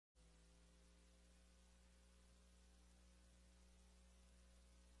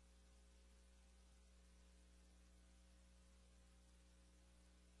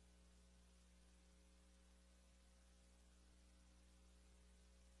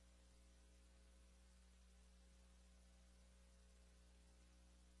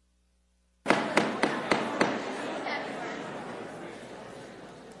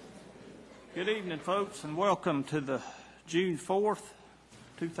Good evening, folks, and welcome to the June 4th,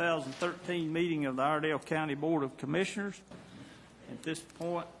 2013 meeting of the Iredell County Board of Commissioners. At this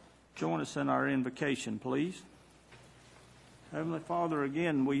point, join us in our invocation, please. Heavenly Father,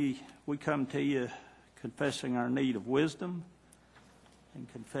 again, we come to you confessing our need of wisdom and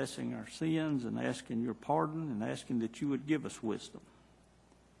confessing our sins and asking your pardon and asking that you would give us wisdom.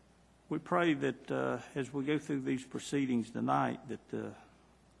 We pray that as we go through these proceedings tonight, that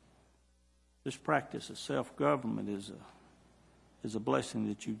this practice of self-government is a blessing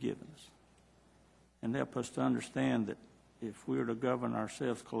that you've given us. And help us to understand that if we are to govern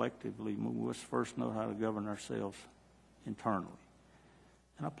ourselves collectively, we must first know how to govern ourselves internally.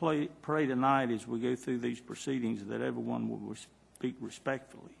 And I pray tonight as we go through these proceedings that everyone will speak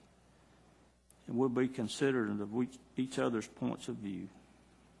respectfully and will be considerate of each other's points of view.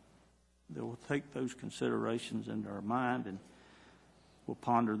 That we'll take those considerations into our mind and we'll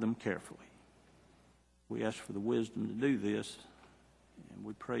ponder them carefully. We ask for the wisdom to do this, and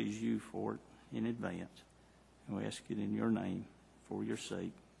we praise you for it in advance. And we ask it in your name, for your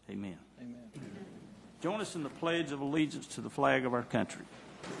sake. Amen. Amen. Join us in the Pledge of Allegiance to the flag of our country.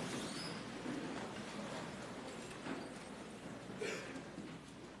 I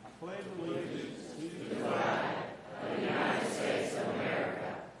pledge allegiance to the flag of the United States of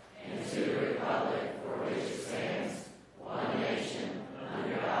America and to the republic for which it stands, one nation,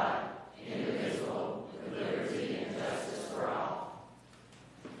 under God, indivisible, with liberty and justice for all.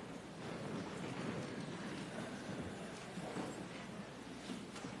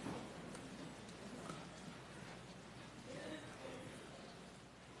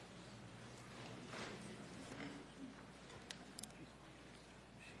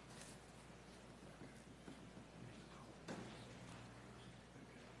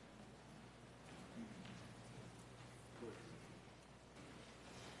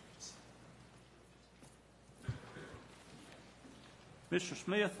 Mr.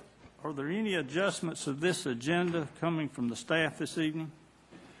 Smith, are there any adjustments of this agenda coming from the staff this evening?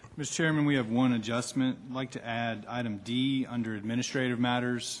 Mr. Chairman, we have one adjustment. I'd like to add item D under administrative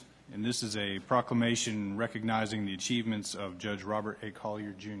matters, and this is a proclamation recognizing the achievements of Judge Robert A.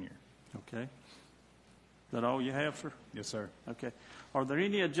 Collier, Jr. Okay. Is that all you have, sir? Yes, sir. Okay. Are there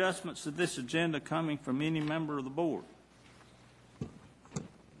any adjustments to this agenda coming from any member of the board?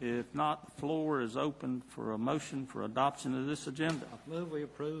 If not, the floor is open for a motion for adoption of this agenda. I move we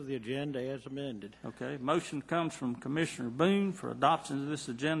approve the agenda as amended. Okay. Motion comes from Commissioner Boone for adoption of this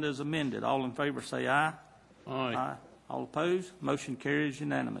agenda as amended. All in favor say aye. Aye. Aye. All opposed? Motion carries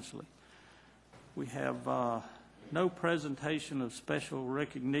unanimously. We have no presentation of special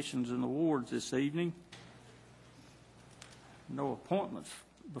recognitions and awards this evening. No appointments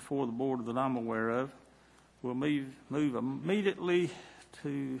before the board that I'm aware of. We'll move immediately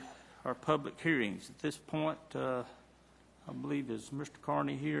to our public hearings. At this point, I believe, is Mr.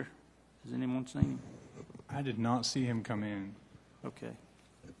 Carney here? Has anyone seen him? I did not see him come in. Okay.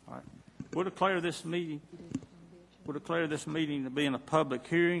 All right. We'll declare this meeting to be in a public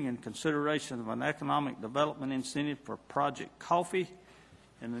hearing in consideration of an economic development incentive for Project Coffee.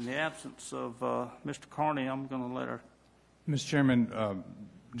 And in the absence of Mr. Carney, I'm going to let her. Mr. Chairman,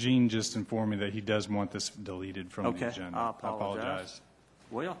 Gene just informed me that he does want this deleted from the agenda. I apologize.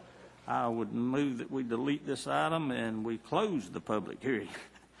 Well, I would move that we delete this item and we close the public hearing.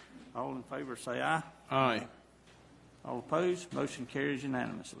 All in favor say aye. Aye. All opposed? Motion carries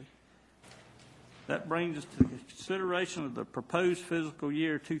unanimously. That brings us to the consideration of the proposed fiscal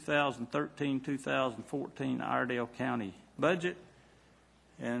year 2013-2014 Iredell County budget.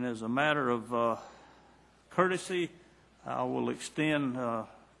 And as a matter of courtesy, I will extend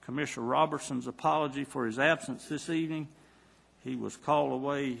Commissioner Robertson's apology for his absence this evening. He was called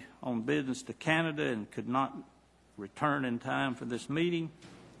away on business to Canada and could not return in time for this meeting,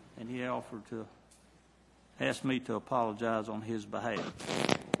 and he offered to ask me to apologize on his behalf.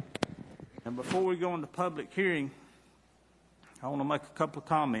 And before we go into public hearing, I want to make a couple of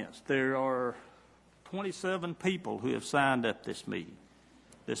comments. There are 27 people who have signed up this evening.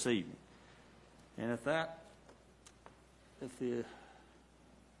 And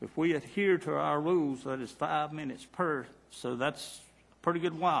if we adhere to our rules, that is 5 minutes per, so that's a pretty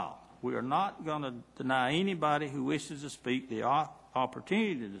good while. We are not going to deny anybody who wishes to speak the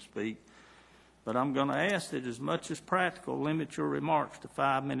opportunity to speak, but I'm going to ask that as much as practical, limit your remarks to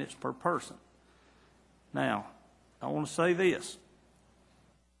 5 minutes per person. Now, I want to say this.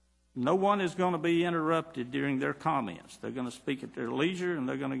 No one is going to be interrupted during their comments. They're going to speak at their leisure and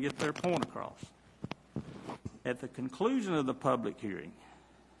they're going to get their point across. At the conclusion of the public hearing,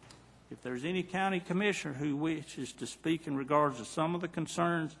 if there's any county commissioner who wishes to speak in regards to some of the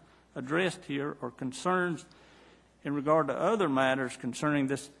concerns addressed here or concerns in regard to other matters concerning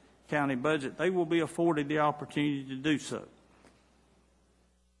this county budget, they will be afforded the opportunity to do so.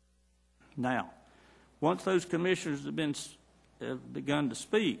 Now, once those commissioners have begun to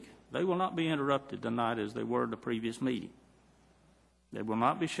speak, they will not be interrupted tonight as they were at the previous meeting. They will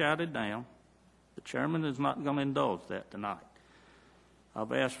not be shouted down. The chairman is not going to indulge that tonight.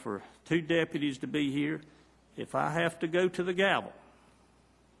 I've asked for 2 deputies to be here. If I have to go to the gavel,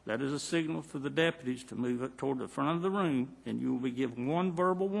 that is a signal for the deputies to move up toward the front of the room, and you will be given 1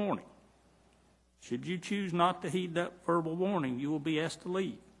 verbal warning. Should you choose not to heed that verbal warning, you will be asked to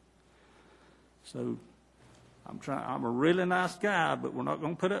leave. So I'm a really nice guy, but we're not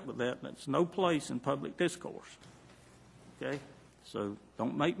going to put up with that. That's no place in public discourse. Okay? So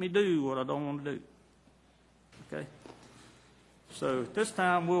don't make me do what I don't want to do. Okay? So at this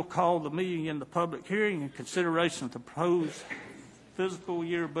time, we'll call the meeting into public hearing in consideration of the proposed fiscal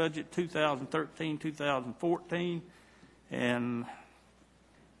year budget 2013-2014. And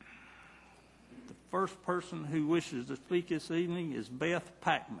the first person who wishes to speak this evening is Beth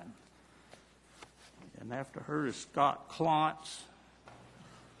Packman. And after her is Scott Klontz,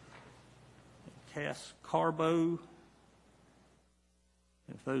 Cass Carbo.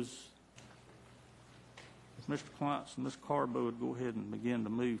 If Mr. Klontz and Ms. Carbo would go ahead and begin to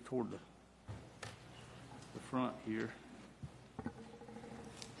move toward the front here.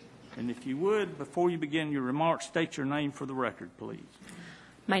 And if you would, before you begin your remarks, state your name for the record, please.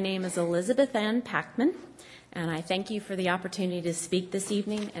 My name is Elizabeth Ann Packman, and I thank you for the opportunity to speak this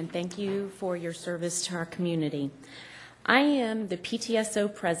evening, and thank you for your service to our community. I am the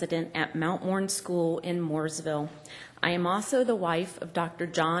PTSO president at Mount Warren School in Mooresville. I am also the wife of Dr.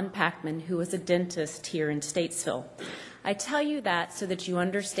 John Packman, who is a dentist here in Statesville. I tell you that so that you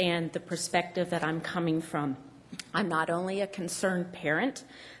understand the perspective that I'm coming from. I'm not only a concerned parent,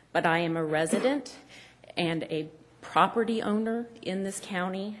 but I am a resident and a property owner in this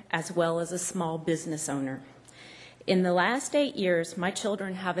county, as well as a small business owner. In the last 8 years, my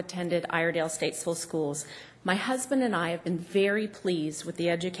children have attended Iredell Statesville schools. My husband and I have been very pleased with the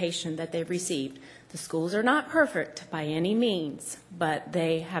education that they've received. The schools are not perfect by any means, but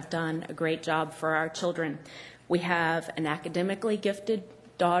they have done a great job for our children. We have an academically gifted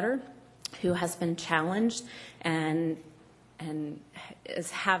daughter who has been challenged and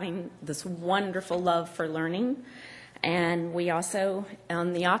is having this wonderful love for learning. And we also,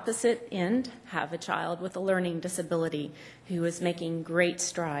 on the opposite end, have a child with a learning disability who is making great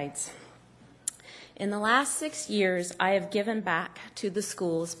strides. In the last 6 years, I have given back to the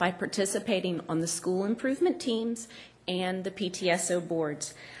schools by participating on the school improvement teams and the PTSO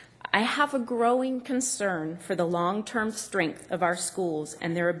boards. I have a growing concern for the long-term strength of our schools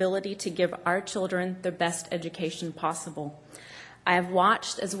and their ability to give our children the best education possible. I have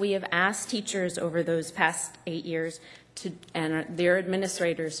watched as we have asked teachers over those past 8 years and their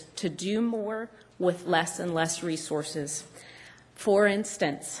administrators to do more with less and less resources. For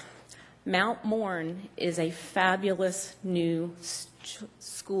instance, Mount Warren is a fabulous new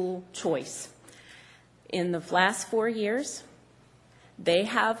school choice. In the last 4 years, they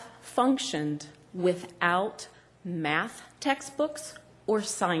have functioned without math textbooks or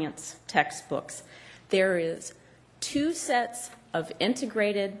science textbooks. There is 2 sets of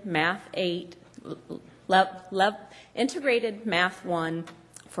integrated Math 8, integrated Math 1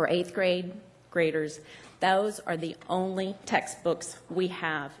 for 8th grade graders. Those are the only textbooks we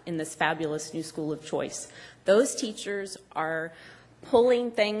have in this fabulous new school of choice. Those teachers are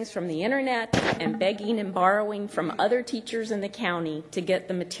pulling things from the internet and begging and borrowing from other teachers in the county to get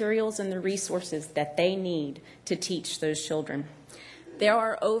the materials and the resources that they need to teach those children. There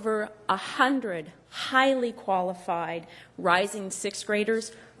are over 100 highly qualified rising 6th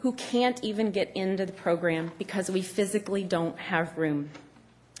graders who can't even get into the program because we physically don't have room.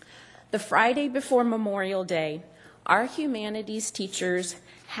 The Friday before Memorial Day, our humanities teachers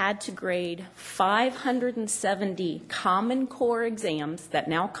had to grade 570 Common Core exams that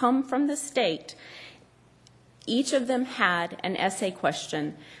now come from the state. Each of them had an essay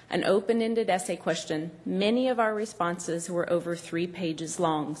question, an open-ended essay question. Many of our responses were over 3 pages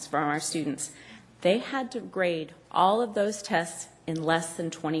long from our students. They had to grade all of those tests in less than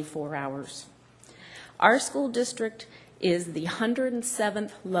 24 hours. Our school district is the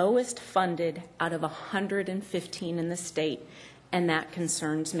 107th lowest funded out of 115 in the state, and that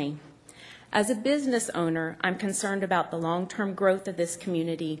concerns me. As a business owner, I'm concerned about the long-term growth of this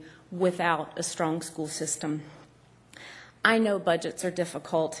community without a strong school system. I know budgets are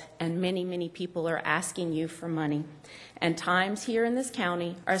difficult, and many, many people are asking you for money. And times here in this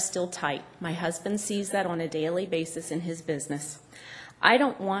county are still tight. My husband sees that on a daily basis in his business. I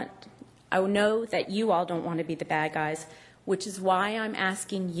don't want I know that you all don't want to be the bad guys, which is why I'm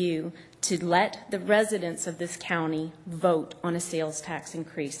asking you to let the residents of this county vote on a sales tax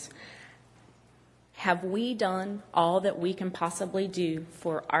increase. Have we done all that we can possibly do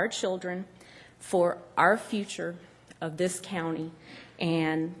for our children, for our future of this county,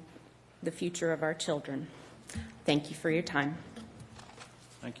 and the future of our children? Thank you for your time.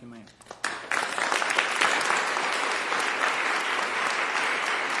 Thank you, ma'am.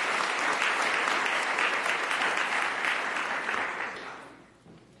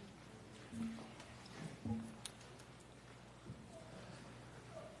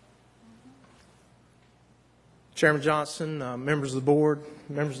 Chairman Johnson, members of the board,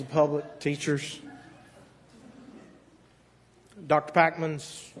 members of the public, teachers. Dr.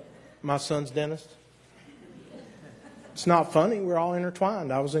 Packman's my son's dentist. It's not funny. We're all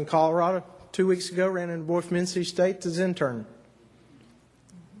intertwined. I was in Colorado 2 weeks ago, ran into a boy from NC State as intern.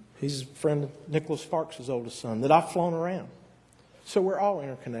 He's a friend of Nicholas Sparks' oldest son that I've flown around. So we're all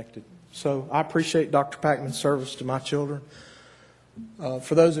interconnected. So I appreciate Dr. Packman's service to my children.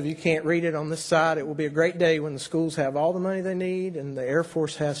 For those of you who can't read it on this side, it will be a great day when the schools have all the money they need and the Air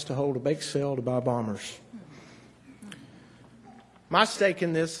Force has to hold a bake sale to buy bombers. My stake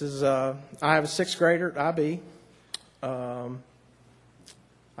in this is I have a sixth grader at IB. I've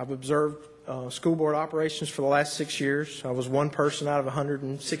observed school board operations for the last 6 years. I was one person out of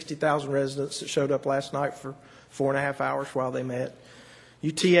 160,000 residents that showed up last night for 4.5 hours while they met.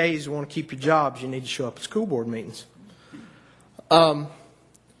 You TAs want to keep your jobs, you need to show up at school board meetings.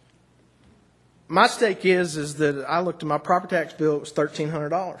 My stake is that I looked at my property tax bill, it was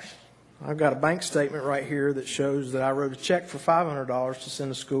 $1,300. I've got a bank statement right here that shows that I wrote a check for $500 to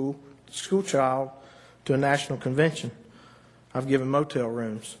send a school child to a national convention. I've given motel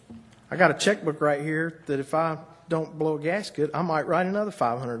rooms. I got a checkbook right here that if I don't blow a gasket, I might write another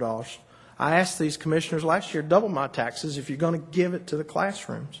 $500. I asked these commissioners last year, double my taxes if you're going to give it to the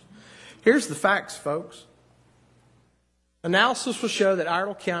classrooms. Here's the facts, folks. Analysis will show that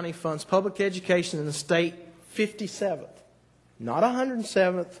Iredell County funds public education in the state 57th, not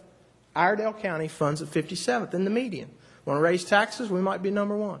 107th. Iredell County funds at 57th in the median. Want to raise taxes? We might be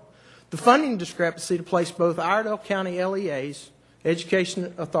number one. The funding discrepancy to place both Iredell County LEAs,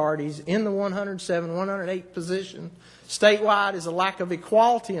 education authorities, in the 107, 108 position statewide is a lack of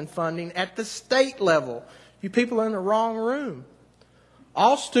equality in funding at the state level. You people are in the wrong room.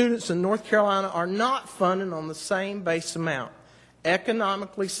 All students in North Carolina are not funded on the same base amount.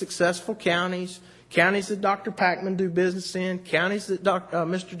 Economically successful counties, counties that Dr. Packman do business in, counties that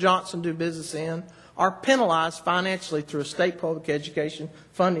Mr. Johnson do business in, are penalized financially through a state public education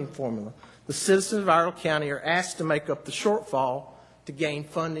funding formula. The citizens of Iredell County are asked to make up the shortfall to gain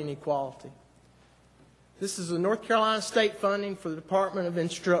funding equality. This is the North Carolina state funding for the Department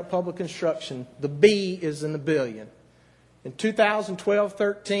of Public Instruction. The B is in the billion. In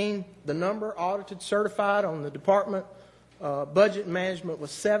 2012-13, the number audited certified on the Department Budget Management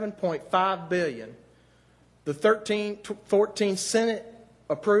was $7.5 billion. The 13-14 Senate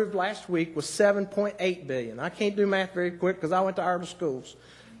approved last week was $7.8 billion. I can't do math very quick because I went to Iredell schools.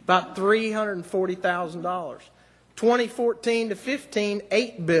 About $340,000. 2014-15,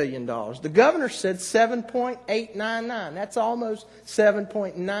 $8 billion. The governor said $7.899. That's almost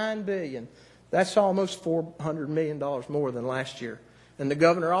 $7.9 billion. That's almost $400 million more than last year. And the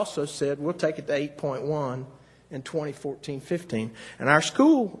governor also said we'll take it to 8.1 in 2014-15. And our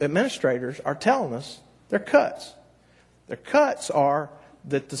school administrators are telling us they're cuts. Their cuts are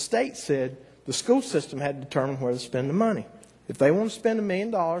that the state said the school system had to determine where to spend the money. If they want to spend $1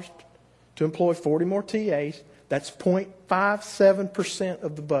 million to employ 40 more TAs, that's 0.57%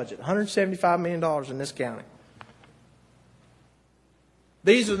 of the budget, $175 million in this county.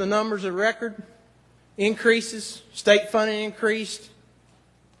 These are the numbers of record. Increases, state funding increased.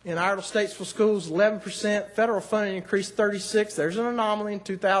 In Iredell Statesville schools, 11%. Federal funding increased 36%. There's an anomaly in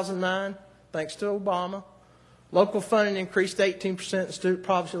 2009, thanks to Obama. Local funding increased 18%. The student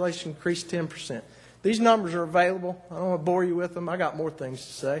population increased 10%. These numbers are available. I don't want to bore you with them. I got more things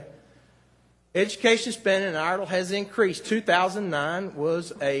to say. Education spending in Iredell has increased. 2009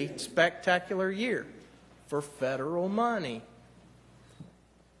 was a spectacular year for federal money.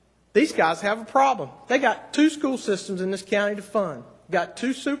 These guys have a problem. They got 2 school systems in this county to fund. Got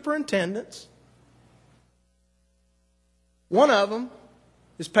 2 superintendents. One of them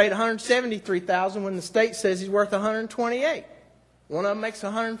is paid $173,000 when the state says he's worth $128,000. One of them makes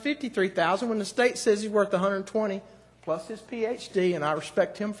 $153,000 when the state says he's worth $120,000 plus his PhD, and I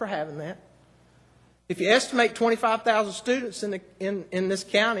respect him for having that. If you estimate 25,000 students in this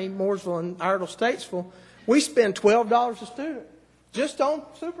county, Mooresville and Iredell Statesville, we spend $12 a student just on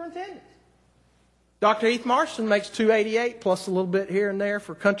superintendents. Dr. Heath Marston makes $288 plus a little bit here and there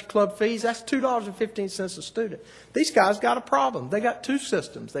for country club fees. That's $2.15 a student. These guys got a problem. They got two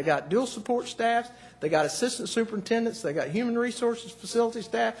systems. They got dual support staffs. They got assistant superintendents. They got human resources facility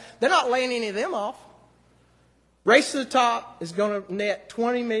staff. They're not laying any of them off. Race to the Top is going to net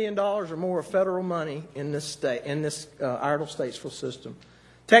 $20 million or more of federal money in this state, in this Iredell Statesville system.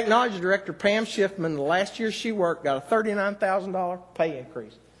 Technology Director Pam Schiffman, the last year she worked, got a $39,000 pay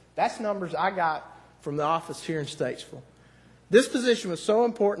increase. That's numbers I got from the office here in Statesville. This position was so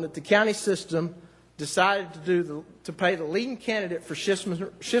important that the county system decided to pay the leading candidate for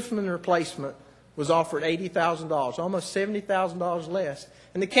Schiffman replacement was offered $80,000, almost $70,000 less.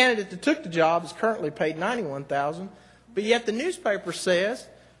 And the candidate that took the job is currently paid $91,000. But yet the newspaper says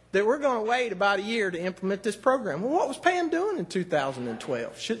that we're going to wait about a year to implement this program. Well, what was Pam doing in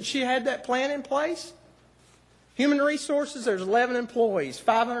 2012? Shouldn't she have had that plan in place? Human Resources, there's 11 employees,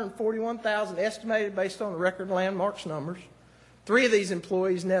 541,000 estimated based on the record landmarks numbers. 3 of these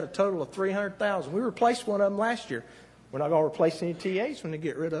employees net a total of 300,000. We replaced one of them last year. We're not going to replace any TAs when they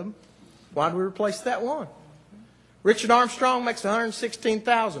get rid of them. Why did we replace that one? Richard Armstrong makes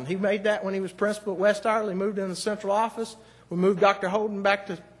 $116,000. He made that when he was principal at West Iredell. He moved in the central office. We moved Dr. Holden back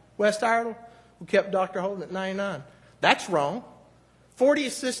to West Iredell. We kept Dr. Holden at $99,000. That's wrong.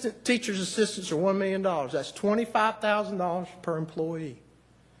 40 teachers' assistants are $1 million. That's $25,000 per employee.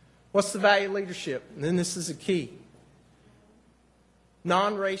 What's the value of leadership? And then this is the key.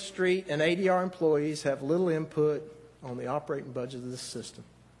 Non-Race Street and ADR employees have little input on the operating budget of this system.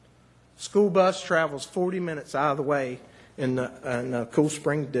 School bus travels 40 minutes out of the way in the Cool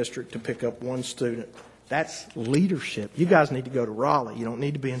Spring District to pick up one student. That's leadership. You guys need to go to Raleigh. You don't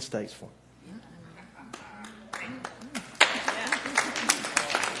need to be in Statesville.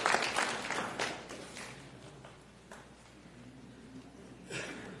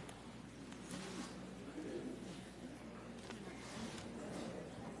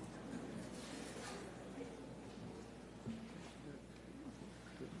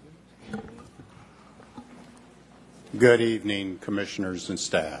 Good evening, commissioners and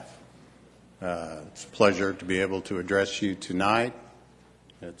staff. It's a pleasure to be able to address you tonight.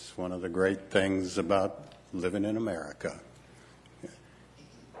 It's one of the great things about living in America. You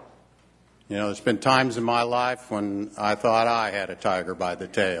know, there's been times in my life when I thought I had a tiger by the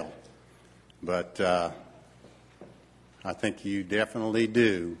tail, but I think you definitely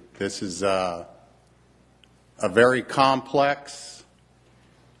do. This is a very complex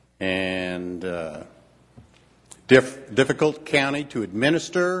and difficult county to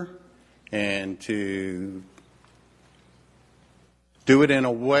administer and to do it in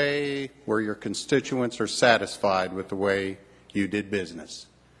a way where your constituents are satisfied with the way you did business.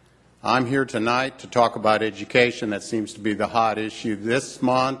 I'm here tonight to talk about education. That seems to be the hot issue this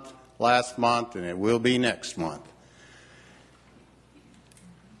month, last month, and it will be next month.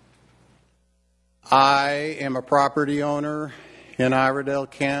 I am a property owner in Iredell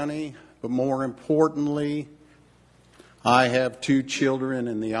County, but more importantly, I have 2 children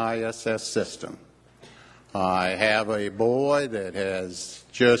in the ISS system. I have a boy that has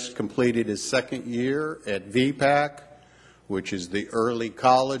just completed his 2nd year at VPAC, which is the early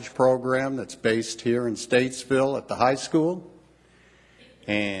college program that's based here in Statesville at the high school.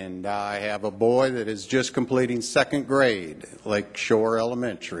 And I have a boy that is just completing 2nd grade at Lake Shore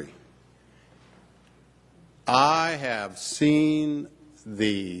Elementary. I have seen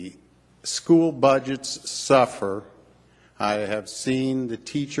the school budgets suffer. I have seen the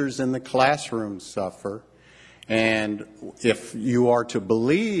teachers in the classroom suffer, and if you are to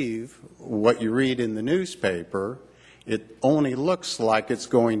believe what you read in the newspaper, it only looks like it's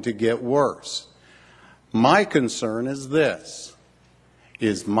going to get worse. My concern is this: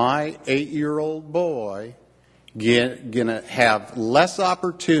 is my 8-year-old boy going to have less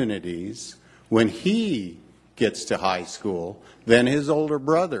opportunities when he gets to high school than his older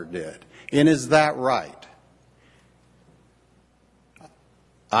brother did? And is that right?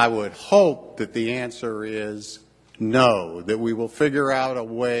 I would hope that the answer is no, that we will figure out a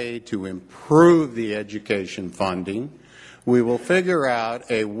way to improve the education funding. We will figure out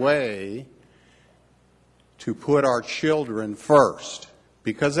a way to put our children first.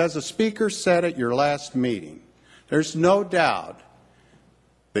 Because as a speaker said at your last meeting, there's no doubt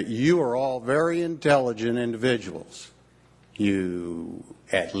that you are all very intelligent individuals. You,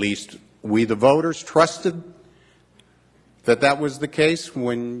 at least we the voters, trusted that was the case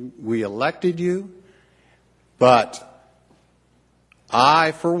when we elected you, but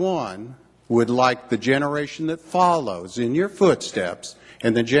I, for one, would like the generation that follows in your footsteps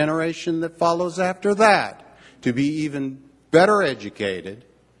and the generation that follows after that to be even better educated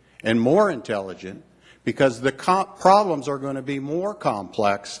and more intelligent because the problems are going to be more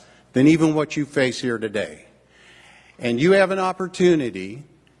complex than even what you face here today. And you have an opportunity,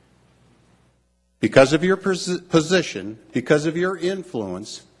 because of your position, because of your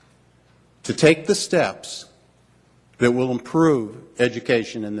influence, to take the steps that will improve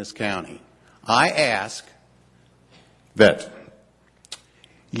education in this county. I ask that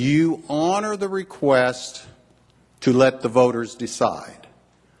you honor the request to let the voters decide.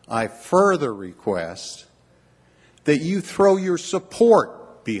 I further request that you throw your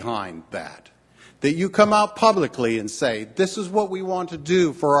support behind that you come out publicly and say, this is what we want to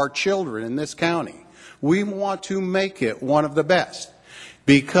do for our children in this county. We want to make it one of the best.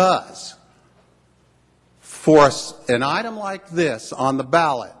 Because for an item like this on the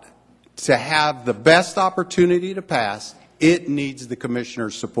ballot to have the best opportunity to pass, it needs the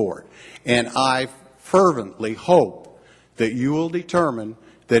commissioner's support. And I fervently hope that you will determine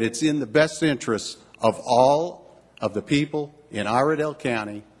that it's in the best interest of all of the people in Iredell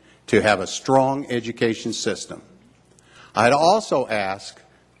County to have a strong education system. I'd also ask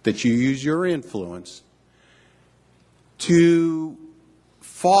that you use your influence to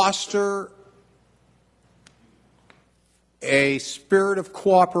foster a spirit of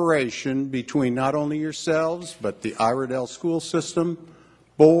cooperation between not only yourselves, but the Iredell School System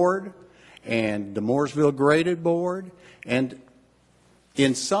Board and the Mooresville Graded Board, and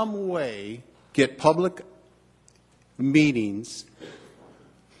in some way get public meetings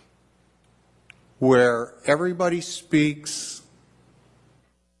where everybody speaks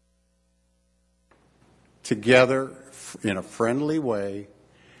together in a friendly way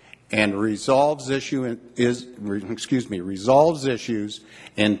and resolves issues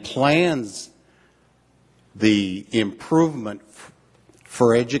and plans the improvement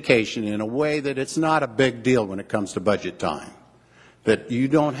for education in a way that it's not a big deal when it comes to budget time, that you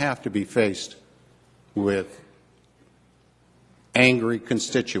don't have to be faced with angry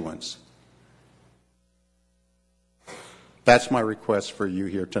constituents. That's my request for you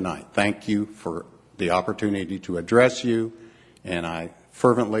here tonight. Thank you for the opportunity to address you, and I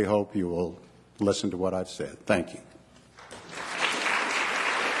fervently hope you will listen to what I've said. Thank you.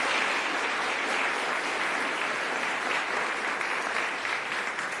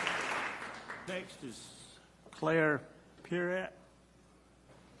 Next is Claire Pirat.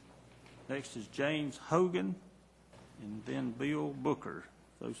 Next is James Hogan, and then Bill Booker.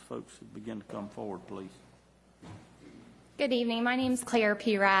 Those folks would begin to come forward, please. Good evening. My name is Claire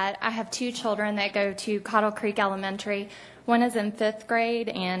Pirat. I have two children that go to Cottle Creek Elementary. One is in 5th grade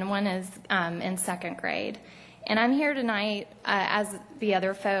and one is in 2nd grade. And I'm here tonight, as the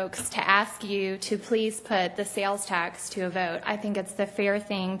other folks, to ask you to please put the sales tax to a vote. I think it's the fair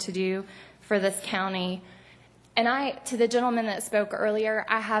thing to do for this county. And to the gentleman that spoke earlier,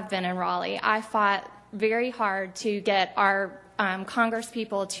 I have been in Raleigh. I fought very hard to get our Congress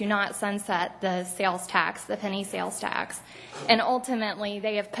people to not sunset the sales tax, the penny sales tax. And ultimately,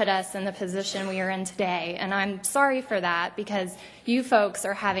 they have put us in the position we are in today. And I'm sorry for that, because you folks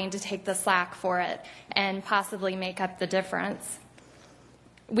are having to take the slack for it and possibly make up the difference.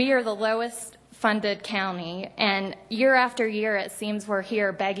 We are the lowest funded county, and year after year, it seems we're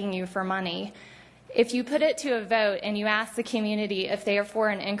here begging you for money. If you put it to a vote and you ask the community if they are for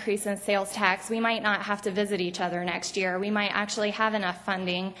an increase in sales tax, we might not have to visit each other next year. We might actually have enough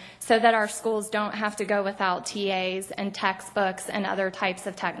funding so that our schools don't have to go without TAs and textbooks and other types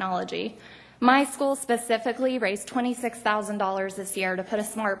of technology. My school specifically raised $26,000 this year to put a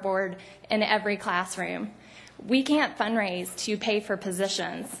smart board in every classroom. We can't fundraise to pay for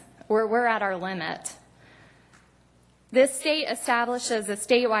positions. We're at our limit. This state establishes a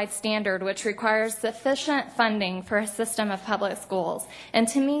statewide standard which requires sufficient funding for a system of public schools. And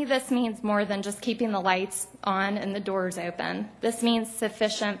to me, this means more than just keeping the lights on and the doors open. This means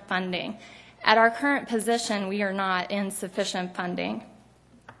sufficient funding. At our current position, we are not in sufficient funding.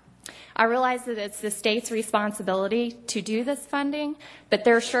 I realize that it's the state's responsibility to do this funding, but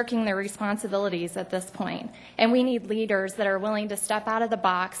they're shirking their responsibilities at this point. And we need leaders that are willing to step out of the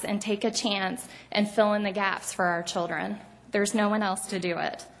box and take a chance and fill in the gaps for our children. There's no one else to do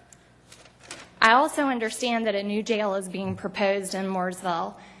it. I also understand that a new jail is being proposed in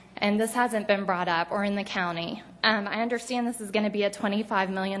Mooresville, and this hasn't been brought up, or in the county. I understand this is going to be a $25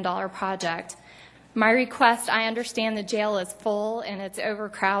 million project. My request, I understand the jail is full and it's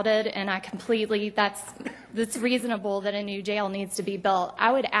overcrowded, and that's reasonable that a new jail needs to be built.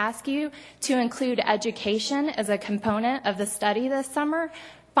 I would ask you to include education as a component of the study this summer.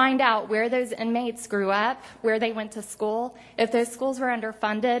 Find out where those inmates grew up, where they went to school, if those schools were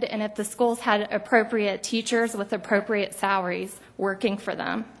underfunded, and if the schools had appropriate teachers with appropriate salaries working for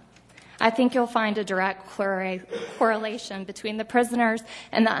them. I think you'll find a direct correlation between the prisoners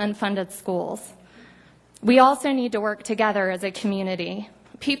and the unfunded schools. We also need to work together as a community.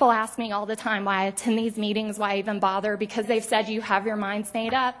 People ask me all the time why I attend these meetings, why I even bother, because they've said you have your minds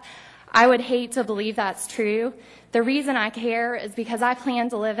made up. I would hate to believe that's true. The reason I care is because I plan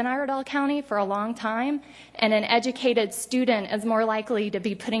to live in Iredell County for a long time, and an educated student is more likely to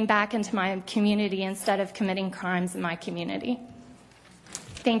be putting back into my community instead of committing crimes in my community.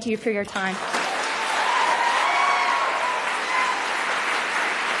 Thank you for your time.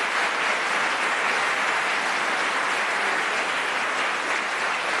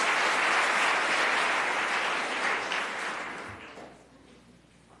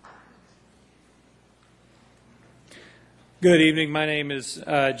 Good evening. My name is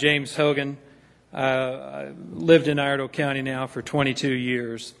James Hogan. I've lived in Iredell County now for 22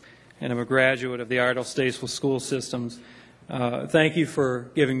 years, and I'm a graduate of the Iredell-Statesville School Systems. Thank you for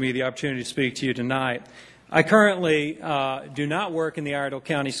giving me the opportunity to speak to you tonight. I currently do not work in the Iredell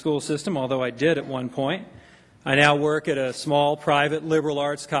County school system, although I did at one point. I now work at a small private liberal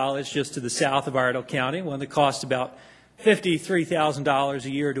arts college just to the south of Iredell County, one that costs about $53,000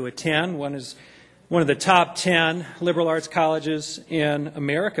 a year to attend. One is one of the top 10 liberal arts colleges in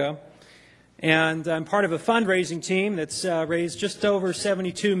America. And I'm part of a fundraising team that's raised just over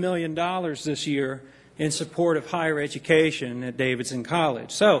 $72 million this year in support of higher education at Davidson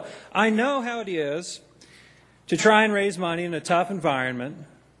College. So I know how it is to try and raise money in a tough environment,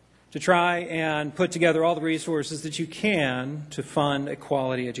 to try and put together all the resources that you can to fund a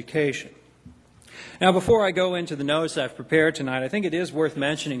quality education. Now, before I go into the notes I've prepared tonight, I think it is worth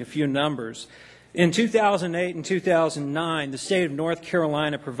mentioning a few numbers. In 2008 and 2009, the state of North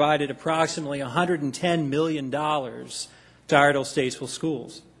Carolina provided approximately $110 million to Iredell-Statesville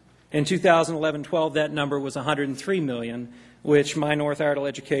schools. In 2011-12, that number was $103 million, which my North Iredell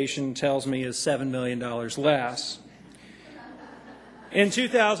education tells me is $7 million less. In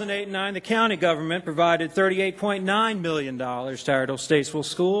 2008 and 9, the county government provided $38.9 million to Iredell-Statesville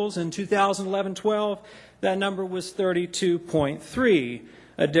schools. In 2011-12, that number was $32.3,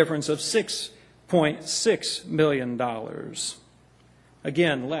 a difference of $6.6 million.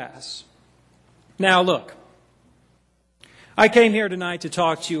 Again, less. Now look, I came here tonight to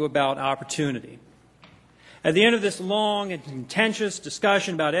talk to you about opportunity. At the end of this long and contentious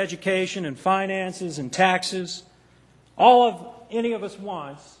discussion about education and finances and taxes, all any of us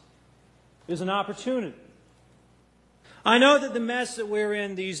wants is an opportunity. I know that the mess that we're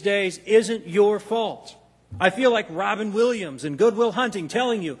in these days isn't your fault. I feel like Robin Williams in Good Will Hunting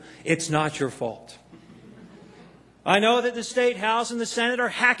telling you, it's not your fault. I know that the State House and the Senate are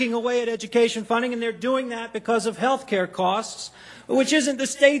hacking away at education funding, and they're doing that because of health care costs, which isn't the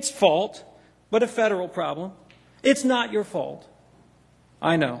state's fault, but a federal problem. It's not your fault.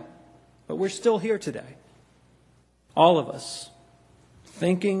 I know. But we're still here today. All of us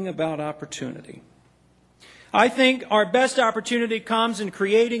thinking about opportunity. I think our best opportunity comes in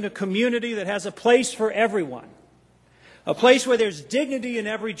creating a community that has a place for everyone, a place where there's dignity in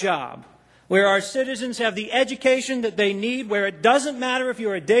every job, where our citizens have the education that they need, where it doesn't matter if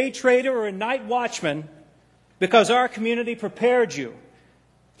you're a day trader or a night watchman, because our community prepared you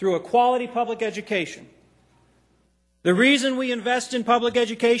through a quality public education. The reason we invest in public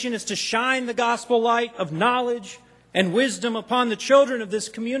education is to shine the gospel light of knowledge and wisdom upon the children of this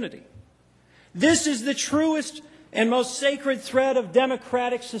community. This is the truest and most sacred thread of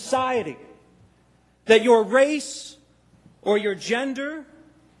democratic society, that your race or your gender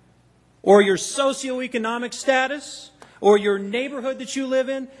or your socioeconomic status or your neighborhood that you live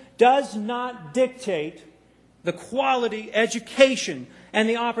in does not dictate the quality education and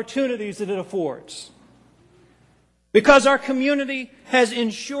the opportunities that it affords. Because our community has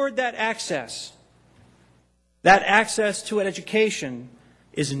ensured that access to an education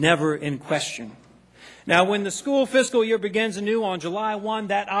is never in question. Now, when the school fiscal year begins anew on July 1,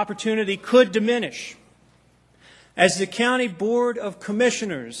 that opportunity could diminish. As the County Board of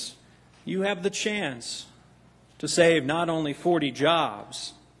Commissioners, you have the chance to save not only 40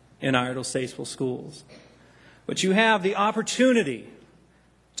 jobs in Iredell-Statesville schools, but you have the opportunity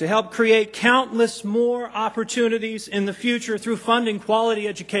to help create countless more opportunities in the future through funding quality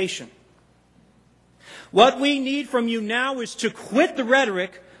education. What we need from you now is to quit the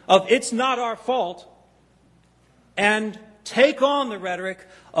rhetoric of "it's not our fault" and take on the rhetoric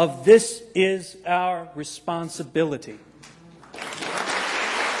of "this is our responsibility."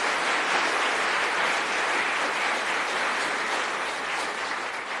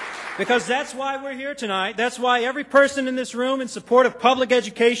 Because that's why we're here tonight. That's why every person in this room in support of public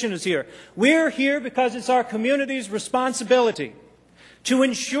education is here. We're here because it's our community's responsibility to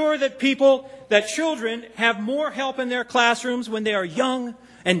ensure that children have more help in their classrooms when they are young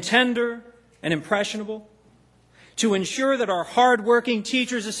and tender and impressionable, to ensure that our hardworking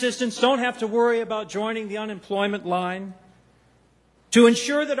teachers' assistants don't have to worry about joining the unemployment line, to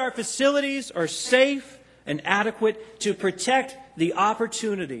ensure that our facilities are safe and adequate to protect the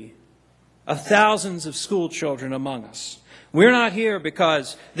opportunity of thousands of school children among us. We're not here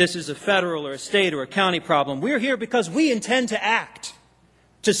because this is a federal or a state or a county problem. We're here because we intend to act,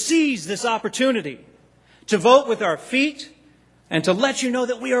 to seize this opportunity, to vote with our feet, and to let you know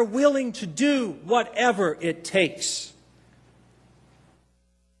that we are willing to do whatever it takes.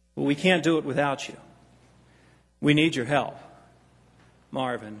 But we can't do it without you. We need your help.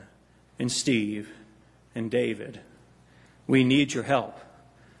 Marvin and Steve and David, we need your help.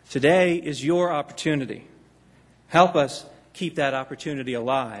 Today is your opportunity. Help us keep that opportunity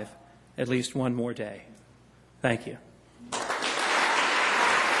alive at least one more day. Thank you.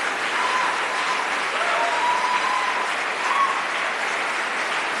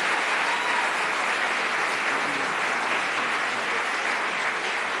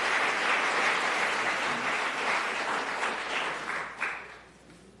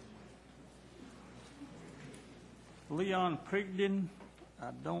 Leon Prigden, I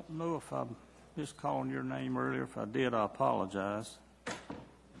don't know if I missed calling your name earlier. If I did, I apologize. Mr.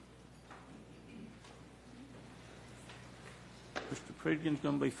 Prigden's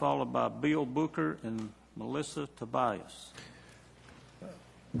going to be followed by Bill Booker and Melissa Tobias.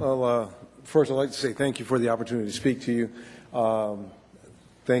 Well, first I'd like to say thank you for the opportunity to speak to you.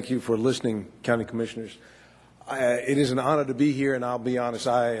 Thank you for listening, County Commissioners. It is an honor to be here, and I'll be honest,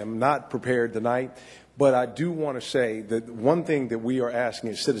 I am not prepared tonight. But I do want to say that one thing that we are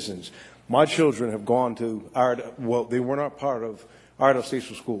asking as citizens, my children have gone to Iredell, well, they were not part of Iredell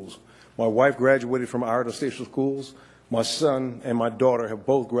Statesville Schools. My wife graduated from Iredell Statesville Schools. My son and my daughter have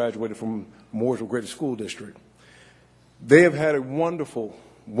both graduated from Mooresville Greater School District. They have had a wonderful,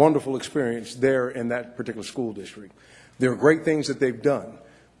 wonderful experience there in that particular school district. There are great things that they've done.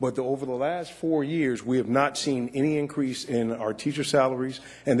 But over the last 4 years, we have not seen any increase in our teacher salaries,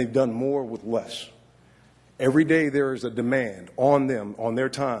 and they've done more with less. Every day there is a demand on them, on their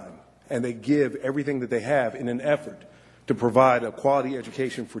time, and they give everything that they have in an effort to provide a quality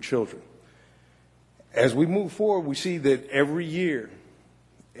education for children. As we move forward, we see that every year,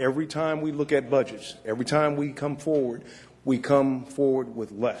 every time we look at budgets, every time we come forward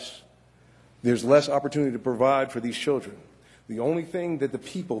with less. There's less opportunity to provide for these children. The only thing that the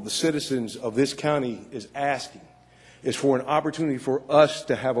people, the citizens of this county is asking is for an opportunity for us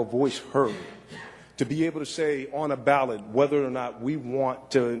to have a voice heard, to be able to say on a ballot whether or not we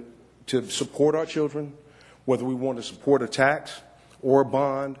want to support our children, whether we want to support a tax or a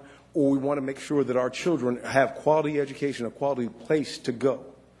bond, or we want to make sure that our children have quality education, a quality place to go.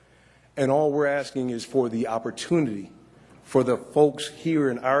 And all we're asking is for the opportunity for the folks here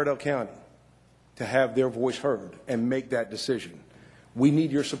in Iredell County to have their voice heard and make that decision. We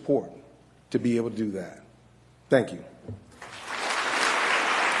need your support to be able to do that. Thank you.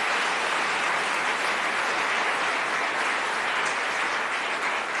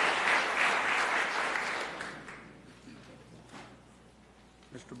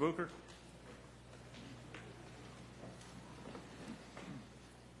 Mr. Booker?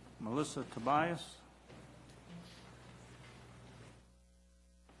 Melissa Tobias?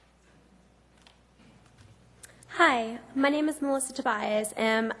 Hi, my name is Melissa Tobias,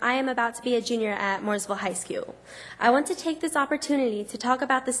 and I am about to be a junior at Mooresville High School. I want to take this opportunity to talk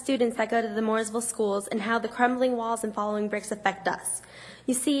about the students that go to the Mooresville schools and how the crumbling walls and falling bricks affect us.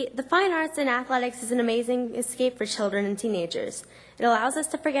 You see, the fine arts and athletics is an amazing escape for children and teenagers. It allows us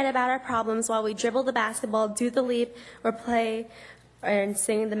to forget about our problems while we dribble the basketball, do the leap, or play and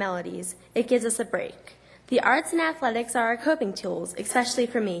sing the melodies. It gives us a break. The arts and athletics are our coping tools, especially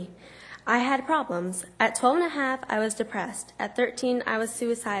for me. I had problems. At 12 and a half, I was depressed. At 13, I was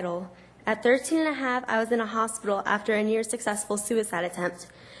suicidal. At 13 and a half, I was in a hospital after a near-successful suicide attempt.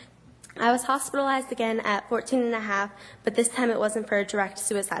 I was hospitalized again at 14 and a half, but this time it wasn't for a direct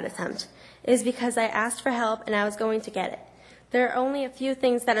suicide attempt. It was because I asked for help and I was going to get it. There are only a few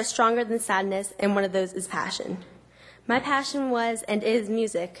things that are stronger than sadness, and one of those is passion. My passion was and is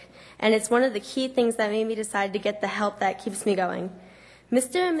music, and it's one of the key things that made me decide to get the help that keeps me going.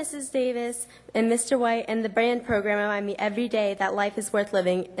 Mr. and Mrs. Davis and Mr. White and the brand program remind me every day that life is worth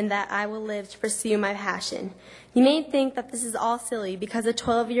living and that I will live to pursue my passion. You may think that this is all silly because a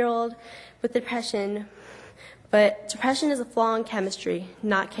 12-year-old with depression, but depression is a flaw in chemistry,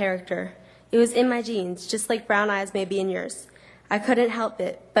 not character. It was in my genes, just like brown eyes may be in yours. I couldn't help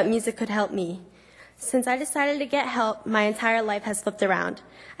it, but music could help me. Since I decided to get help, my entire life has flipped around.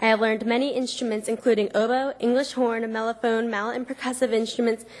 I have learned many instruments, including oboe, English horn, mellophone, mallet and percussive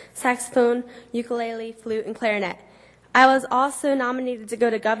instruments, saxophone, ukulele, flute, and clarinet. I was also nominated to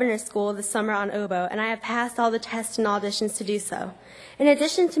go to governor's school this summer on oboe, and I have passed all the tests and auditions to do so. In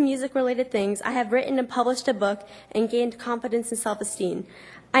addition to music-related things, I have written and published a book and gained confidence and self-esteem.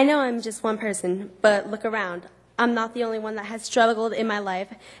 I know I'm just one person, but look around. I'm not the only one that has struggled in my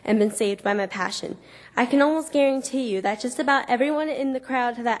life and been saved by my passion. I can almost guarantee you that just about everyone in the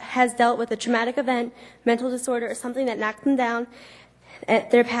crowd that has dealt with a traumatic event, mental disorder, or something that knocked them down,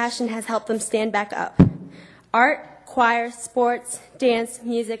 their passion has helped them stand back up. Art, choir, sports, dance,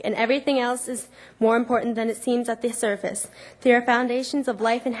 music, and everything else is more important than it seems at the surface. They are foundations of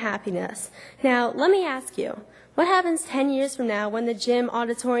life and happiness. Now, let me ask you, what happens 10 years from now when the gym,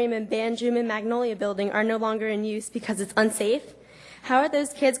 auditorium, and band room in Magnolia Building are no longer in use because it's unsafe? How are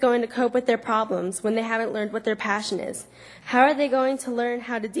those kids going to cope with their problems when they haven't learned what their passion is? How are they going to learn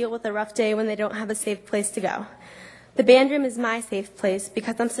how to deal with a rough day when they don't have a safe place to go? The band room is my safe place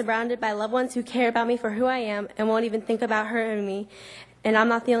because I'm surrounded by loved ones who care about me for who I am and won't even think about hurting me, and I'm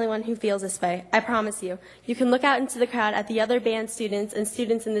not the only one who feels this way. I promise you. You can look out into the crowd at the other band students and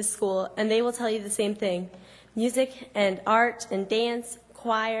students in this school, and they will tell you the same thing. Music and art and dance,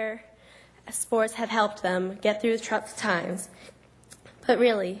 choir, sports have helped them get through tough times. But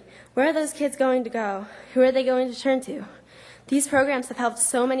really, where are those kids going to go? Who are they going to turn to? These programs have helped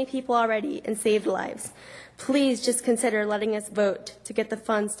so many people already and saved lives. Please just consider letting us vote to get the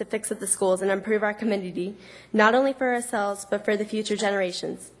funds to fix up the schools and improve our community, not only for ourselves, but for the future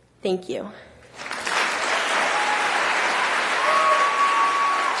generations. Thank you.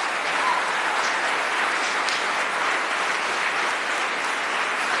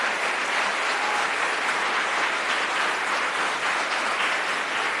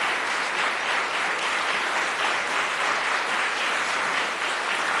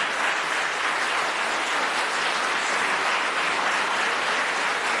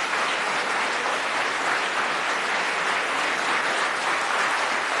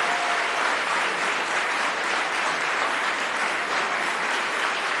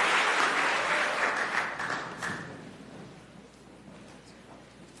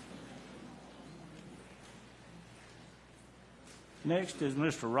 Next is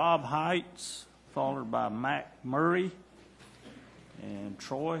Mr. Rob Heights, followed by Mac Murray and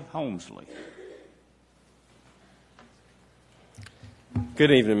Troy Holmesley.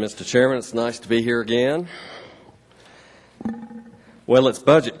 Good evening, Mr. Chairman. It's nice to be here again. Well, it's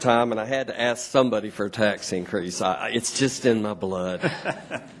budget time, and I had to ask somebody for a tax increase. It's just in my blood.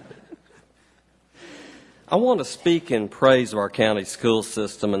 I want to speak in praise of our county school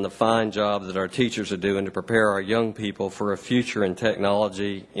system and the fine job that our teachers are doing to prepare our young people for a future in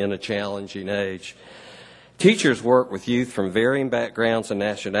technology in a challenging age. Teachers work with youth from varying backgrounds and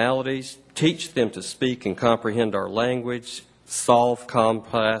nationalities, teach them to speak and comprehend our language, solve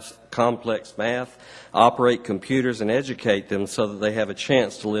complex math, operate computers, and educate them so that they have a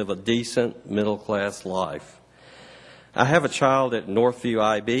chance to live a decent middle-class life. I have a child at Northview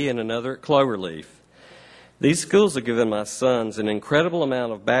IB and another at Cloverleaf. These schools have given my sons an incredible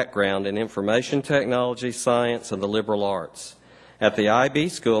amount of background in information technology, science, and the liberal arts. At the IB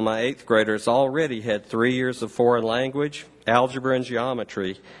school, my 8th graders already had 3 years of foreign language, algebra and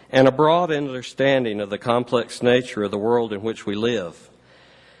geometry, and a broad understanding of the complex nature of the world in which we live.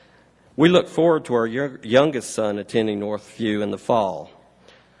 We look forward to our youngest son attending Northview in the fall.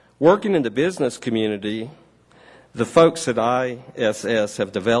 Working in the business community, the folks at ISS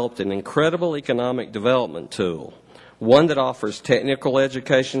have developed an incredible economic development tool, one that offers technical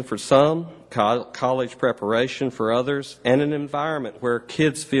education for some, college preparation for others, and an environment where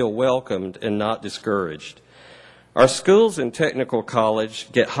kids feel welcomed and not discouraged. Our schools in technical college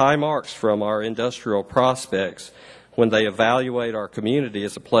get high marks from our industrial prospects when they evaluate our community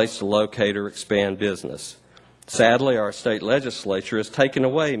as a place to locate or expand business. Sadly, our state legislature has taken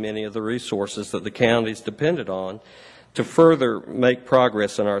away many of the resources that the counties depended on to further make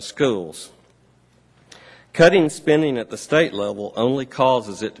progress in our schools. Cutting spending at the state level only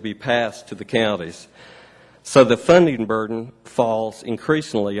causes it to be passed to the counties, so the funding burden falls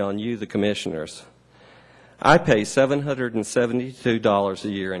increasingly on you, the commissioners. I pay $772 a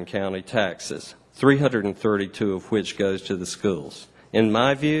year in county taxes, $332 of which goes to the schools. In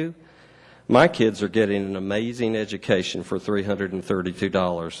my view, my kids are getting an amazing education for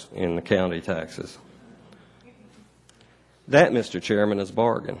 $332 in the county taxes. That, Mr. Chairman, is a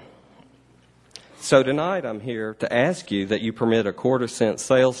bargain. So tonight I'm here to ask you that you permit a quarter-cent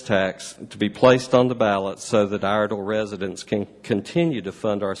sales tax to be placed on the ballot so that Iredell residents can continue to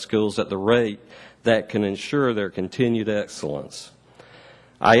fund our schools at the rate that can ensure their continued excellence.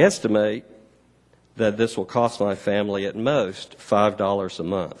 I estimate that this will cost my family at most $5 a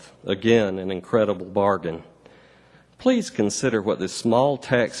month. Again, an incredible bargain. Please consider what this small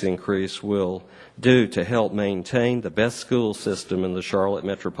tax increase will do to help maintain the best school system in the Charlotte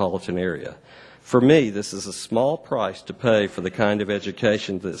metropolitan area. For me, this is a small price to pay for the kind of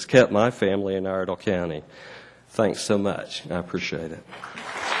education that's kept my family in Iredell County. Thanks so much. I appreciate it.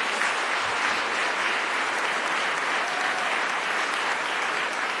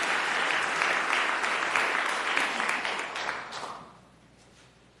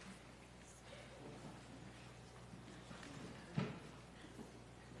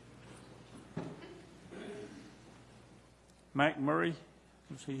 McMurray,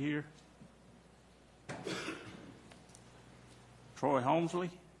 is he here? Troy Holmesley?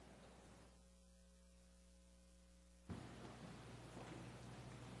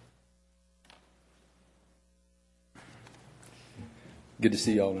 Good to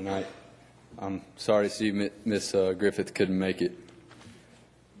see y'all tonight. I'm sorry to see Miss Griffith couldn't make it.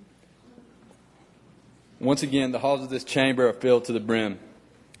 Once again, the halls of this chamber are filled to the brim.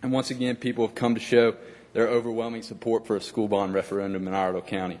 And once again, people have come to show their overwhelming support for a school bond referendum in Iredell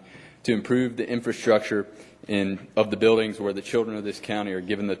County to improve the infrastructure of the buildings where the children of this county are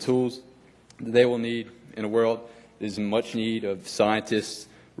given the tools that they will need in a world that is in much need of scientists,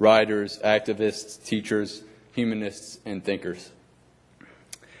 writers, activists, teachers, humanists, and thinkers.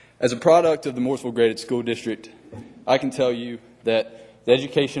 As a product of the Mooresville Graded School District, I can tell you that the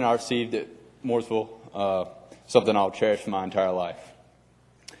education I received at Mooresville is something I'll cherish my entire life.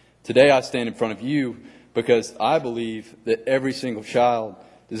 Today I stand in front of you because I believe that every single child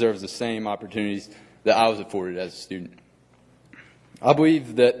deserves the same opportunities that I was afforded as a student. I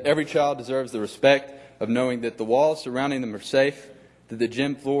believe that every child deserves the respect of knowing that the walls surrounding them are safe, that the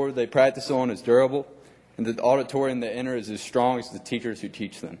gym floor they practice on is durable, and that the auditorium they enter is as strong as the teachers who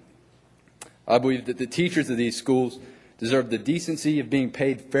teach them. I believe that the teachers of these schools deserve the decency of being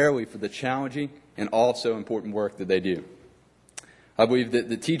paid fairly for the challenging and also important work that they do. I believe that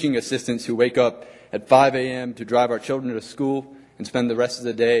the teaching assistants who wake up at 5 a.m. to drive our children to school and spend the rest of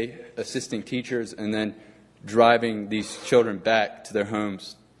the day assisting teachers and then driving these children back to their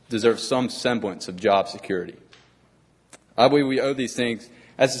homes deserve some semblance of job security. I believe we owe these things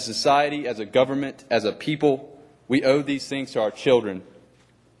as a society, as a government, as a people. We owe these things to our children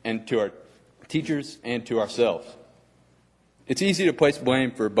and to our teachers and to ourselves. It's easy to place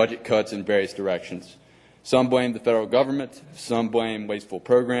blame for budget cuts in various directions. Some blame the federal government, some blame wasteful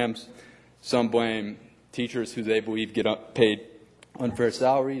programs, some blame teachers who they believe get paid unfair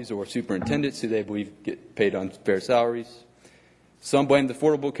salaries or superintendents who they believe get paid unfair salaries. Some blame the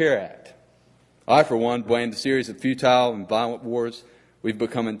Affordable Care Act. I, for one, blame the series of futile and violent wars we've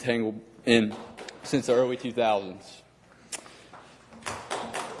become entangled in since the early 2000s.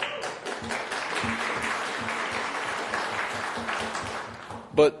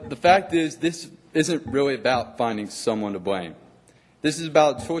 But the fact is, this isn't really about finding someone to blame. This is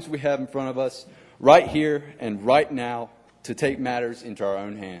about the choice we have in front of us right here and right now to take matters into our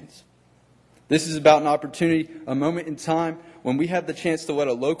own hands. This is about an opportunity, a moment in time when we have the chance to let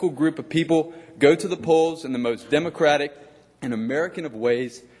a local group of people go to the polls in the most democratic and American of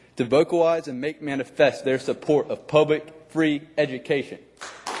ways to vocalize and make manifest their support of public, free education.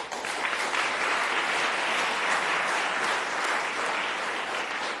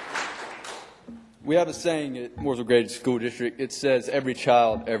 We have a saying at Mooresville Graded School District. It says, every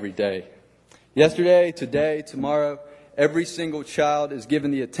child, every day. Yesterday, today, tomorrow, every single child is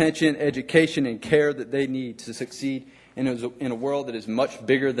given the attention, education, and care that they need to succeed in a world that is much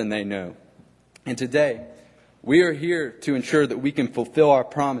bigger than they know. And today, we are here to ensure that we can fulfill our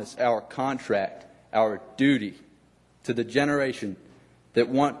promise, our contract, our duty to the generation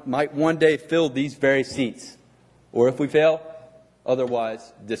that might one day fill these very seats, or if we fail,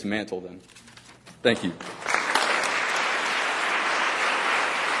 otherwise dismantle them. Thank you.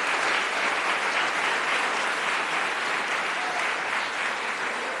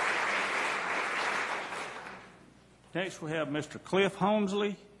 Next, we have Mr. Cliff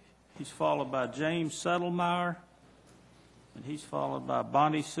Holmesley. He's followed by James Settlemeyer, and he's followed by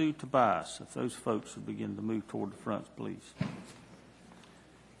Bonnie Sue Tobias. If those folks would begin to move toward the front, please.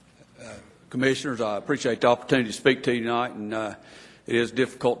 Commissioners, I appreciate the opportunity to speak to you tonight, and it is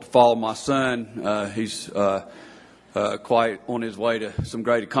difficult to follow my son. He's quite on his way to some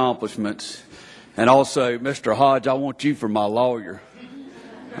great accomplishments. And also, Mr. Hodge, I want you for my lawyer.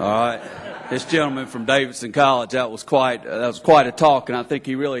 All right? This gentleman from Davidson College, that was quite a talk, and I think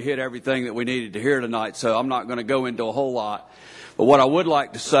he really hit everything that we needed to hear tonight, so I'm not going to go into a whole lot. But what I would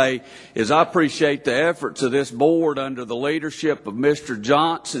like to say is I appreciate the efforts of this board under the leadership of Mr.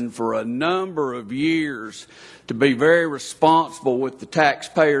 Johnson for a number of years to be very responsible with the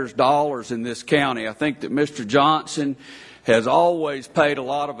taxpayers' dollars in this county. I think that Mr. Johnson has always paid a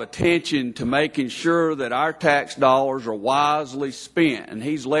lot of attention to making sure that our tax dollars are wisely spent. And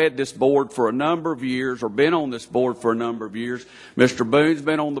he's led this board for a number of years, or been on this board for a number of years. Mr. Boone's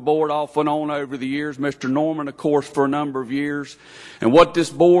been on the board off and on over the years. Mr. Norman, of course, for a number of years. And what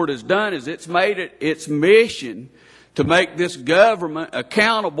this board has done is it's made it its mission to make this government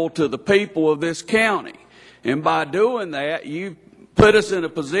accountable to the people of this county. And by doing that, you put us in a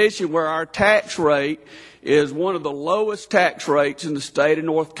position where our tax rate is one of the lowest tax rates in the state of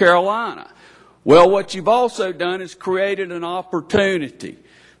North Carolina. Well, what you've also done is created an opportunity.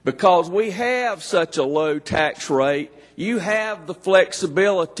 Because we have such a low tax rate, you have the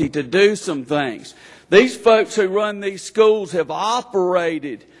flexibility to do some things. These folks who run these schools have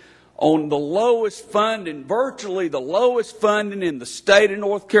operated on the lowest funding, virtually the lowest funding in the state of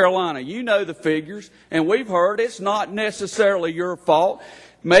North Carolina. You know the figures, and we've heard it's not necessarily your fault.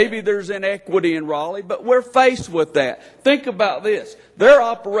 Maybe there's inequity in Raleigh, but we're faced with that. Think about this. They're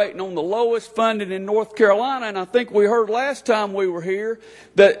operating on the lowest funding in North Carolina, and I think we heard last time we were here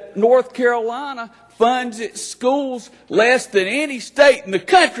that North Carolina funds its schools less than any state in the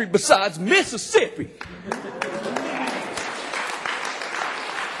country besides Mississippi.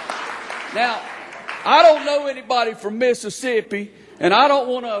 Now, I don't know anybody from Mississippi, and I don't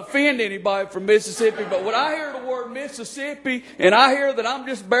want to offend anybody from Mississippi, but when I hear the word Mississippi and I hear that I'm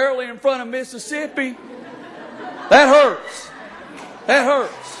just barely in front of Mississippi, that hurts. That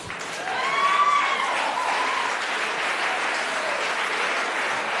hurts.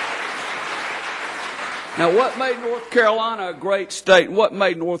 Now, what made North Carolina a great state, and what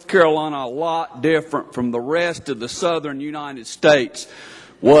made North Carolina a lot different from the rest of the southern United States,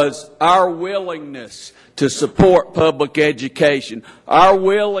 was our willingness to support public education, our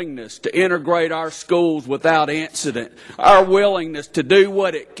willingness to integrate our schools without incident, our willingness to do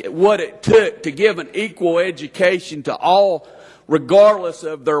what it took to give an equal education to all, regardless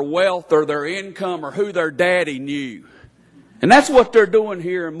of their wealth or their income or who their daddy knew. And that's what they're doing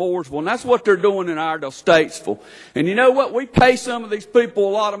here in Mooresville, and that's what they're doing in Iredell, Statesville. And you know what? We pay some of these people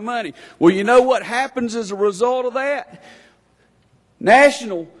a lot of money. Well, you know what happens as a result of that?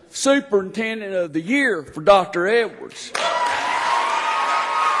 National Superintendent of the Year for Dr. Edwards.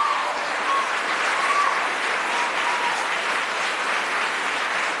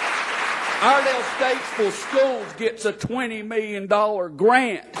 Iredell Statesville Schools gets a $20 million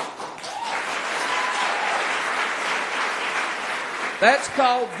grant. That's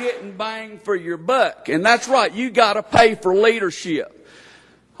called getting bang for your buck. And that's right, you got to pay for leadership.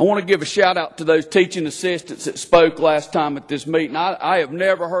 I want to give a shout out to those teaching assistants that spoke last time at this meeting. I have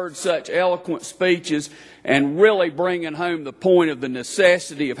never heard such eloquent speeches and really bringing home the point of the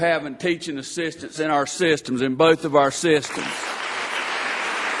necessity of having teaching assistants in our systems, in both of our systems.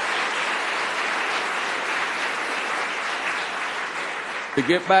 To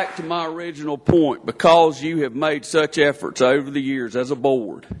get back to my original point, because you have made such efforts over the years as a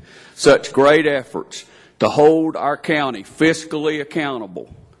board, such great efforts to hold our county fiscally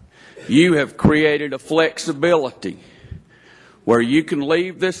accountable, you have created a flexibility where you can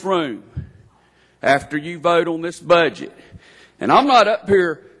leave this room after you vote on this budget. And I'm not up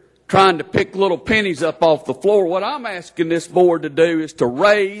here trying to pick little pennies up off the floor. What I'm asking this board to do is to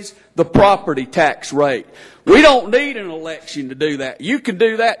raise the property tax rate. We don't need an election to do that. You can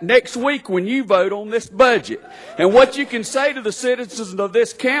do that next week when you vote on this budget. And what you can say to the citizens of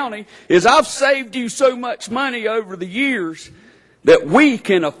this county is, I've saved you so much money over the years that we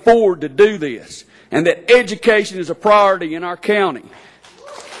can afford to do this, and that education is a priority in our county.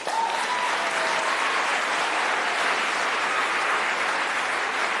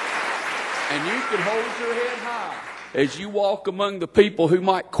 And you can hold your head high as you walk among the people who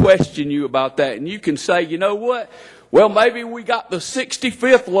might question you about that. And you can say, you know what? Well, maybe we got the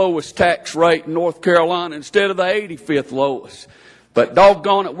 65th lowest tax rate in North Carolina instead of the 85th lowest. But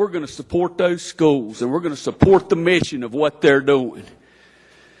doggone it, we're going to support those schools, and we're going to support the mission of what they're doing.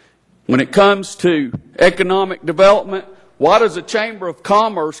 When it comes to economic development, why does a Chamber of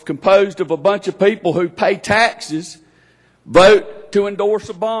Commerce composed of a bunch of people who pay taxes vote to endorse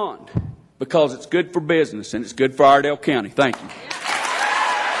a bond? Because it's good for business and it's good for Iredell County. Thank you.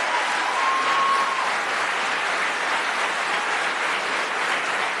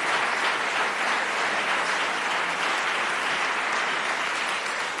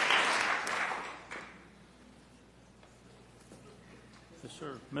 Yes,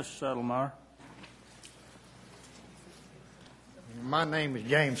 sir. Mr. Settlemeyer. My name is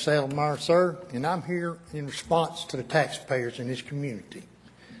James Settlemeyer, sir, and I'm here in response to the taxpayers in this community.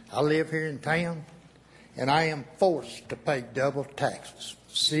 I live here in town, and I am forced to pay double taxes,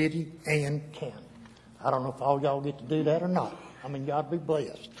 city and county. I don't know if all y'all get to do that or not. I mean, God be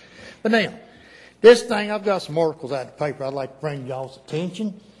blessed. But now, this thing, I've got some articles out of the paper I'd like to bring y'all's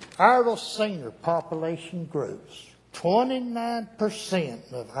attention. Iredell senior population grows.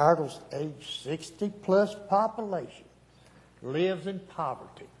 29% of Iredell's age 60-plus population lives in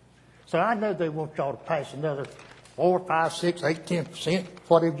poverty. So I know they want y'all to pass another 4, 5, 6, 8, 10%,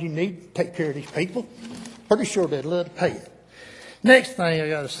 whatever you need to take care of these people. Pretty sure they'd love to pay it. Next thing I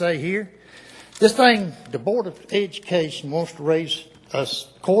got to say here, this thing, the Board of Education wants to raise a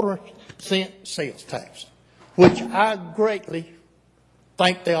 1/4% sales tax, which I greatly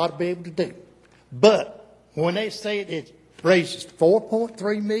think they ought to be able to do. But when they say it raises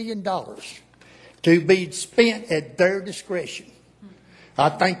 $4.3 million to be spent at their discretion, I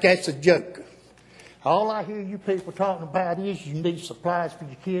think that's a joke. All I hear you people talking about is you need supplies for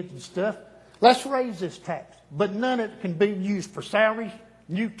your kids and stuff. Let's raise this tax. But none of it can be used for salaries,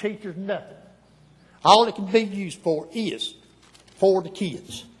 new teachers, nothing. All it can be used for is for the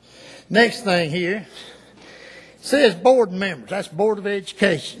kids. Next thing here, says board members, that's Board of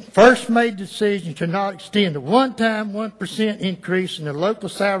Education, first made the decision to not extend a one-time 1% increase in the local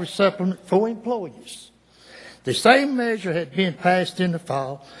salary supplement for employees. The same measure had been passed in the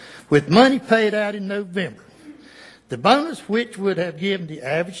fall with money paid out in November. The bonus, which would have given the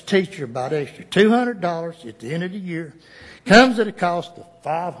average teacher about extra $200 at the end of the year, comes at a cost of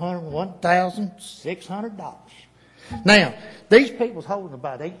 $501,600. Now, these people's holding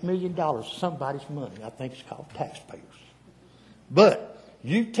about $8 million of somebody's money. I think it's called taxpayers. But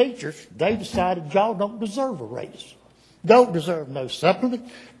you teachers, they decided y'all don't deserve a raise. Don't deserve no supplement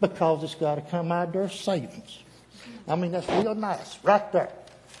because it's got to come out of their savings. I mean, that's real nice right there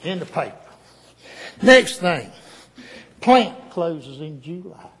in the paper. Next thing, plant closes in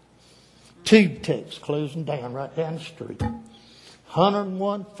July. Tube Tech's closing down right down the street.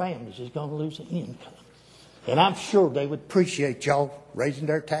 101 families is going to lose an income. And I'm sure they would appreciate y'all raising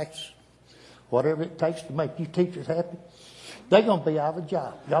their taxes, whatever it takes to make you teachers happy. They're going to be out of a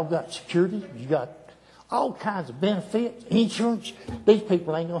job. Y'all got security. You got all kinds of benefits, insurance. These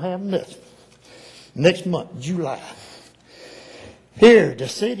people ain't going to have nothing. Next month, July. Here, the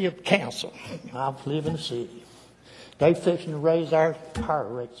city of council. I live in the city. They fixing to raise our power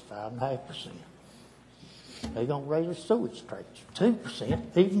rates 5.5%. They're going to raise our sewage rates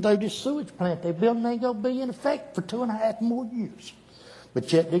 2%, even though this sewage plant they're building ain't going to be in effect for 2.5 more years.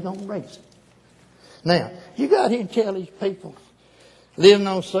 But yet they're going to raise it. Now, you got here and tell these people living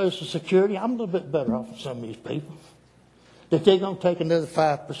on Social Security, I'm a little bit better off than some of these people, that they're going to take another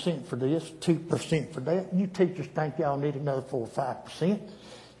 5% for this, 2% for that. You teachers think y'all need another 4 or 5%.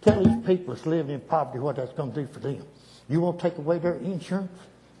 Tell these people that's living in poverty what that's going to do for them. You want to take away their insurance,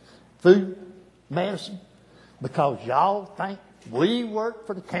 food, medicine, because y'all think we work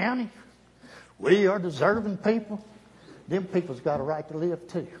for the county, we are deserving people. Them people's got a right to live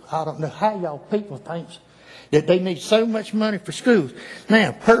too. I don't know how y'all people think that they need so much money for schools.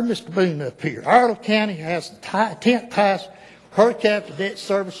 Now, per Mr. Boone up here, Iredell County has the 10th highest per capita debt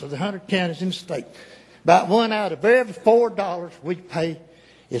service of the 100 counties in the state. About 1 out of every $4 we pay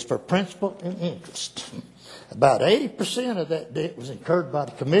is for principal and interest. About 80% of that debt was incurred by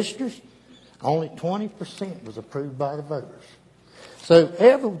the commissioners. Only 20% was approved by the voters. So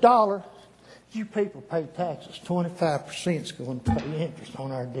every dollar you people pay taxes, 25% is going to pay interest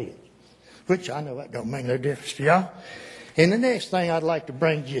on our debt, which I know that don't make no difference to y'all. And the next thing I'd like to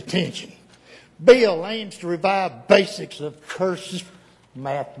bring to your attention, bill aims to revive basics of cursive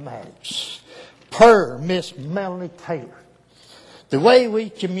mathematics. Per Miss Melanie Taylor, the way we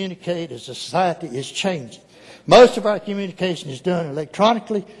communicate as a society is changing. Most of our communication is done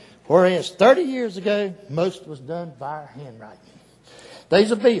electronically, whereas 30 years ago, most was done by handwriting. There's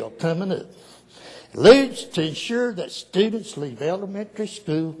a bill coming up. It alludes to ensure that students leave elementary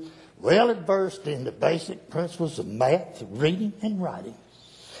school well versed in the basic principles of math, reading, and writing.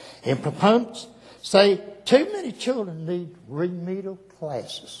 And proponents say too many children need remedial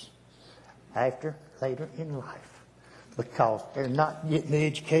classes later in life because they're not getting the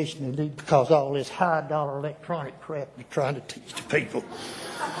education they need because of all this high-dollar electronic crap you're trying to teach the people.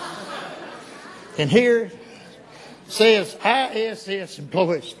 And here it says ISS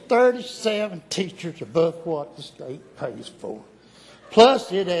employs 37 teachers above what the state pays for.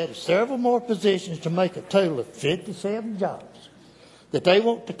 Plus, it added several more positions to make a total of 57 jobs that they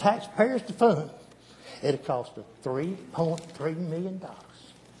want the taxpayers to fund at a cost of $3.3 million.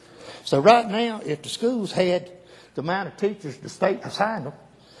 So right now, if the schools had the amount of teachers the state assigned them,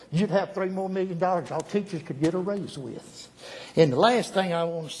 you'd have $3 more million all teachers could get a raise with. And the last thing I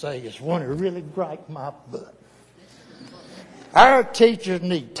want to say is one that really griped my butt. Our teachers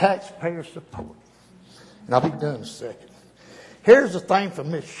need taxpayer support. And I'll be done in a second. Here's the thing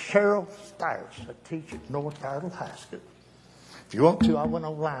from Miss Cheryl Stiers, a teacher at North Iredell High School. If you want to, I went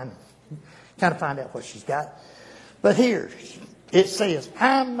online and kind of find out what she's got. But here, it says,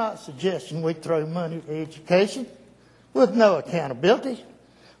 I'm not suggesting we throw money at education with no accountability,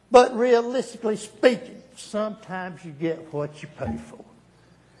 but realistically speaking, sometimes you get what you pay for.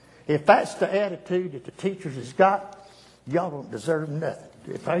 If that's the attitude that the teachers has got, y'all don't deserve nothing.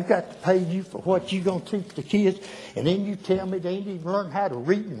 If I've got to pay you for what you're going to teach the kids, and then you tell me they ain't even learn how to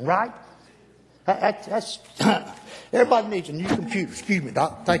read and write, that's everybody needs a new computer. Excuse me,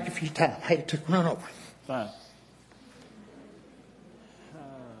 Doc. Thank you for your time. I had to run over. Fine.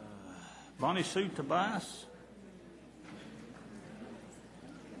 Bonnie Sue Tobias.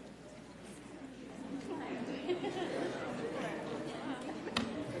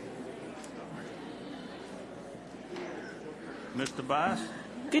 Mr. Tobias.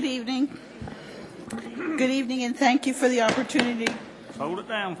 Good evening. Good evening, and thank you for the opportunity. Hold it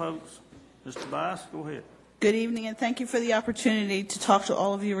down, folks. Mr. Tobias, go ahead. Good evening, and thank you for the opportunity to talk to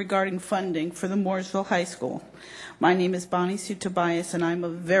all of you regarding funding for the Mooresville High School. My name is Bonnie Sue Tobias, and I'm a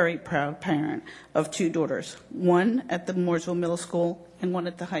very proud parent of two daughters, one at the Mooresville Middle School and one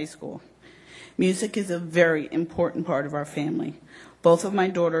at the high school. Music is a very important part of our family. Both of my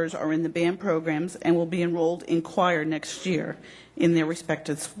daughters are in the band programs and will be enrolled in choir next year in their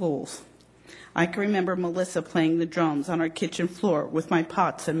respective schools. I can remember Melissa playing the drums on our kitchen floor with my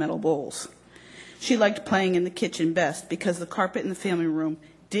pots and metal bowls. She liked playing in the kitchen best because the carpet in the family room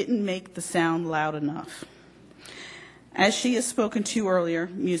didn't make the sound loud enough. As she has spoken to you earlier,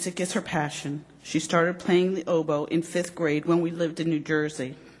 music is her passion. She started playing the oboe in 5th grade when we lived in New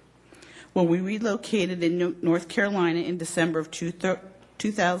Jersey. When we relocated in North Carolina in December of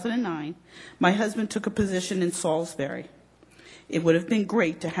 2009, my husband took a position in Salisbury. It would have been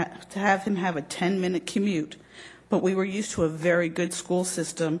great to have him have a 10-minute commute, but we were used to a very good school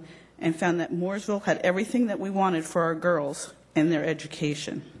system and found that Mooresville had everything that we wanted for our girls and their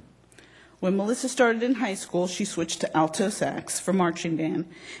education. When Melissa started in high school, she switched to alto sax for marching band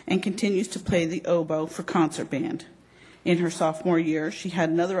and continues to play the oboe for concert band. In her sophomore year, she had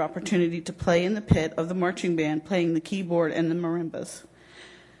another opportunity to play in the pit of the marching band, playing the keyboard and the marimbas.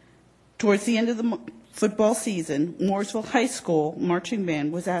 Towards the end of the football season, Mooresville High School marching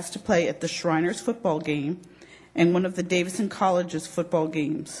band was asked to play at the Shriners football game and one of the Davidson College's football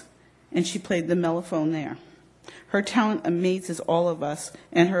games, and she played the mellophone there. Her talent amazes all of us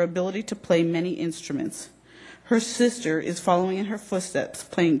and her ability to play many instruments. Her sister is following in her footsteps,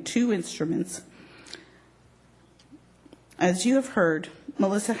 playing 2 instruments. As you have heard,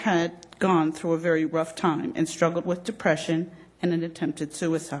 Melissa had gone through a very rough time and struggled with depression and an attempted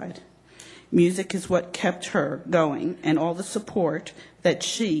suicide. Music is what kept her going and all the support that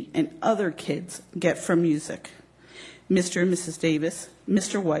she and other kids get from music. Mr. and Mrs. Davis,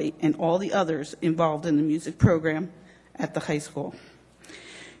 Mr. White, and all the others involved in the music program at the high school.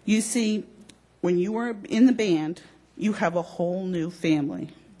 You see, when you are in the band, you have a whole new family.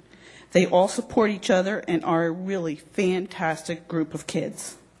 They all support each other and are a really fantastic group of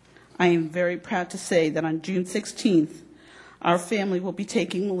kids. I am very proud to say that on June 16th, our family will be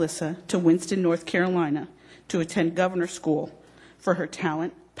taking Melissa to Winston, North Carolina to attend Governor School for her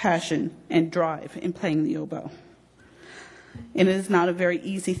talent, passion, and drive in playing the oboe. And it is not a very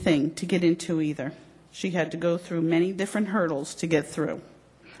easy thing to get into either. She had to go through many different hurdles to get through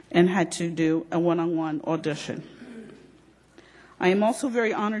and had to do a one-on-one audition. I am also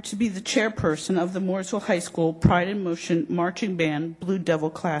very honored to be the chairperson of the Mooresville High School Pride in Motion Marching Band Blue Devil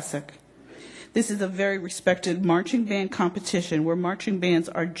Classic. This is a very respected marching band competition where marching bands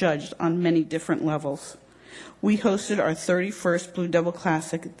are judged on many different levels. We hosted our 31st Blue Devil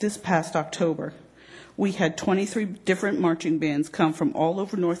Classic this past October. We had 23 different marching bands come from all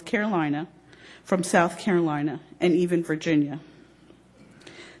over North Carolina, from South Carolina, and even Virginia.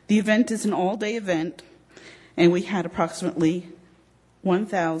 The event is an all-day event, and we had approximately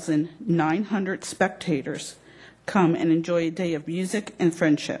 1,900 spectators come and enjoy a day of music and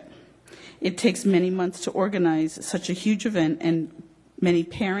friendship. It takes many months to organize such a huge event, and many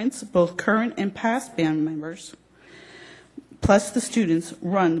parents, both current and past band members, plus the students,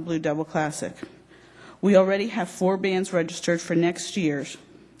 run the Blue Devil Classic. We already have 4 bands registered for next year's.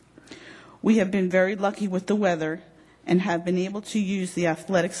 We have been very lucky with the weather and have been able to use the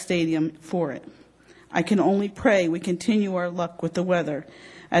athletic stadium for it. I can only pray we continue our luck with the weather,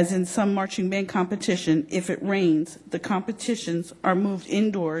 as in some marching band competition, if it rains, the competitions are moved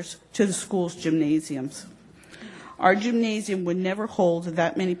indoors to the school's gymnasiums. Our gymnasium would never hold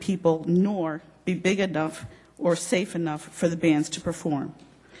that many people, nor be big enough or safe enough for the bands to perform.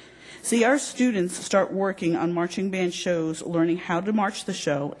 See, our students start working on marching band shows, learning how to march the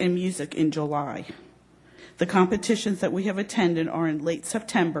show and music in July. The competitions that we have attended are in late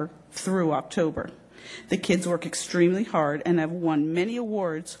September through October. The kids work extremely hard and have won many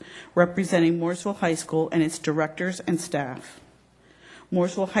awards representing Mooresville High School and its directors and staff.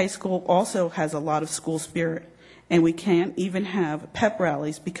 Mooresville High School also has a lot of school spirit, and we can't even have pep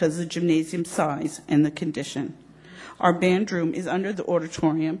rallies because of the gymnasium size and the condition. Our band room is under the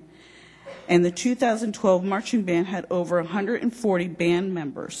auditorium, and the 2012 marching band had over 140 band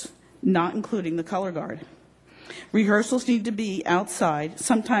members, not including the color guard. Rehearsals need to be outside,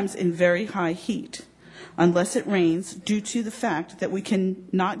 sometimes in very high heat, unless it rains, due to the fact that we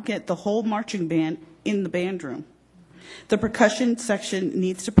cannot get the whole marching band in the band room. The percussion section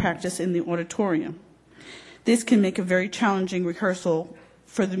needs to practice in the auditorium. This can make a very challenging rehearsal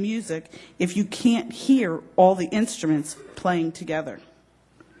for the music if you can't hear all the instruments playing together.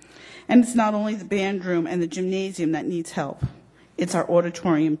 And it's not only the band room and the gymnasium that needs help. It's our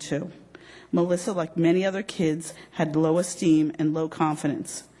auditorium, too. Melissa, like many other kids, had low esteem and low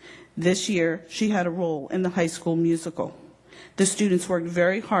confidence. This year, she had a role in the high school musical. The students worked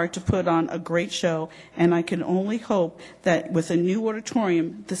very hard to put on a great show, and I can only hope that with a new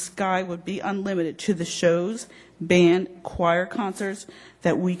auditorium, the sky would be unlimited to the shows, band, choir concerts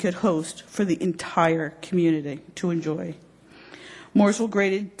that we could host for the entire community to enjoy. Mooresville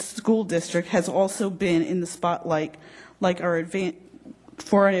Graded School District has also been in the spotlight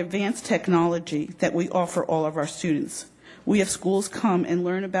for an advanced technology that we offer all of our students. We have schools come and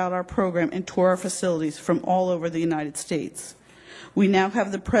learn about our program and tour our facilities from all over the United States. We now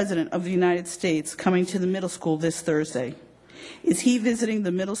have the President of the United States coming to the middle school this Thursday. Is he visiting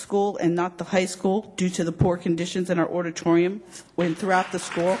the middle school and not the high school due to the poor conditions in our auditorium and throughout the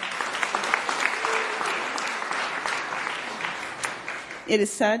school? It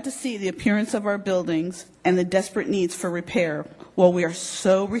is sad to see the appearance of our buildings and the desperate needs for repair while we are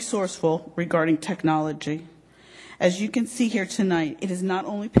so resourceful regarding technology. As you can see here tonight, it is not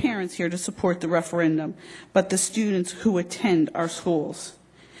only parents here to support the referendum, but the students who attend our schools.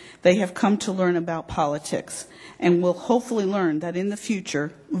 They have come to learn about politics and will hopefully learn that in the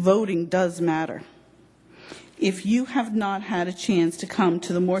future, voting does matter. If you have not had a chance to come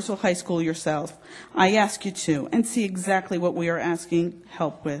to the Mooresville High School yourself, I ask you to and see exactly what we are asking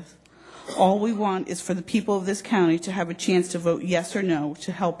help with. All we want is for the people of this county to have a chance to vote yes or no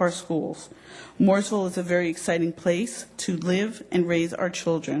to help our schools. Mooresville is a very exciting place to live and raise our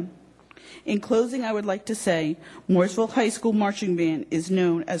children. In closing, I would like to say Mooresville High School Marching Band is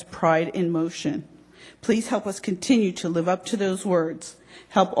known as Pride in Motion. Please help us continue to live up to those words.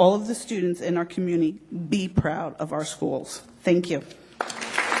 Help all of the students in our community be proud of our schools. Thank you.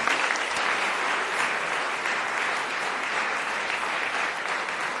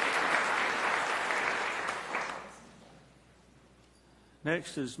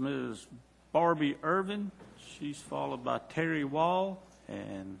 Next is Ms. Barbie Irvin. She's followed by Terry Wall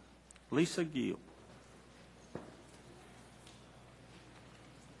and Lisa Gill.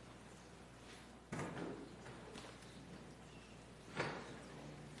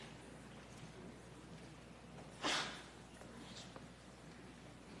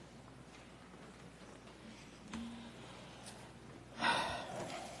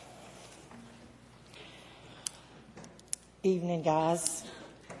 Evening, guys,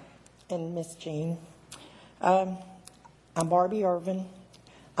 and Miss Jean. I'm Barbie Irvin.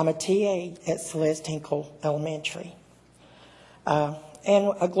 I'm a TA at Celeste Hinkle Elementary, and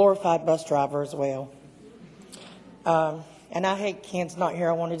a glorified bus driver as well. And I hate Ken's not here.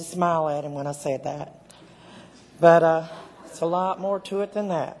 I wanted to smile at him when I said that. But it's a lot more to it than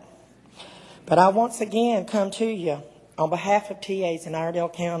that. But I once again come to you on behalf of TAs in Iredell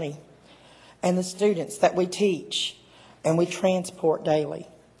County and the students that we teach and we transport daily.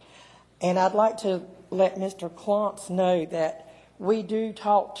 And I'd like to let Mr. Klontz know that we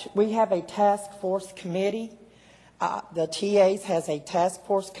have a task force committee. The TAs has a task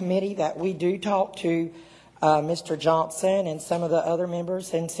force committee that we do talk to Mr. Johnson and some of the other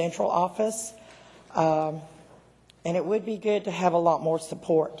members in central office. And it would be good to have a lot more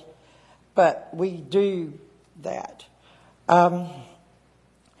support. But we do that.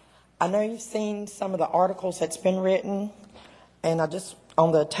 I know you've seen some of the articles that's been written, and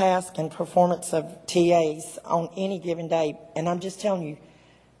on the task and performance of TAs on any given day. And I'm just telling you,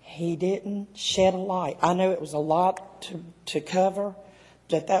 he didn't shed a light. I know it was a lot to cover,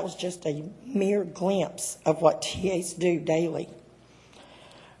 but that was just a mere glimpse of what TAs do daily.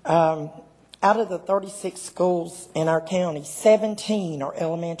 Out of the 36 schools in our county, 17 are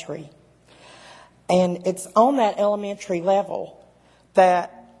elementary. And it's on that elementary level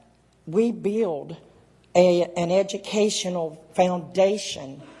that we build an educational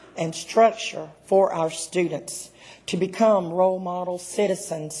foundation and structure for our students to become role model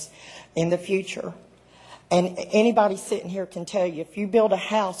citizens in the future. And anybody sitting here can tell you, if you build a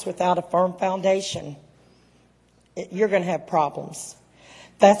house without a firm foundation, you're going to have problems.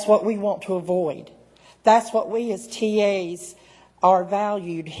 That's what we want to avoid. That's what we as TAs are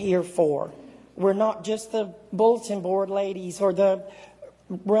valued here for. We're not just the bulletin board ladies or the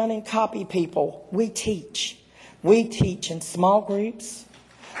running copy people. We teach. We teach in small groups.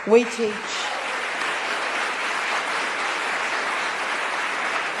 We teach.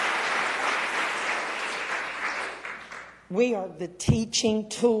 We are the teaching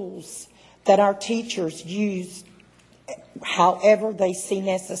tools that our teachers use however they see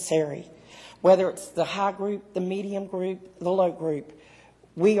necessary, whether it's the high group, the medium group, the low group.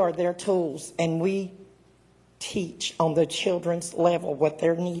 We are their tools, and we teach on the children's level what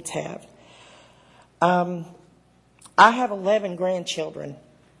their needs have. I have 11 grandchildren,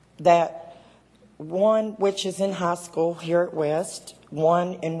 that one which is in high school here at West,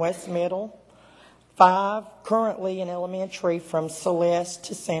 one in West Middle, 5 currently in elementary from Celeste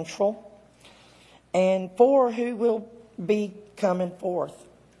to Central, and 4 who will be coming forth.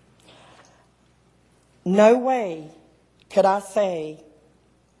 No way could I say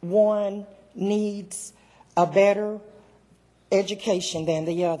one needs a better education than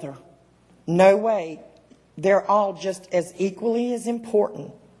the other. No way. They're all just as equally as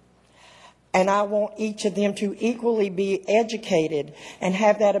important. And I want each of them to equally be educated and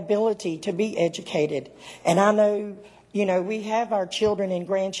have that ability to be educated. And I know, we have our children and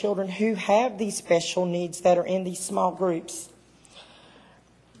grandchildren who have these special needs that are in these small groups.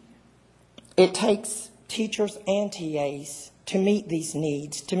 It takes teachers and TAs to meet these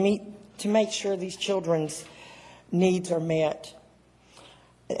needs, to make sure these children's needs are met.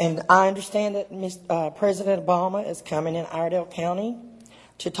 And I understand that President Obama is coming in Iredell County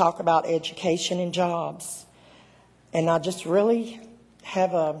to talk about education and jobs. And I just really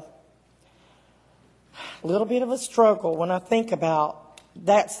have a little bit of a struggle when I think about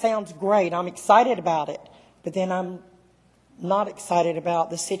that. Sounds great. I'm excited about it. But then I'm not excited about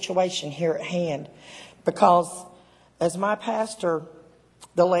the situation here at hand. Because as my pastor,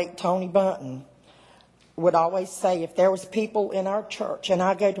 the late Tony Bunton, would always say, if there was people in our church, and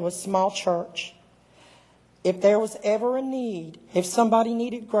I go to a small church, if there was ever a need, if somebody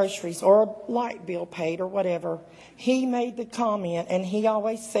needed groceries or a light bill paid or whatever, he made the comment, and he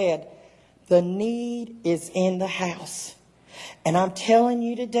always said, the need is in the house. And I'm telling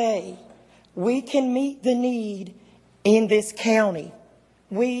you today, we can meet the need in this county.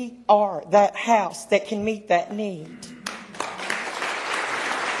 We are that house that can meet that need.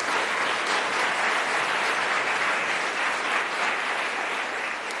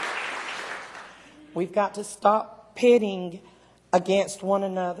 We've got to stop pitting against one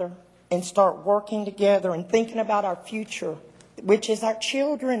another and start working together and thinking about our future, which is our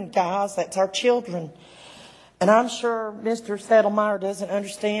children, guys. That's our children. And I'm sure Mr. Settlemeyer doesn't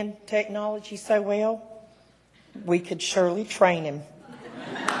understand technology so well. We could surely train him.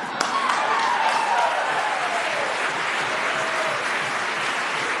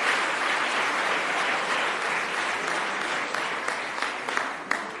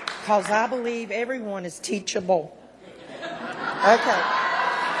 Because I believe everyone is teachable. Okay.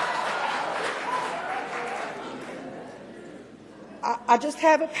 I just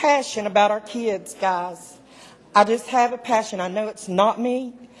have a passion about our kids, guys. I just have a passion. I know it's not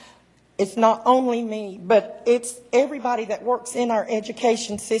me. It's not only me, but it's everybody that works in our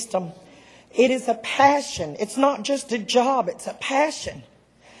education system. It is a passion. It's not just a job. It's a passion.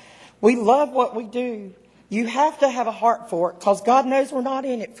 We love what we do. You have to have a heart for it, because God knows we're not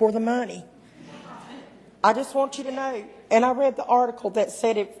in it for the money. I just want you to know, and I read the article that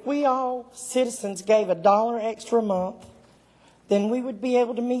said if we all citizens gave $1 extra a month, then we would be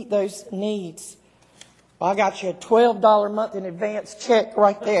able to meet those needs. Well, I got you a $12 a month in advance check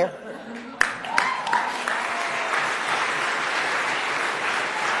right there.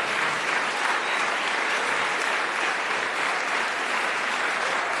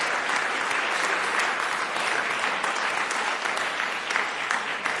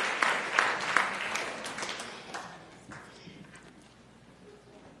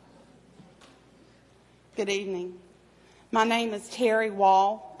 Good evening. My name is Terry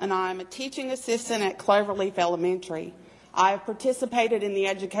Wall, and I am a teaching assistant at Cloverleaf Elementary. I have participated in the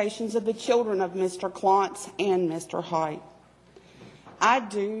educations of the children of Mr. Klontz and Mr. Height. I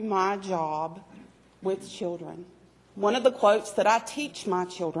do my job with children. One of the quotes that I teach my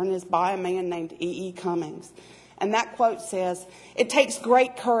children is by a man named E.E. Cummings. And that quote says, "It takes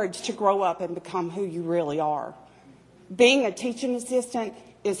great courage to grow up and become who you really are." Being a teaching assistant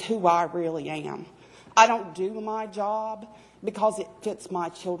is who I really am. I don't do my job because it fits my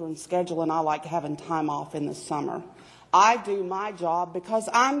children's schedule and I like having time off in the summer. I do my job because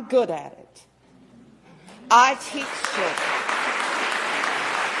I'm good at it. I teach children.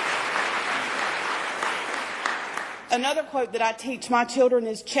 Another quote that I teach my children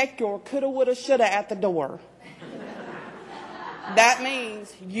is, "Check your coulda, woulda, shoulda at the door." That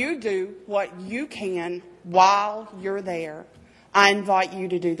means you do what you can while you're there. I invite you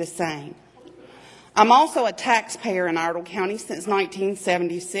to do the same. I'm also a taxpayer in Iredell County since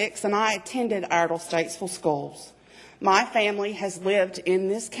 1976, and I attended Iredell Statesville schools. My family has lived in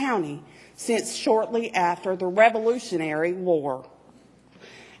this county since shortly after the Revolutionary War.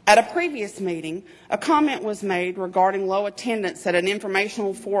 At a previous meeting, a comment was made regarding low attendance at an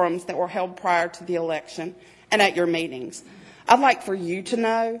informational forums that were held prior to the election and at your meetings. I'd like for you to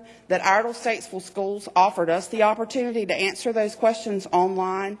know that Iredell Statesville Schools offered us the opportunity to answer those questions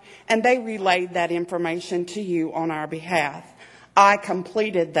online, and they relayed that information to you on our behalf. I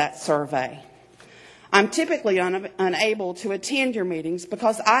completed that survey. I'm typically unable to attend your meetings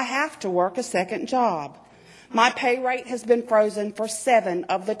because I have to work a second job. My pay rate has been frozen for 7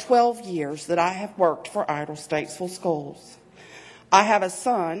 of the 12 years that I have worked for Iredell Statesville Schools. I have a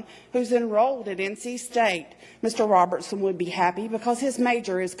son who's enrolled at NC State. Mr. Robertson would be happy because his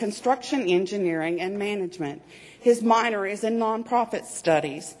major is construction engineering and management. His minor is in nonprofit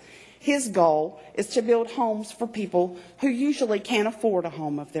studies. His goal is to build homes for people who usually can't afford a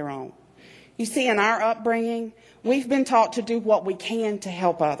home of their own. You see, in our upbringing, we've been taught to do what we can to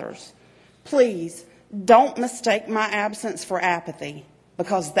help others. Please, don't mistake my absence for apathy,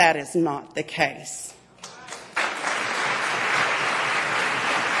 because that is not the case.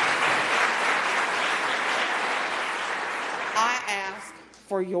 I ask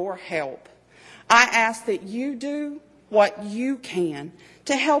for your help. I ask that you do what you can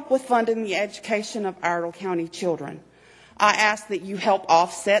to help with funding the education of Iredell County children. I ask that you help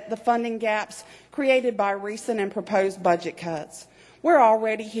offset the funding gaps created by recent and proposed budget cuts. We're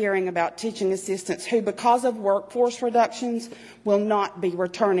already hearing about teaching assistants who, because of workforce reductions, will not be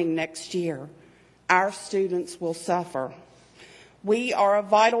returning next year. Our students will suffer. We are a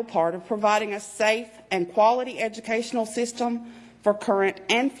vital part of providing a safe and quality educational system for current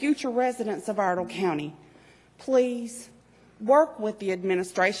and future residents of Iredell County. Please work with the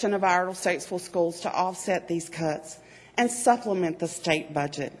administration of Iredell Statesville Schools to offset these cuts and supplement the state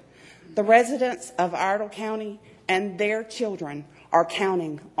budget. The residents of Iredell County and their children are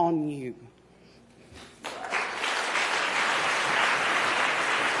counting on you.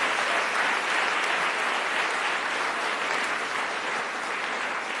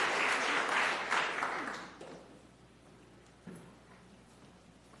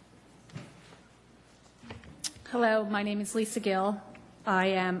 Hello, my name is Lisa Gill. I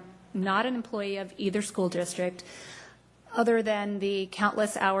am not an employee of either school district, other than the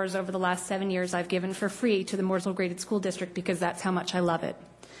countless hours over the last 7 years I've given for free to the Mooresville Graded School District because that's how much I love it.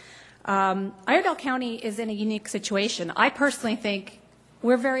 Iredell County is in a unique situation. I personally think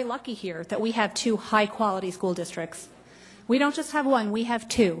we're very lucky here that we have 2 high-quality school districts. We don't just have one, we have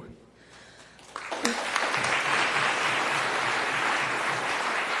 2.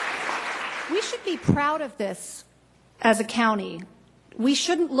 We should be proud of this as a county. We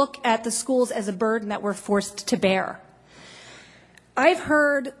shouldn't look at the schools as a burden that we're forced to bear. I've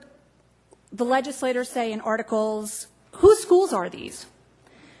heard the legislators say in articles, whose schools are these?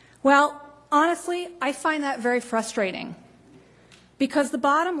 Well, honestly, I find that very frustrating because the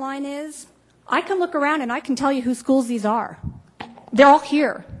bottom line is I can look around and I can tell you whose schools these are. They're all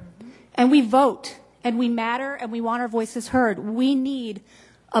here, and we vote, and we matter, and we want our voices heard. We need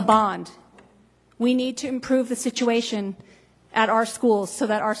a bond. We need to improve the situation at our schools so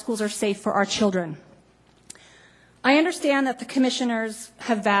that our schools are safe for our children. I understand that the commissioners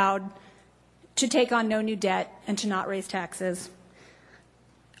have vowed to take on no new debt and to not raise taxes,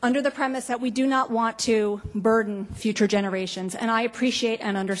 under the premise that we do not want to burden future generations, and I appreciate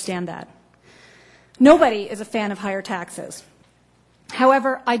and understand that. Nobody is a fan of higher taxes.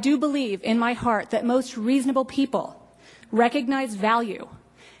 However, I do believe in my heart that most reasonable people recognize value,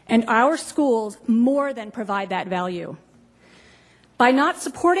 and our schools more than provide that value. by not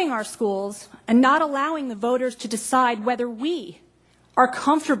supporting our schools and not allowing the voters to decide whether we are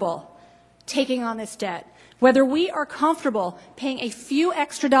comfortable taking on this debt, whether we are comfortable paying a few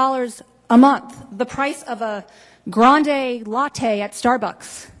extra dollars a month, the price of a grande latte at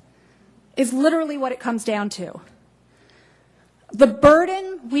Starbucks, is literally what it comes down to. The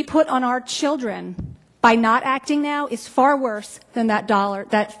burden we put on our children by not acting now is far worse than that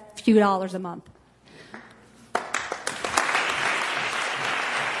few dollars a month.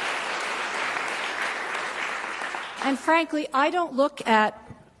 And frankly, I don't look at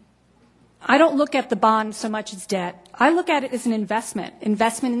the bond so much as debt. I look at it as an investment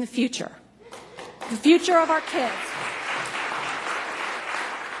in the future of our kids.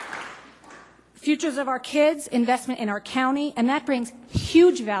 Futures of our kids, investment in our county, and that brings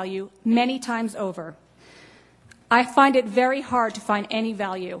huge value many times over. I find it very hard to find any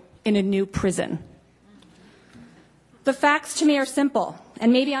value in a new prison. The facts to me are simple,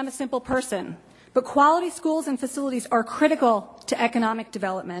 and maybe I'm a simple person, but quality schools and facilities are critical to economic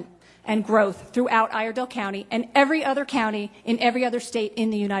development and growth throughout Iredell County and every other county in every other state in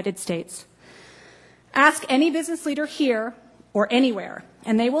the United States. Ask any business leader here or anywhere,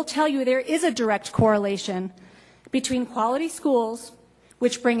 and they will tell you there is a direct correlation between quality schools,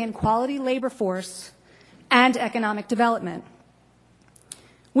 which bring in quality labor force, and economic development.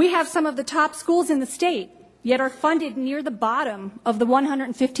 We have some of the top schools in the state, yet are funded near the bottom of the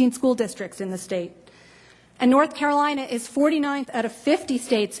 115 school districts in the state. And North Carolina is 49th out of 50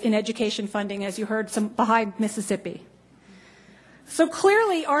 states in education funding, as you heard, behind Mississippi. So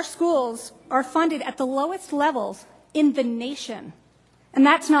clearly our schools are funded at the lowest levels in the nation, and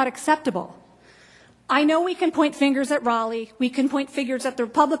that's not acceptable. I know we can point fingers at Raleigh, we can point fingers at the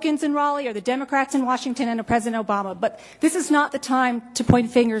Republicans in Raleigh or the Democrats in Washington and President Obama, but this is not the time to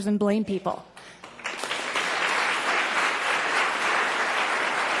point fingers and blame people.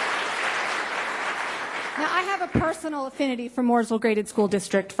 Now, I have a personal affinity for Mooresville Graded School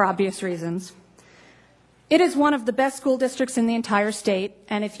District for obvious reasons. It is one of the best school districts in the entire state,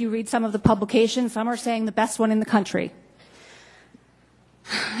 and if you read some of the publications, some are saying the best one in the country.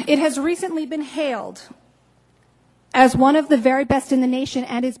 It has recently been hailed as one of the very best in the nation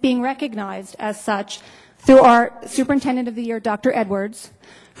and is being recognized as such through our Superintendent of the Year, Dr. Edwards.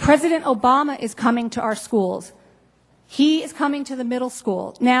 President Obama is coming to our schools. He is coming to the middle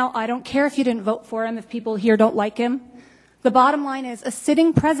school. Now, I don't care if you didn't vote for him, if people here don't like him. The bottom line is a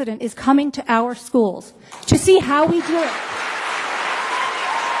sitting president is coming to our schools to see how we do it.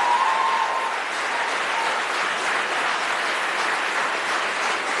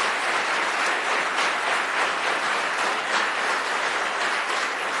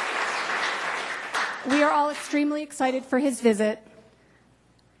 We are all extremely excited for his visit,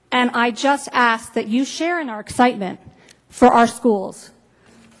 and I just ask that you share in our excitement for our schools.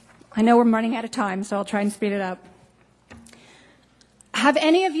 I know we're running out of time, so I'll try and speed it up. Have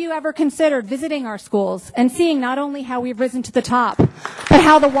any of you ever considered visiting our schools and seeing not only how we've risen to the top, but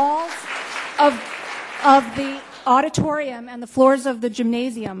how the walls of the auditorium and the floors of the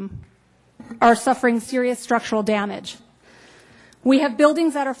gymnasium are suffering serious structural damage? We have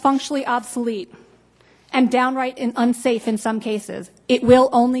buildings that are functionally obsolete and downright unsafe in some cases. It will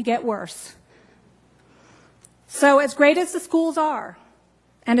only get worse. So as great as the schools are,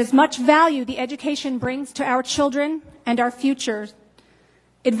 and as much value the education brings to our children and our futures,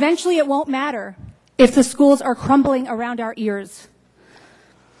 eventually it won't matter if the schools are crumbling around our ears.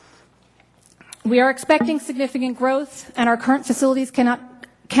 We are expecting significant growth, and our current facilities cannot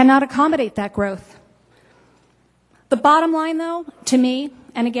accommodate that growth. The bottom line, though, to me,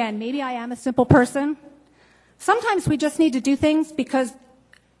 and again, maybe I am a simple person, sometimes we just need to do things because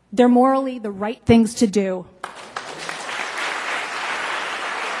they're morally the right things to do.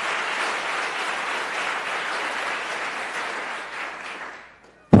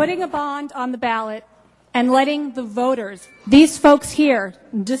 Putting a bond on the ballot and letting the voters, these folks here,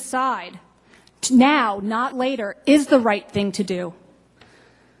 decide now, not later, is the right thing to do.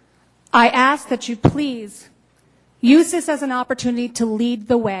 I ask that you please use this as an opportunity to lead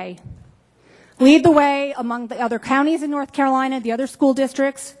the way. Lead the way among the other counties in North Carolina, the other school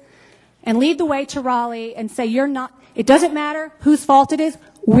districts, and lead the way to Raleigh and say, it doesn't matter whose fault it is,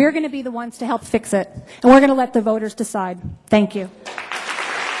 we're going to be the ones to help fix it, and we're going to let the voters decide. Thank you.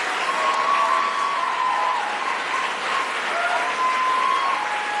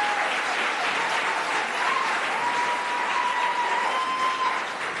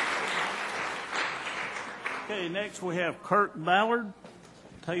 Okay, next we have Kirk Ballard,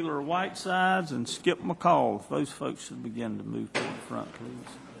 Taylor Whitesides, and Skip McCall. If those folks should begin to move toward the front, please.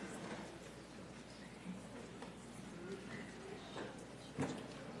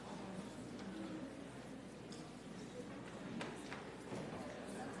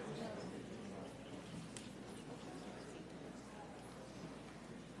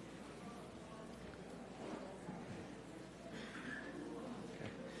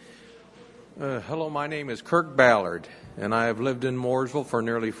 Hello, my name is Kirk Ballard, and I have lived in Mooresville for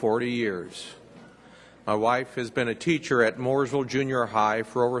nearly 40 years. My wife has been a teacher at Mooresville Junior High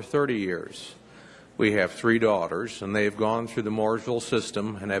for over 30 years. We have 3 daughters, and they have gone through the Mooresville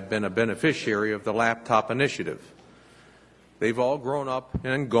system and have been a beneficiary of the laptop initiative. They've all grown up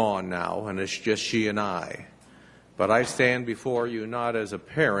and gone now, and it's just she and I. But I stand before you not as a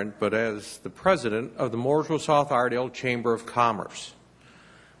parent, but as the president of the Mooresville South Iredell Chamber of Commerce.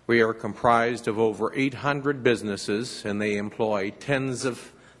 We are comprised of over 800 businesses, and they employ tens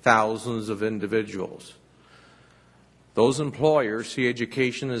of thousands of individuals. Those employers see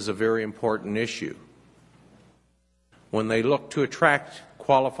education as a very important issue. When they look to attract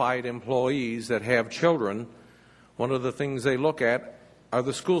qualified employees that have children, one of the things they look at are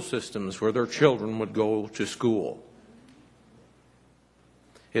the school systems where their children would go to school.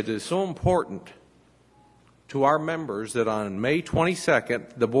 It is so important to our members that on May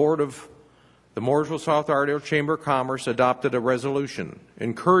 22nd, the board of the Mooresville South Iredell Chamber of Commerce adopted a resolution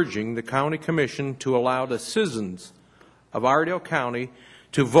encouraging the county commission to allow the citizens of Iredell County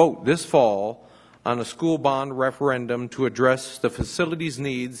to vote this fall on a school bond referendum to address the facilities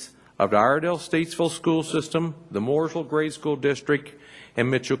needs of the Iredell Statesville School System, the Mooresville Grade School District,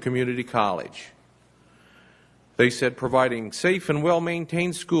 and Mitchell Community College. They said providing safe and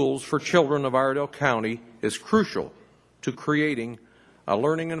well-maintained schools for children of Iredell County is crucial to creating a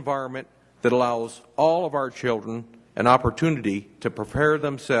learning environment that allows all of our children an opportunity to prepare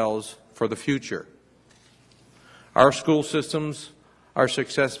themselves for the future. Our school systems are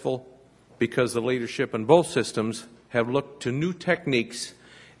successful because the leadership in both systems have looked to new techniques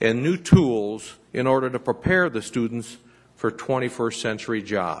and new tools in order to prepare the students for 21st century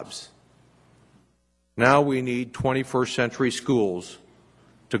jobs. Now we need 21st century schools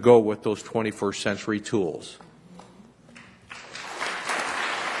to go with those 21st century tools.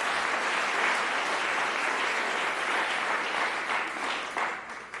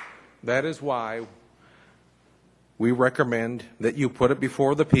 That is why we recommend that you put it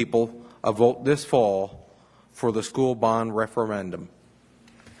before the people a vote this fall for the school bond referendum.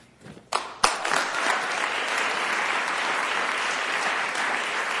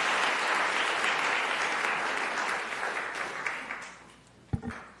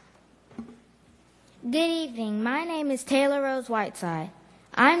 Good evening. My name is Taylor Rose Whiteside.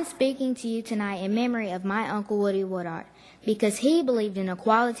 I'm speaking to you tonight in memory of my Uncle Woody Woodard because he believed in a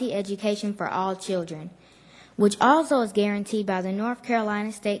quality education for all children, which also is guaranteed by the North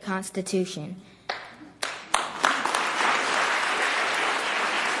Carolina State Constitution.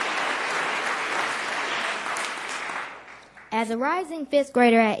 As a rising 5th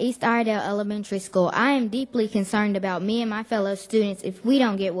grader at East Iredell Elementary School, I am deeply concerned about me and my fellow students if we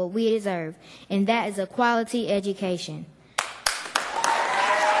don't get what we deserve, and that is a quality education.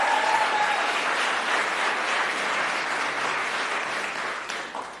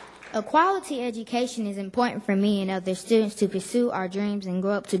 A quality education is important for me and other students to pursue our dreams and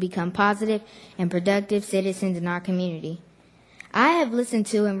grow up to become positive and productive citizens in our community. I have listened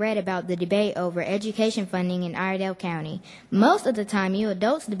to and read about the debate over education funding in Iredell County. Most of the time, you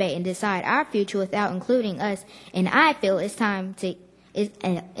adults debate and decide our future without including us, and I feel it's time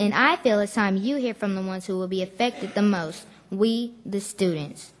you hear from the ones who will be affected the most, we, the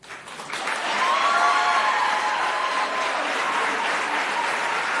students.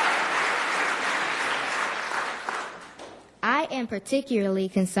 I am particularly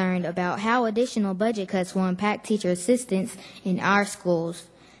concerned about how additional budget cuts will impact teacher assistants in our schools.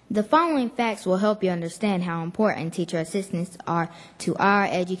 The following facts will help you understand how important teacher assistants are to our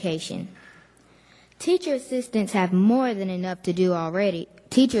education. Teacher assistants have more than enough to do already.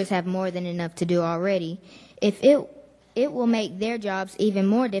 Teachers have more than enough to do already. It will make their jobs even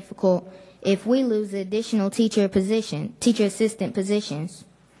more difficult if we lose the additional teacher assistant positions.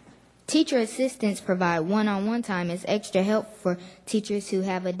 Teacher assistants provide one-on-one time as extra help for teachers who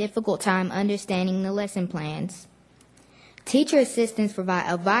have a difficult time understanding the lesson plans. Teacher assistants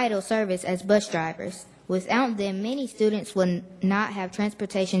provide a vital service as bus drivers. Without them, many students will not have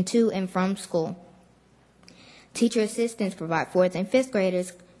transportation to and from school. Teacher assistants provide 4th and 5th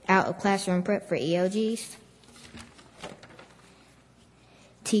graders out of classroom prep for EOGs.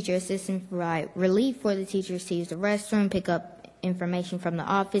 Teacher assistants provide relief for the teachers to use the restroom, pick up information from the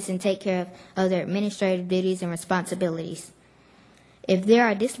office, and take care of other administrative duties and responsibilities. If there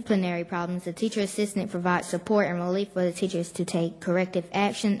are disciplinary problems, the teacher assistant provides support and relief for the teachers to take corrective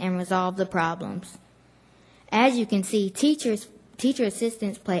action and resolve the problems. As you can see, teacher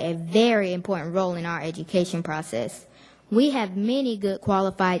assistants play a very important role in our education process. We have many good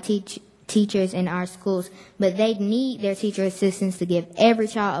qualified teachers in our schools, but they need their teacher assistants to give every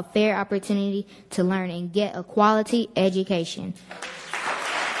child a fair opportunity to learn and get a quality education.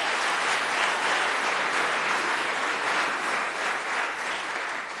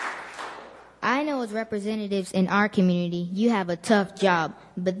 I know as representatives in our community, you have a tough job,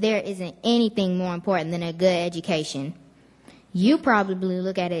 but there isn't anything more important than a good education. You probably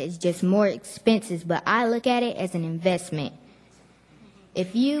look at it as just more expenses, but I look at it as an investment.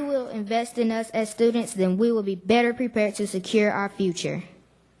 If you will invest in us as students, then we will be better prepared to secure our future.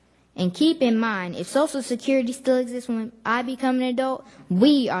 And keep in mind, if Social Security still exists when I become an adult,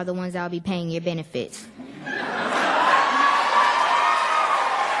 we are the ones that will be paying your benefits.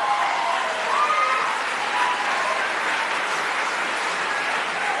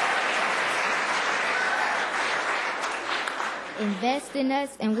 Invest in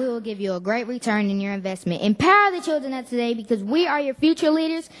us, and we will give you a great return in your investment. Empower the children of today, because we are your future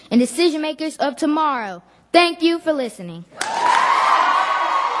leaders and decision makers of tomorrow. Thank you for listening.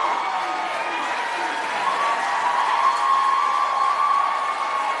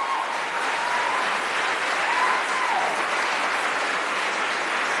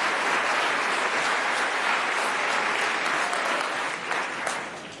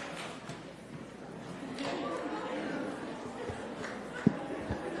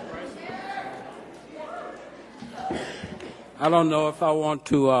 I don't know if I want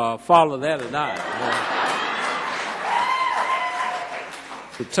to follow that or not.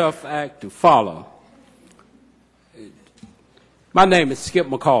 It's a tough act to follow. My name is Skip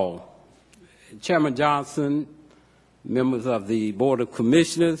McCall. Chairman Johnson, members of the Board of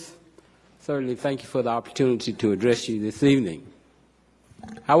Commissioners, certainly thank you for the opportunity to address you this evening.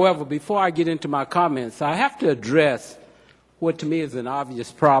 However, before I get into my comments, I have to address what to me is an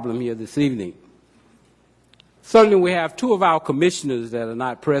obvious problem here this evening. Certainly we have two of our commissioners that are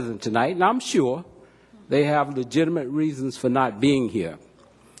not present tonight, and I'm sure they have legitimate reasons for not being here.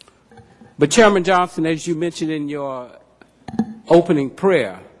 But Chairman Johnson, as you mentioned in your opening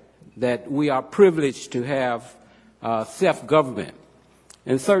prayer, that we are privileged to have self-government.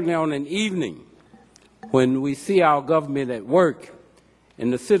 And certainly on an evening when we see our government at work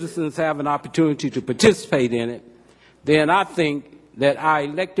and the citizens have an opportunity to participate in it, then I think that our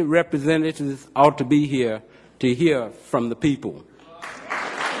elected representatives ought to be here to hear from the people.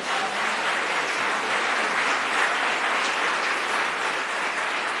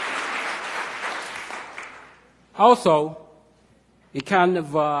 Also, it's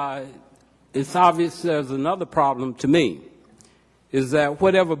obvious there's another problem to me, is that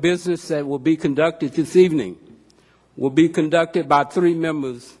whatever business that will be conducted this evening will be conducted by 3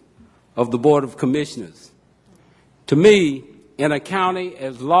 members of the Board of Commissioners. To me, in a county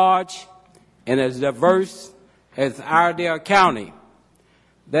as large and as diverse as Iredell County,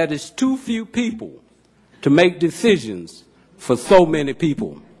 that is too few people to make decisions for so many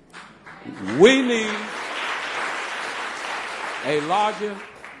people. We need a larger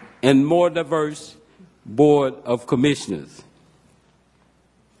and more diverse Board of Commissioners.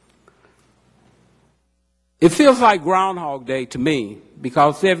 It feels like Groundhog Day to me,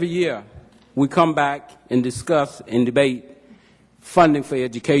 because every year we come back and discuss and debate funding for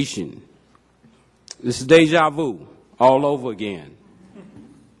education. This is deja vu all over again.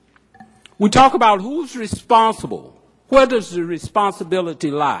 We talk about who's responsible. Where does the responsibility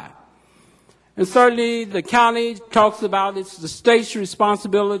lie? And certainly the county talks about it's the state's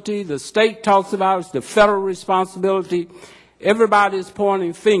responsibility. The state talks about it's the federal responsibility. Everybody is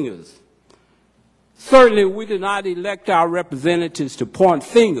pointing fingers. Certainly we did not elect our representatives to point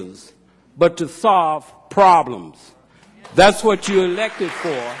fingers, but to solve problems. That's what you're elected for,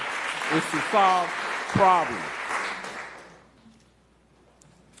 is to solve problems.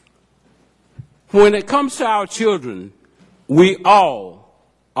 When it comes to our children, we all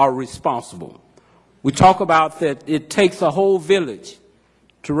are responsible. We talk about that it takes a whole village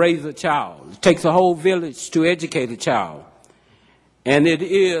to raise a child. It takes a whole village to educate a child. And it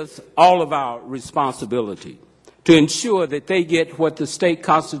is all of our responsibility to ensure that they get what the state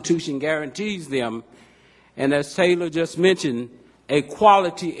constitution guarantees them, and as Taylor just mentioned, a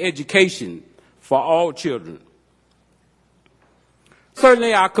quality education for all children.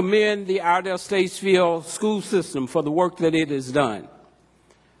 Certainly, I commend the Iredell-Statesville school system for the work that it has done.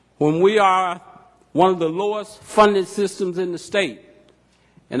 When we are one of the lowest funded systems in the state,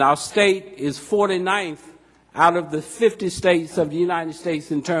 and our state is 49th out of the 50 states of the United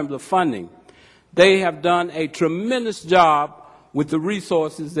States in terms of funding, they have done a tremendous job with the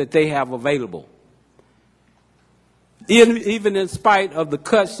resources that they have available. Even in spite of the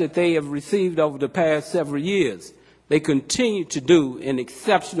cuts that they have received over the past several years, They continue to do an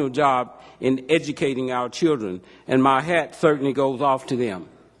exceptional job in educating our children, and my hat certainly goes off to them.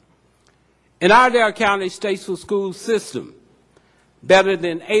 In Iredell County Statesville School System, better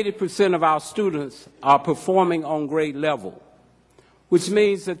than 80% of our students are performing on grade level, which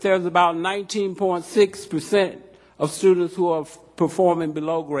means that there's about 19.6% of students who are performing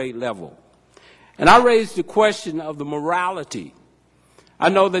below grade level. And I raised the question of the morality. I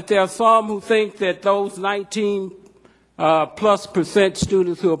know that there are some who think that those 19+%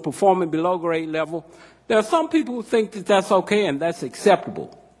 students who are performing below grade level, there are some people who think that that's okay and that's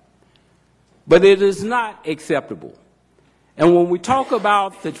acceptable. But it is not acceptable. And when we talk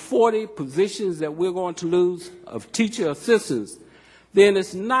about the 40 positions that we're going to lose of teacher assistants, then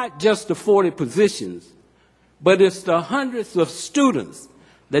it's not just the 40 positions, but it's the hundreds of students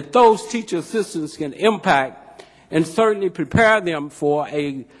that those teacher assistants can impact and certainly prepare them for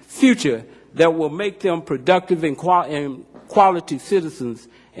a future that will make them productive and quality citizens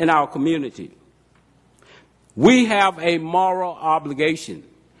in our community. We have a moral obligation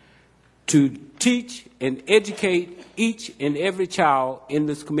to teach and educate each and every child in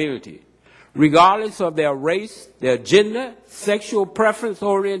this community, regardless of their race, their gender, sexual preference,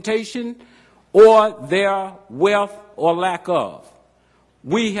 orientation, or their wealth or lack of.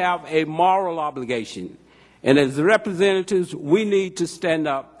 We have a moral obligation, and as representatives, we need to stand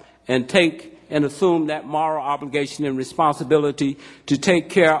up and take and assume that moral obligation and responsibility to take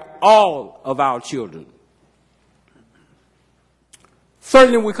care of all of our children.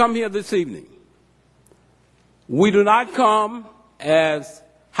 Certainly, we come here this evening. We do not come as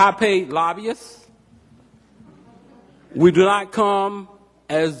high-paid lobbyists. We do not come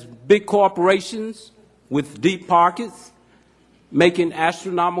as big corporations with deep pockets making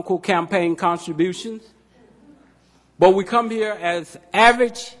astronomical campaign contributions. But we come here as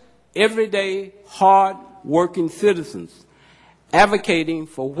average, everyday, hard-working citizens advocating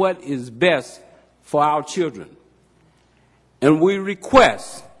for what is best for our children. And we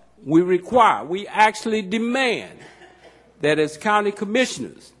request, we require, we actually demand that as county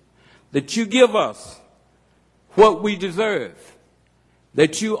commissioners, that you give us what we deserve,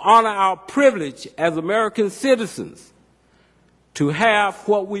 that you honor our privilege as American citizens to have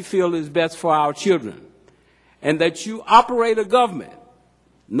what we feel is best for our children, and that you operate a government,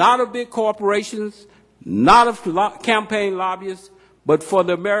 not of big corporations, not of campaign lobbyists, but for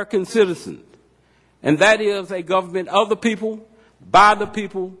the American citizens. And that is a government of the people, by the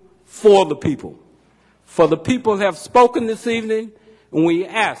people, for the people. For the people have spoken this evening, and we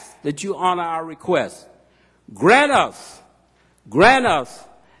ask that you honor our request. Grant us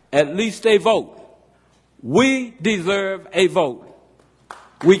at least a vote. We deserve a vote.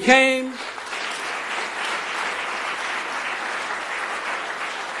 We came...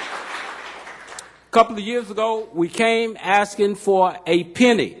 A couple of years ago, we came asking for a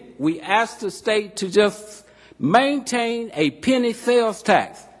penny. We asked the state to just maintain a penny sales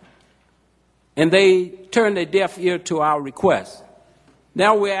tax, and they turned a deaf ear to our request.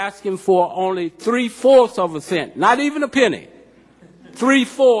 Now we're asking for only 3/4 of a cent, not even a penny,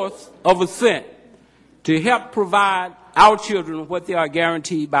 3/4 of a cent to help provide our children what they are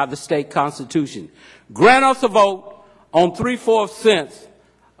guaranteed by the state constitution. Grant us a vote on 3/4 cents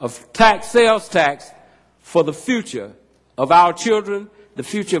of sales tax for the future of our children, the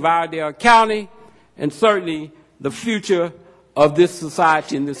future of Iredell County, and certainly the future of this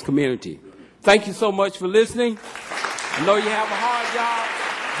society and this community. Thank you so much for listening. I know you have a hard job,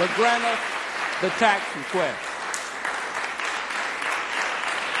 but grant us the tax request.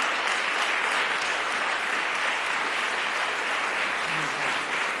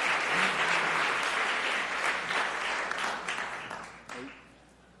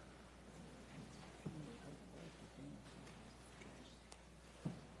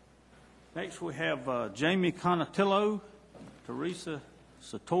 Next, we have Jamie Conatillo, Teresa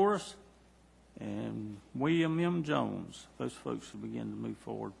Satoris, and William M. Jones. Those folks will begin to move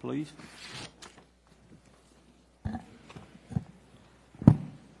forward, please.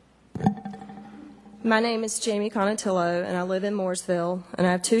 My name is Jamie Conatillo, and I live in Mooresville, and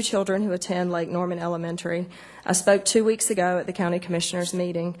I have 2 children who attend Lake Norman Elementary. I spoke 2 weeks ago at the County Commissioners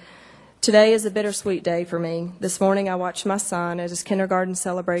meeting. Today is a bittersweet day for me. This morning I watched my son at his kindergarten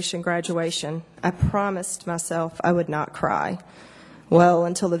celebration graduation. I promised myself I would not cry. Well,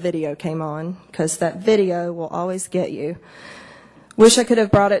 until the video came on, because that video will always get you. Wish I could have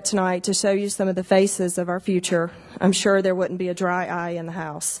brought it tonight to show you some of the faces of our future. I'm sure there wouldn't be a dry eye in the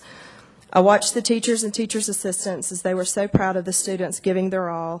house. I watched the teachers and teachers' assistants as they were so proud of the students giving their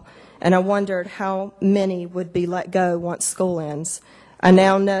all, and I wondered how many would be let go once school ends. I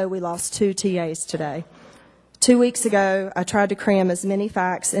now know we lost 2 TAs today. 2 weeks ago, I tried to cram as many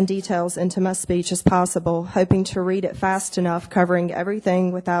facts and details into my speech as possible, hoping to read it fast enough, covering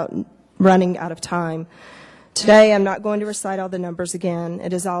everything without running out of time. Today, I'm not going to recite all the numbers again.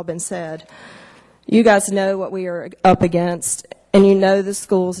 It has all been said. You guys know what we are up against, and you know the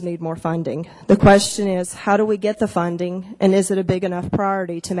schools need more funding. The question is, how do we get the funding, and is it a big enough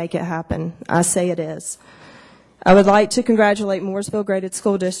priority to make it happen? I say it is. I would like to congratulate Mooresville Graded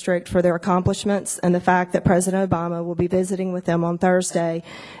School District for their accomplishments and the fact that President Obama will be visiting with them on Thursday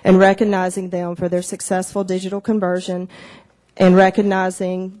and recognizing them for their successful digital conversion and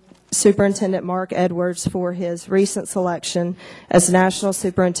recognizing Superintendent Mark Edwards for his recent selection as National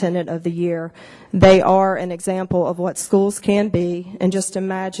Superintendent of the Year. They are an example of what schools can be, and just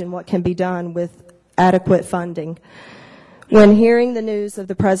imagine what can be done with adequate funding. When hearing the news of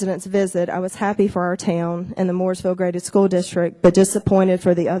the President's visit, I was happy for our town and the Mooresville Graded School District, but disappointed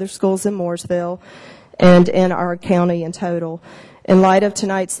for the other schools in Mooresville and in our county in total. In light of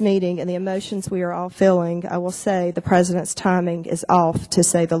tonight's meeting and the emotions we are all feeling, I will say the President's timing is off, to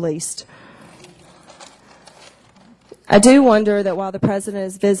say the least. I do wonder that while the President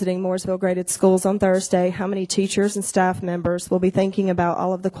is visiting Mooresville Graded Schools on Thursday, how many teachers and staff members will be thinking about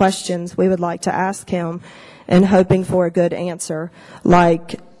all of the questions we would like to ask him and hoping for a good answer,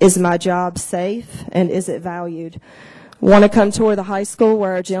 like, is my job safe and is it valued? Want to come tour the high school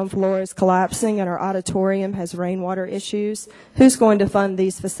where our gym floor is collapsing and our auditorium has rainwater issues? Who's going to fund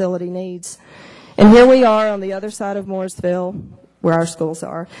these facility needs? And here we are on the other side of Mooresville, where our schools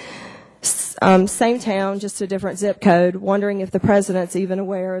are. Same town, just a different zip code, wondering if the President's even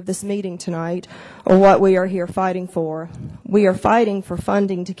aware of this meeting tonight or what we are here fighting for. We are fighting for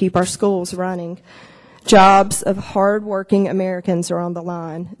funding to keep our schools running. Jobs of hard-working Americans are on the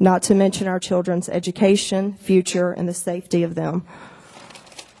line, not to mention our children's education, future, and the safety of them.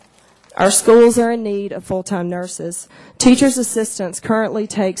 Our schools are in need of full-time nurses. Teachers' assistants currently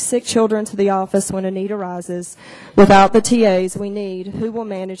take sick children to the office when a need arises. Without the TAs we need, who will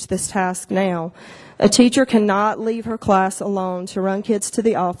manage this task now? A teacher cannot leave her class alone to run kids to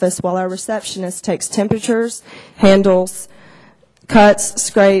the office while our receptionist takes temperatures, handles cuts,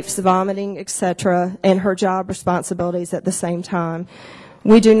 scrapes, vomiting, etc., and her job responsibilities at the same time.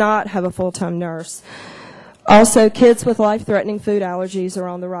 We do not have a full-time nurse. Also, kids with life-threatening food allergies are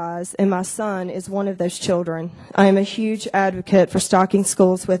on the rise, and my son is one of those children. I am a huge advocate for stocking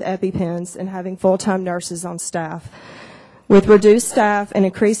schools with EpiPens and having full-time nurses on staff. With reduced staff and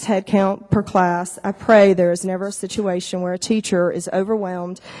increased headcount per class, I pray there is never a situation where a teacher is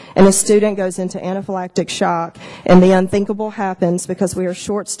overwhelmed and a student goes into anaphylactic shock and the unthinkable happens because we are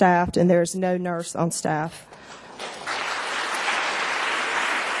short-staffed and there is no nurse on staff.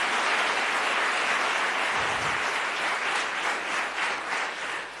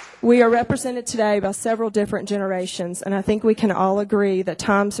 We are represented today by several different generations, and I think we can all agree that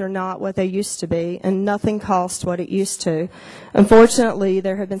times are not what they used to be, and nothing costs what it used to. Unfortunately,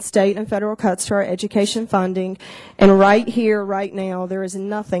 there have been state and federal cuts to our education funding, and right here, right now, there is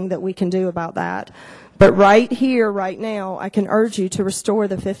nothing that we can do about that. But right here, right now, I can urge you to restore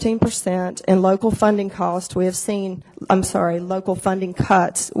the 15% in local funding cost we have seen, local funding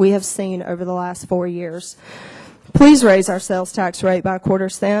cuts we have seen over the last 4 years. Please raise our sales tax rate by 1/4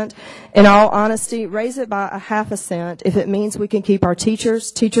 cent. In all honesty, raise it by 1/2 cent if it means we can keep our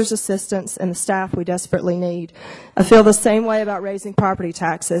teachers, teachers' assistants, and the staff we desperately need. I feel the same way about raising property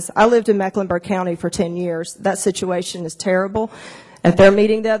taxes. I lived in Mecklenburg County for 10 years. That situation is terrible. At their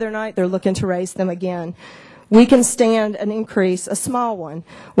meeting the other night, they're looking to raise them again. We can stand an increase, a small one,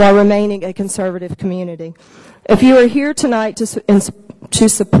 while remaining a conservative community. If you are here tonight to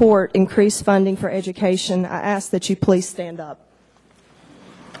support increased funding for education, I ask that you please stand up.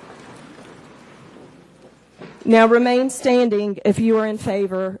 Now remain standing if you are in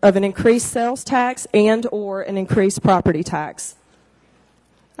favor of an increased sales tax and or an increased property tax.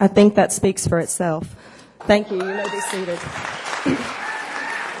 I think that speaks for itself. Thank you. You may be seated.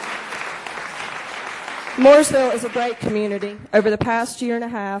 Mooresville is a great community. Over the past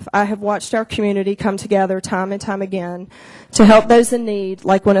 1.5 years, I have watched our community come together time and time again to help those in need,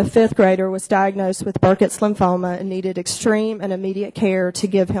 like when a 5th grader was diagnosed with Burkitt's lymphoma and needed extreme and immediate care to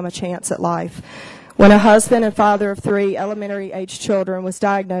give him a chance at life. When a husband and father of 3 elementary-aged children was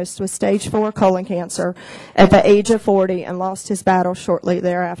diagnosed with stage 4 colon cancer at the age of 40 and lost his battle shortly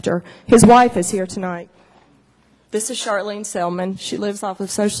thereafter. His wife is here tonight. This is Charlene Selman. She lives off of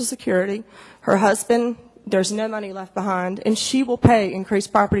Social Security. Her husband, there's no money left behind, and she will pay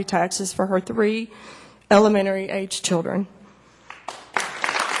increased property taxes for her 3 elementary-aged children.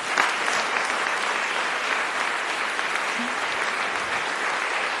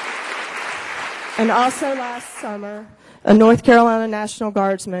 And also last summer, a North Carolina National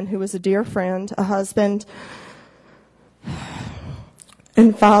Guardsman who was a dear friend, a husband,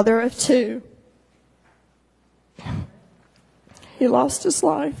 and father of 2. He lost his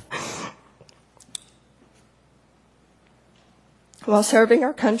life while serving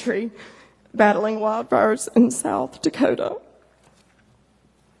our country, battling wildfires in South Dakota.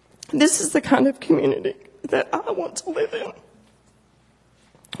 This is the kind of community that I want to live in.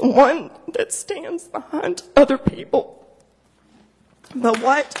 One that stands behind other people. But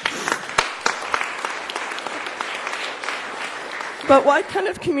what kind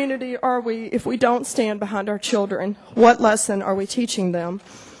of community are we if we don't stand behind our children? What lesson are we teaching them?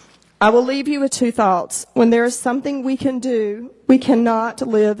 I will leave you with 2 thoughts. When there is something we can do, we cannot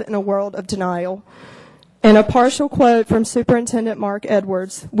live in a world of denial. And a partial quote from Superintendent Mark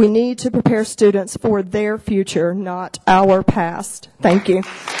Edwards: we need to prepare students for their future, not our past. Thank you.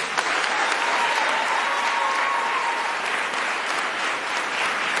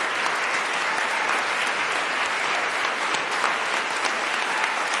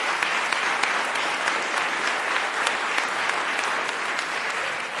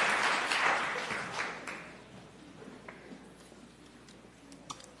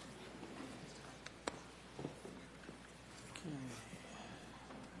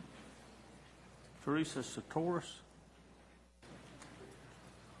 Teresa Satoris.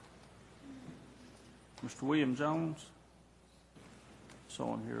 Mr. William Jones.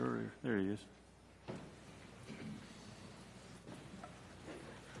 Saw him here earlier. There he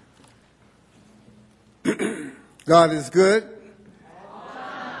is. God is good.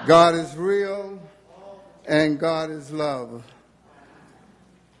 God is real. And God is love.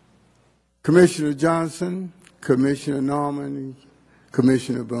 Commissioner Johnson, Commissioner Norman,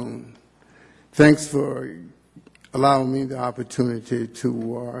 Commissioner Boone, thanks for allowing me the opportunity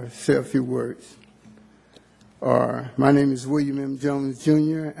to say a few words. My name is William M. Jones,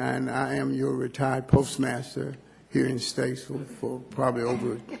 Jr., and I am your retired postmaster here in Statesville for probably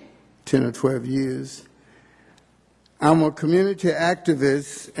over 10 or 12 years. I'm a community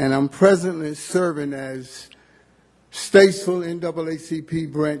activist, and I'm presently serving as Statesville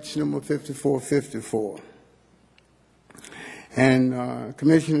NAACP branch number 5454. And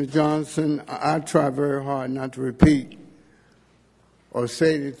Commissioner Johnson, I try very hard not to repeat or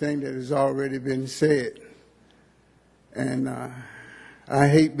say anything that has already been said. And I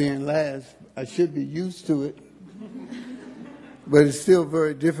hate being last. I should be used to it. But it's still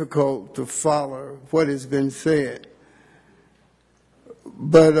very difficult to follow what has been said.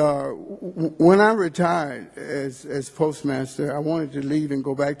 But when I retired as postmaster, I wanted to leave and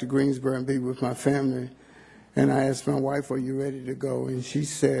go back to Greensboro and be with my family. And I asked my wife, are you ready to go? And she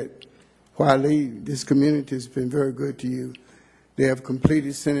said, why leave? This community has been very good to you. They have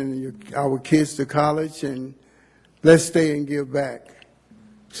completed sending our kids to college, and let's stay and give back.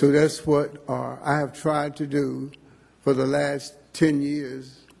 So that's what I have tried to do for the last 10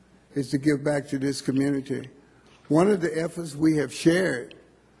 years, is to give back to this community. One of the efforts we have shared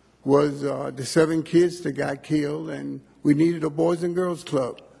was the 7 kids that got killed, and we needed a Boys and Girls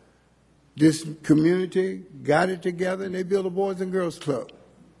Club. This community got it together, and they built a Boys and Girls Club.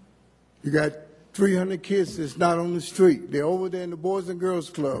 You got 300 kids that's not on the street. They're over there in the Boys and Girls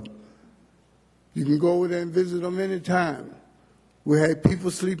Club. You can go over there and visit them anytime. We had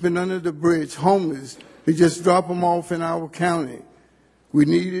people sleeping under the bridge, homeless. They just drop them off in our county. We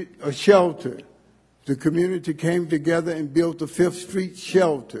needed a shelter. The community came together and built the 5th Street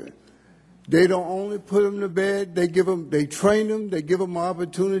shelter. They don't only put them to bed, they train them, they give them an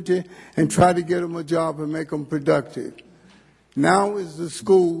opportunity and try to get them a job and make them productive. Now is the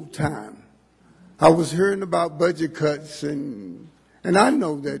school time. I was hearing about budget cuts, and I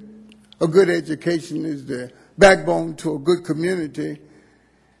know that a good education is the backbone to a good community.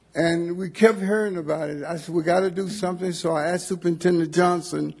 And we kept hearing about it. I said, we got to do something. So I asked Superintendent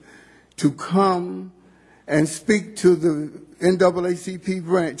Johnson to come and speak to the NAACP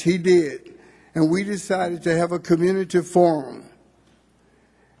branch. He did. And we decided to have a community forum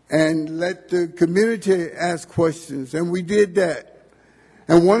and let the community ask questions. And we did that.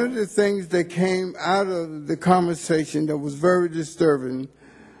 And one of the things that came out of the conversation that was very disturbing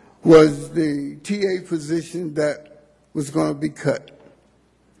was the TA position that was going to be cut.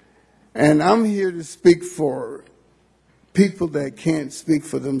 And I'm here to speak for people that can't speak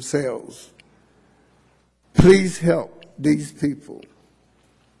for themselves. Please help these people.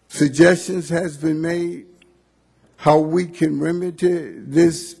 Suggestions has been made how we can remedy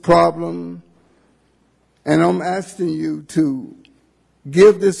this problem. And I'm asking you to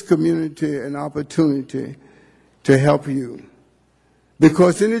give this community an opportunity to help you.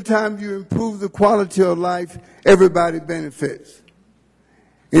 Because anytime you improve the quality of life, everybody benefits.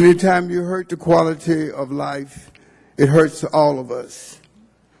 Anytime you hurt the quality of life, it hurts all of us.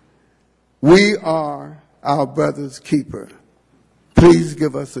 We are our brother's keeper. Please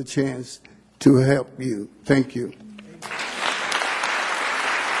give us a chance to help you. Thank you.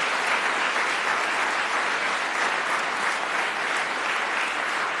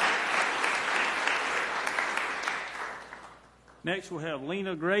 Next, we'll have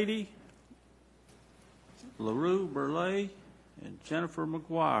Lena Grady, LaRue Burley, and Jennifer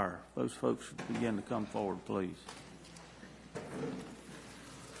McGuire. Those folks should begin to come forward, please.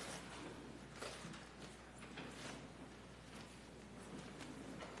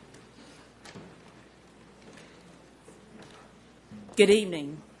 Good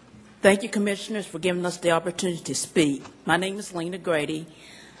evening. Thank you, Commissioners, for giving us the opportunity to speak. My name is Lena Grady.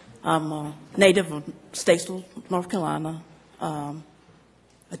 I'm a native of Statesville, North Carolina.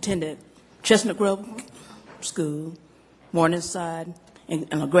 Attended Chestnut Grove School, Morningside, and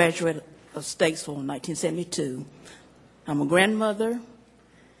a graduate of Statesville in 1972. I'm a grandmother,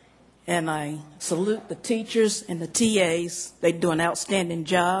 and I salute the teachers and the TAs. They do an outstanding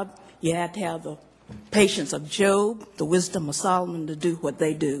job. You have to have the patience of Job, the wisdom of Solomon to do what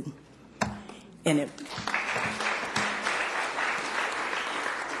they do. And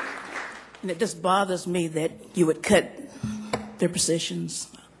it just bothers me that you would cut their positions.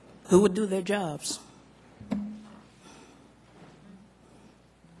 Who would do their jobs?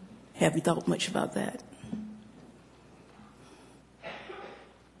 Have you thought much about that?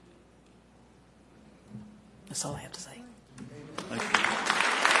 That's all I have to say. Thank you.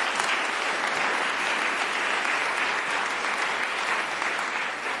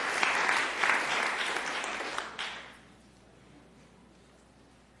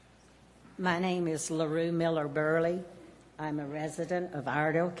 My name is LaRue Miller Burley. I'm a resident of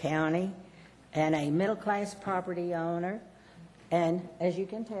Iredell County and a middle-class property owner. And as you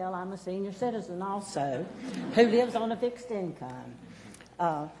can tell, I'm a senior citizen also who lives on a fixed income.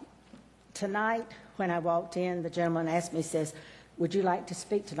 Tonight, when I walked in, the gentleman asked me, says, would you like to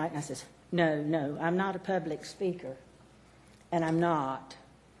speak tonight? And I says, no, I'm not a public speaker, and I'm not.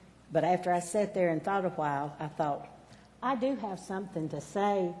 But after I sat there and thought a while, I thought, I do have something to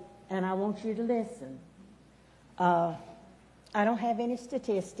say, and I want you to listen. I don't have any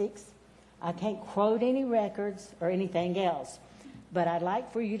statistics. I can't quote any records or anything else. But I'd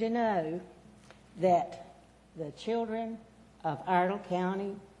like for you to know that the children of Iredell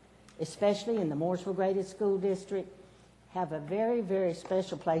County, especially in the Mooresville Graded School District, have a very, very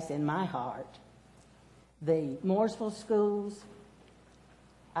special place in my heart. The Mooresville schools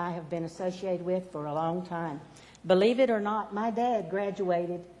I have been associated with for a long time. Believe it or not, my dad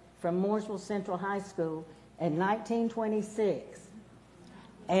graduated from Mooresville Central High School in 1926.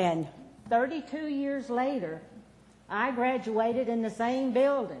 And 32 years later, I graduated in the same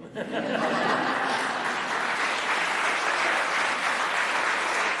building.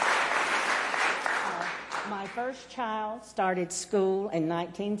 My first child started school in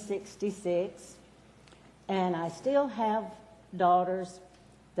 1966, and I still have daughters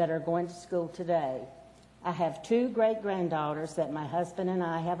that are going to school today. I have two great-granddaughters that my husband and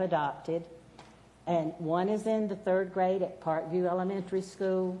I have adopted, and one is in the 3rd grade at Parkview Elementary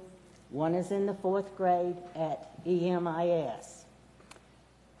School. One is in the 4th grade at EMIS.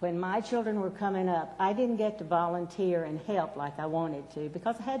 When my children were coming up, I didn't get to volunteer and help like I wanted to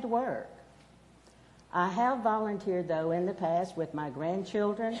because I had to work. I have volunteered, though, in the past with my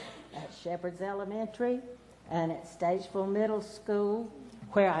grandchildren at Shepherd's Elementary and at Statesville Middle School,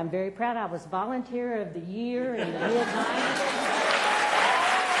 where I'm very proud. I was Volunteer of the Year in the mid-90s.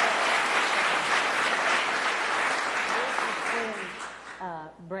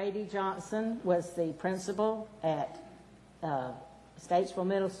 Brady Johnson was the principal at Statesville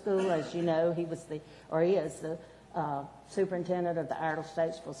Middle School. As you know, he is the superintendent of the Iredell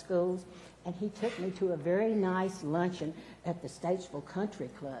Statesville Schools. And he took me to a very nice luncheon at the Statesville Country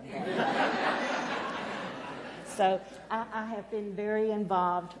Club. So I have been very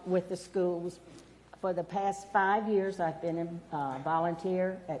involved with the schools. For the past 5 years, I've been a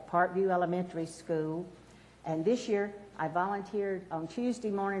volunteer at Parkview Elementary School. And this year, I volunteered on Tuesday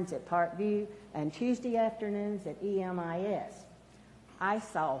mornings at Parkview and Tuesday afternoons at EMIS. I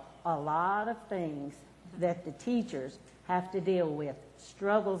saw a lot of things that the teachers have to deal with,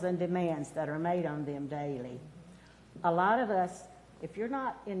 struggles and demands that are made on them daily. A lot of us, if you're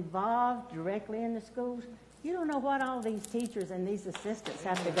not involved directly in the schools, you don't know what all these teachers and these assistants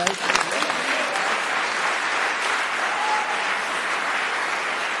have to go through.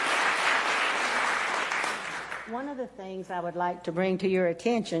 one of the things I would like to bring to your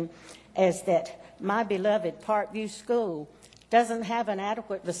attention is that my beloved Parkview School doesn't have an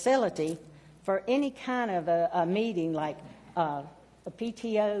adequate facility for any kind of a meeting like a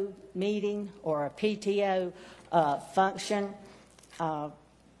PTO meeting or a PTO function.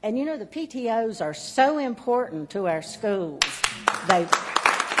 And you know, the PTOs are so important to our schools. They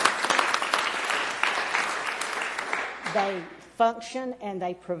function and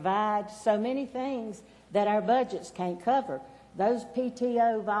they provide so many things that our budgets can't cover. Those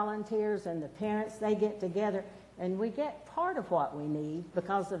PTO volunteers and the parents, they get together and we get part of what we need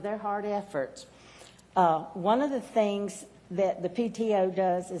because of their hard efforts. One of the things that the PTO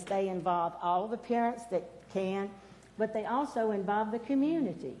does is they involve all the parents that can, but they also involve the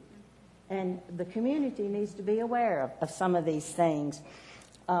community. And the community needs to be aware of some of these things.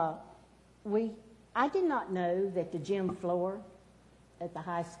 I did not know that the gym floor at the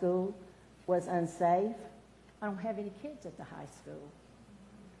high school was unsafe. I don't have any kids at the high school.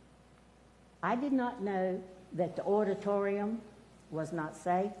 I did not know that the auditorium was not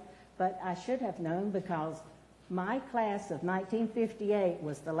safe, but I should have known because my class of 1958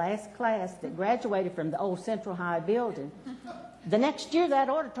 was the last class that graduated from the old Central High building. The next year, that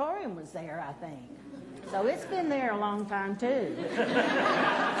auditorium was there, I think. So it's been there a long time, too.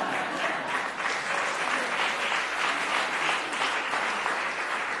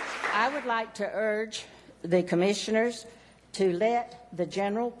 I would like to urge the commissioners to let the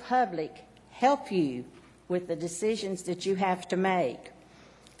general public help you with the decisions that you have to make.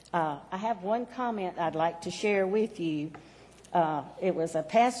 I have one comment I'd like to share with you. It was a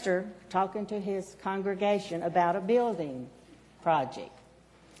pastor talking to his congregation about a building project.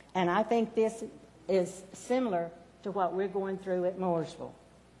 And I think this is similar to what we're going through at Mooresville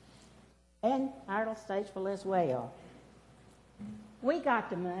and Iredell Statesville as well. We got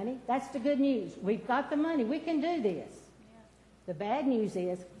the money. That's the good news. We've got the money. We can do this. The bad news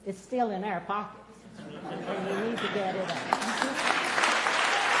is it's still in our pockets, and we need to get it out.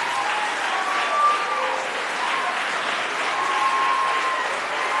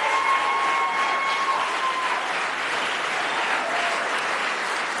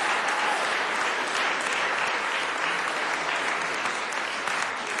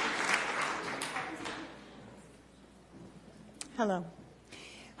 Hello.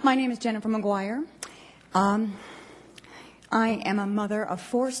 My name is Jennifer McGuire. I am a mother of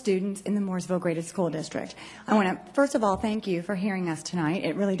 4 students in the Mooresville Graded School District. I want to, first of all, thank you for hearing us tonight.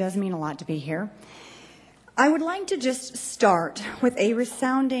 It really does mean a lot to be here. I would like to just start with a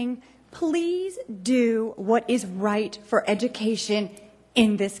resounding, please do what is right for education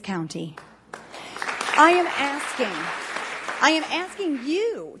in this county. I am asking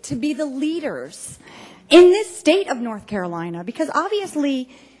you to be the leaders in this state of North Carolina, because obviously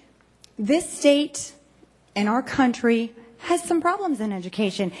this state and our country has some problems in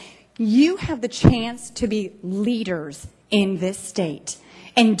education. You have the chance to be leaders in this state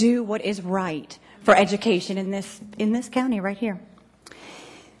and do what is right for education in this county right here.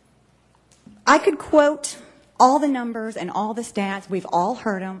 I could quote all the numbers and all the stats. We've all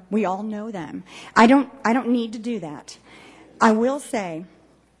heard them. We all know them. I don't need to do that. I will say,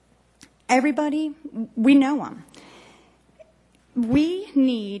 everybody, we know them. We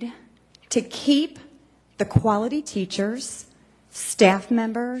need to keep the quality teachers, staff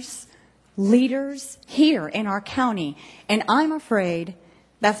members, leaders here in our county. And I'm afraid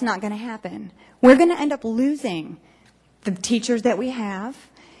that's not going to happen. We're going to end up losing the teachers that we have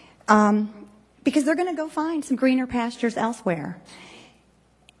because they're going to go find some greener pastures elsewhere.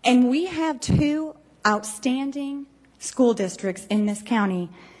 And we have 2 outstanding school districts in this county.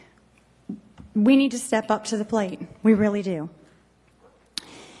 We need to step up to the plate. We really do.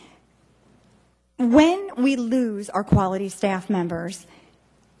 When we lose our quality staff members,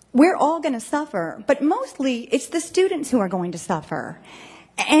 we're all going to suffer, but mostly it's the students who are going to suffer.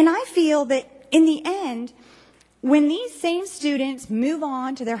 And I feel that in the end, when these same students move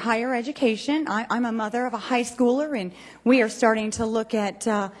on to their higher education, I'm a mother of a high schooler, and we are starting to look at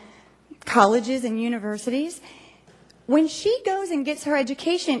colleges and universities. When she goes and gets her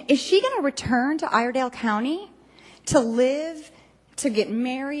education, is she going to return to Iredell County to live, to get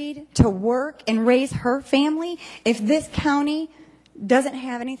married, to work, and raise her family if this county doesn't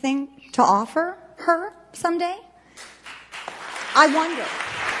have anything to offer her someday? I wonder.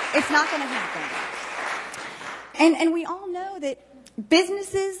 It's not going to happen. And we all know that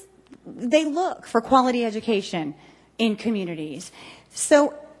businesses, they look for quality education in communities.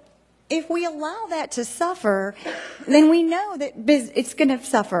 So if we allow that to suffer, then we know that it's going to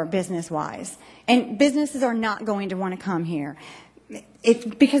suffer business-wise. And businesses are not going to want to come here.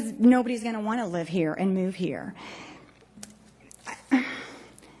 because nobody's going to want to live here and move here.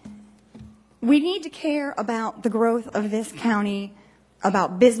 We need to care about the growth of this county,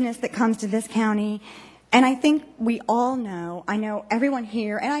 about business that comes to this county. And I think we all know, I know everyone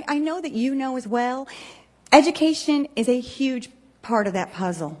here, and I know that you know as well, education is a huge part of that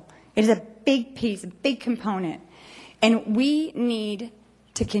puzzle. It is a big piece, a big component. And we need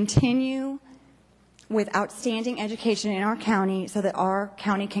to continue with outstanding education in our county so that our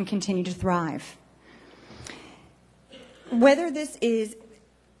county can continue to thrive. Whether this is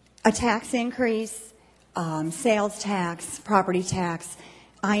a tax increase, sales tax, property tax,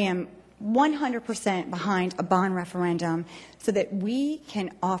 I am 100% behind a bond referendum so that we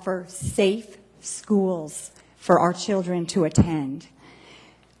can offer safe schools for our children to attend.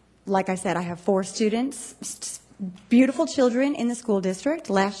 Like I said, I have 4 students, beautiful children in the school district.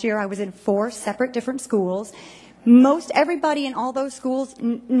 Last year I was in 4 separate different schools. Most everybody in all those schools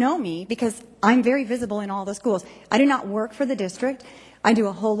know me because I'm very visible in all those schools. I do not work for the district. I do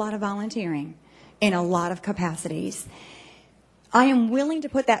a whole lot of volunteering in a lot of capacities. I am willing to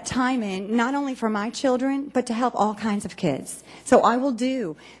put that time in, not only for my children, but to help all kinds of kids. So I will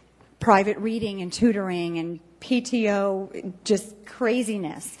do private reading and tutoring and PTO, just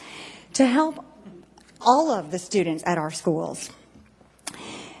craziness, to help all of the students at our schools.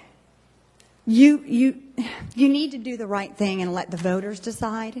 You need to do the right thing and let the voters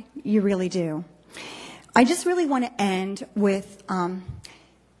decide. You really do. I just really want to end with a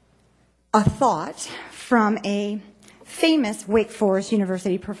thought from a famous Wake Forest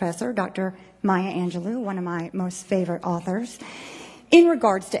University professor, Dr. Maya Angelou, one of my most favorite authors, in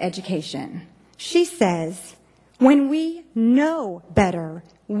regards to education. She says, when we know better,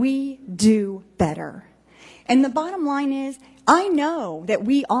 we do better. And the bottom line is, I know that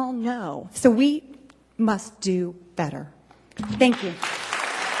we all know, so we must do better. Thank you.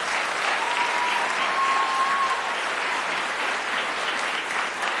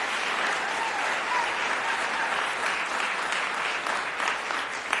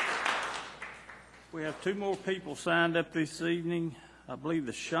 We have 2 more people signed up this evening. I believe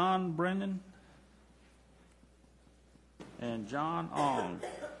the Sean Brennan and John Ong.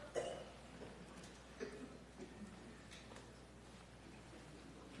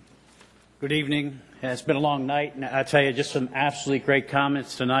 Good evening. It's been a long night, and I tell you, just some absolutely great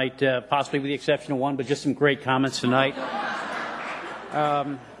comments tonight, possibly with the exception of one, but just some great comments tonight.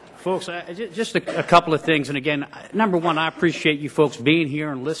 Folks, just a couple of things. And again, number one, I appreciate you folks being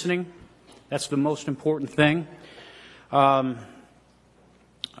here and listening. That's the most important thing. I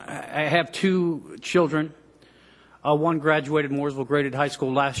have 2 children. One graduated Mooresville Graded High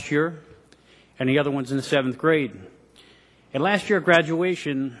School last year, and the other one's in the 7th grade. And last year at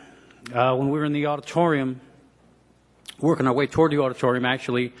graduation, when we were in the auditorium, working our way toward the auditorium,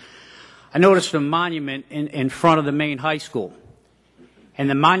 actually, I noticed a monument in front of the main high school. And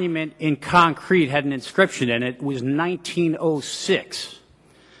the monument in concrete had an inscription in it. It was 1906.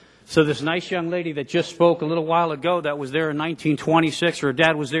 So this nice young lady that just spoke a little while ago that was there in 1926, her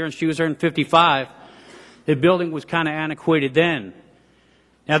dad was there and she was there in 55, the building was kind of antiquated then.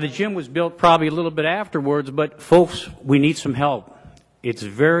 Now the gym was built probably a little bit afterwards, but folks, we need some help. It's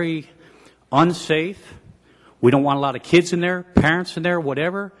very unsafe. We don't want a lot of kids in there, parents in there,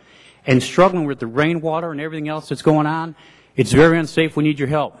 whatever, and struggling with the rainwater and everything else that's going on. It's very unsafe. We need your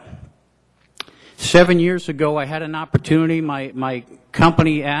help. 7 years ago, I had an opportunity. My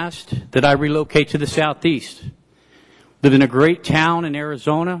company asked that I relocate to the Southeast. Lived in a great town in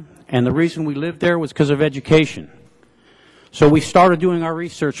Arizona, and the reason we lived there was because of education. So we started doing our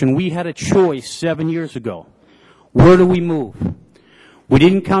research, and we had a choice 7 years ago. Where do we move? We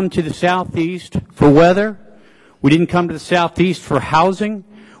didn't come to the Southeast for weather. We didn't come to the Southeast for housing.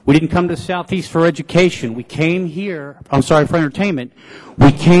 We didn't come to the Southeast for education. We came here, for entertainment.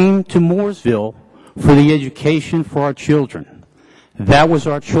 We came to Mooresville for the education for our children. That was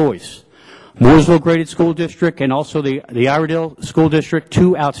our choice. Mooresville Graded School District and also the Iredell School District,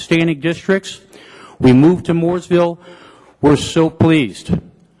 2 outstanding districts. We moved to Mooresville. We're so pleased.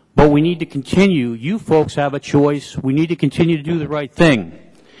 But we need to continue. You folks have a choice. We need to continue to do the right thing.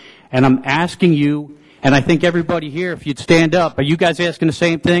 And I'm asking you, and I think everybody here, if you'd stand up, are you guys asking the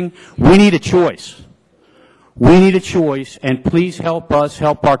same thing? We need a choice. We need a choice, and please help us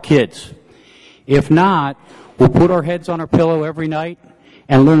help our kids. If not, we'll put our heads on our pillow every night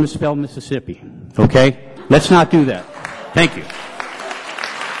and learn to spell Mississippi. Okay? Let's not do that. Thank you.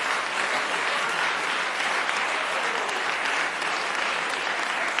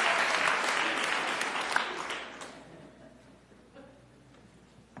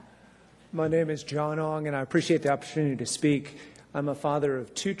 My name is John Ong, and I appreciate the opportunity to speak. I'm a father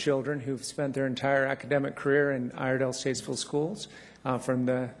of 2 children who've spent their entire academic career in Iredell Statesville schools, from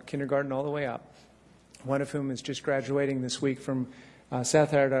the kindergarten all the way up, one of whom is just graduating this week from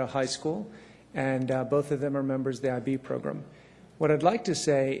South Iredell High School, and both of them are members of the IB program. What I'd like to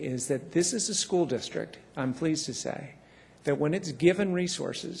say is that this is a school district, I'm pleased to say, that when it's given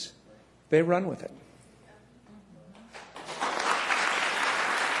resources, they run with it.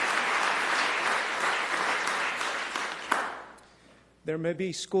 There may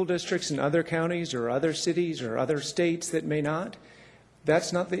be school districts in other counties or other cities or other states that may not.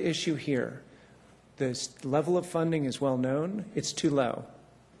 That's not the issue here. The level of funding is well known. It's too low.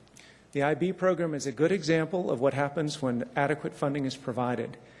 The IB program is a good example of what happens when adequate funding is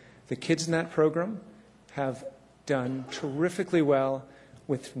provided. The kids in that program have done terrifically well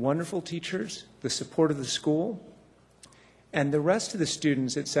with wonderful teachers, the support of the school, and the rest of the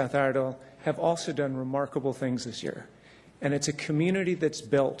students at South Iredell have also done remarkable things this year. And it's a community that's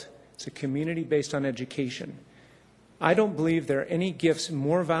built. It's a community based on education. I don't believe there are any gifts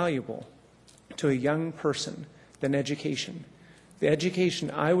more valuable to a young person than education. The education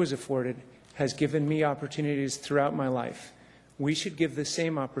I was afforded has given me opportunities throughout my life. We should give the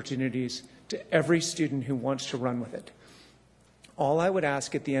same opportunities to every student who wants to run with it. All I would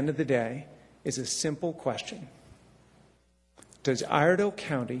ask at the end of the day is a simple question. Does Iredell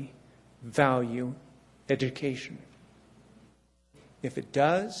County value education? If it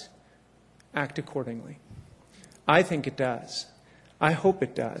does, act accordingly. I think it does. I hope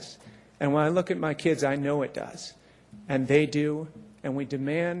it does. And when I look at my kids, I know it does. And they do. And we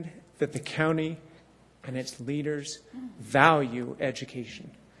demand that the county and its leaders value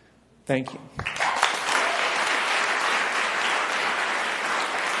education. Thank you.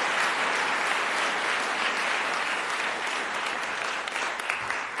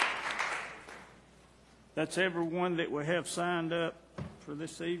 That's everyone that we have signed up for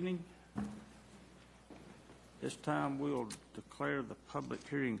this evening. This time we'll declare the public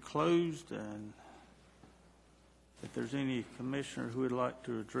hearing closed, and if there's any commissioner who would like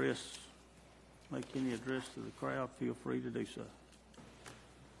to make any address to the crowd, feel free to do so.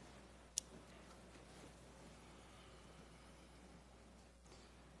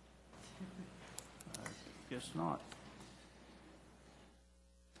 I guess not.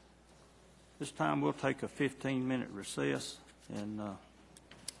 This time we'll take a 15-minute recess, and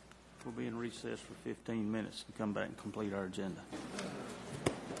we'll be in recess for 15 minutes and come back and complete our agenda.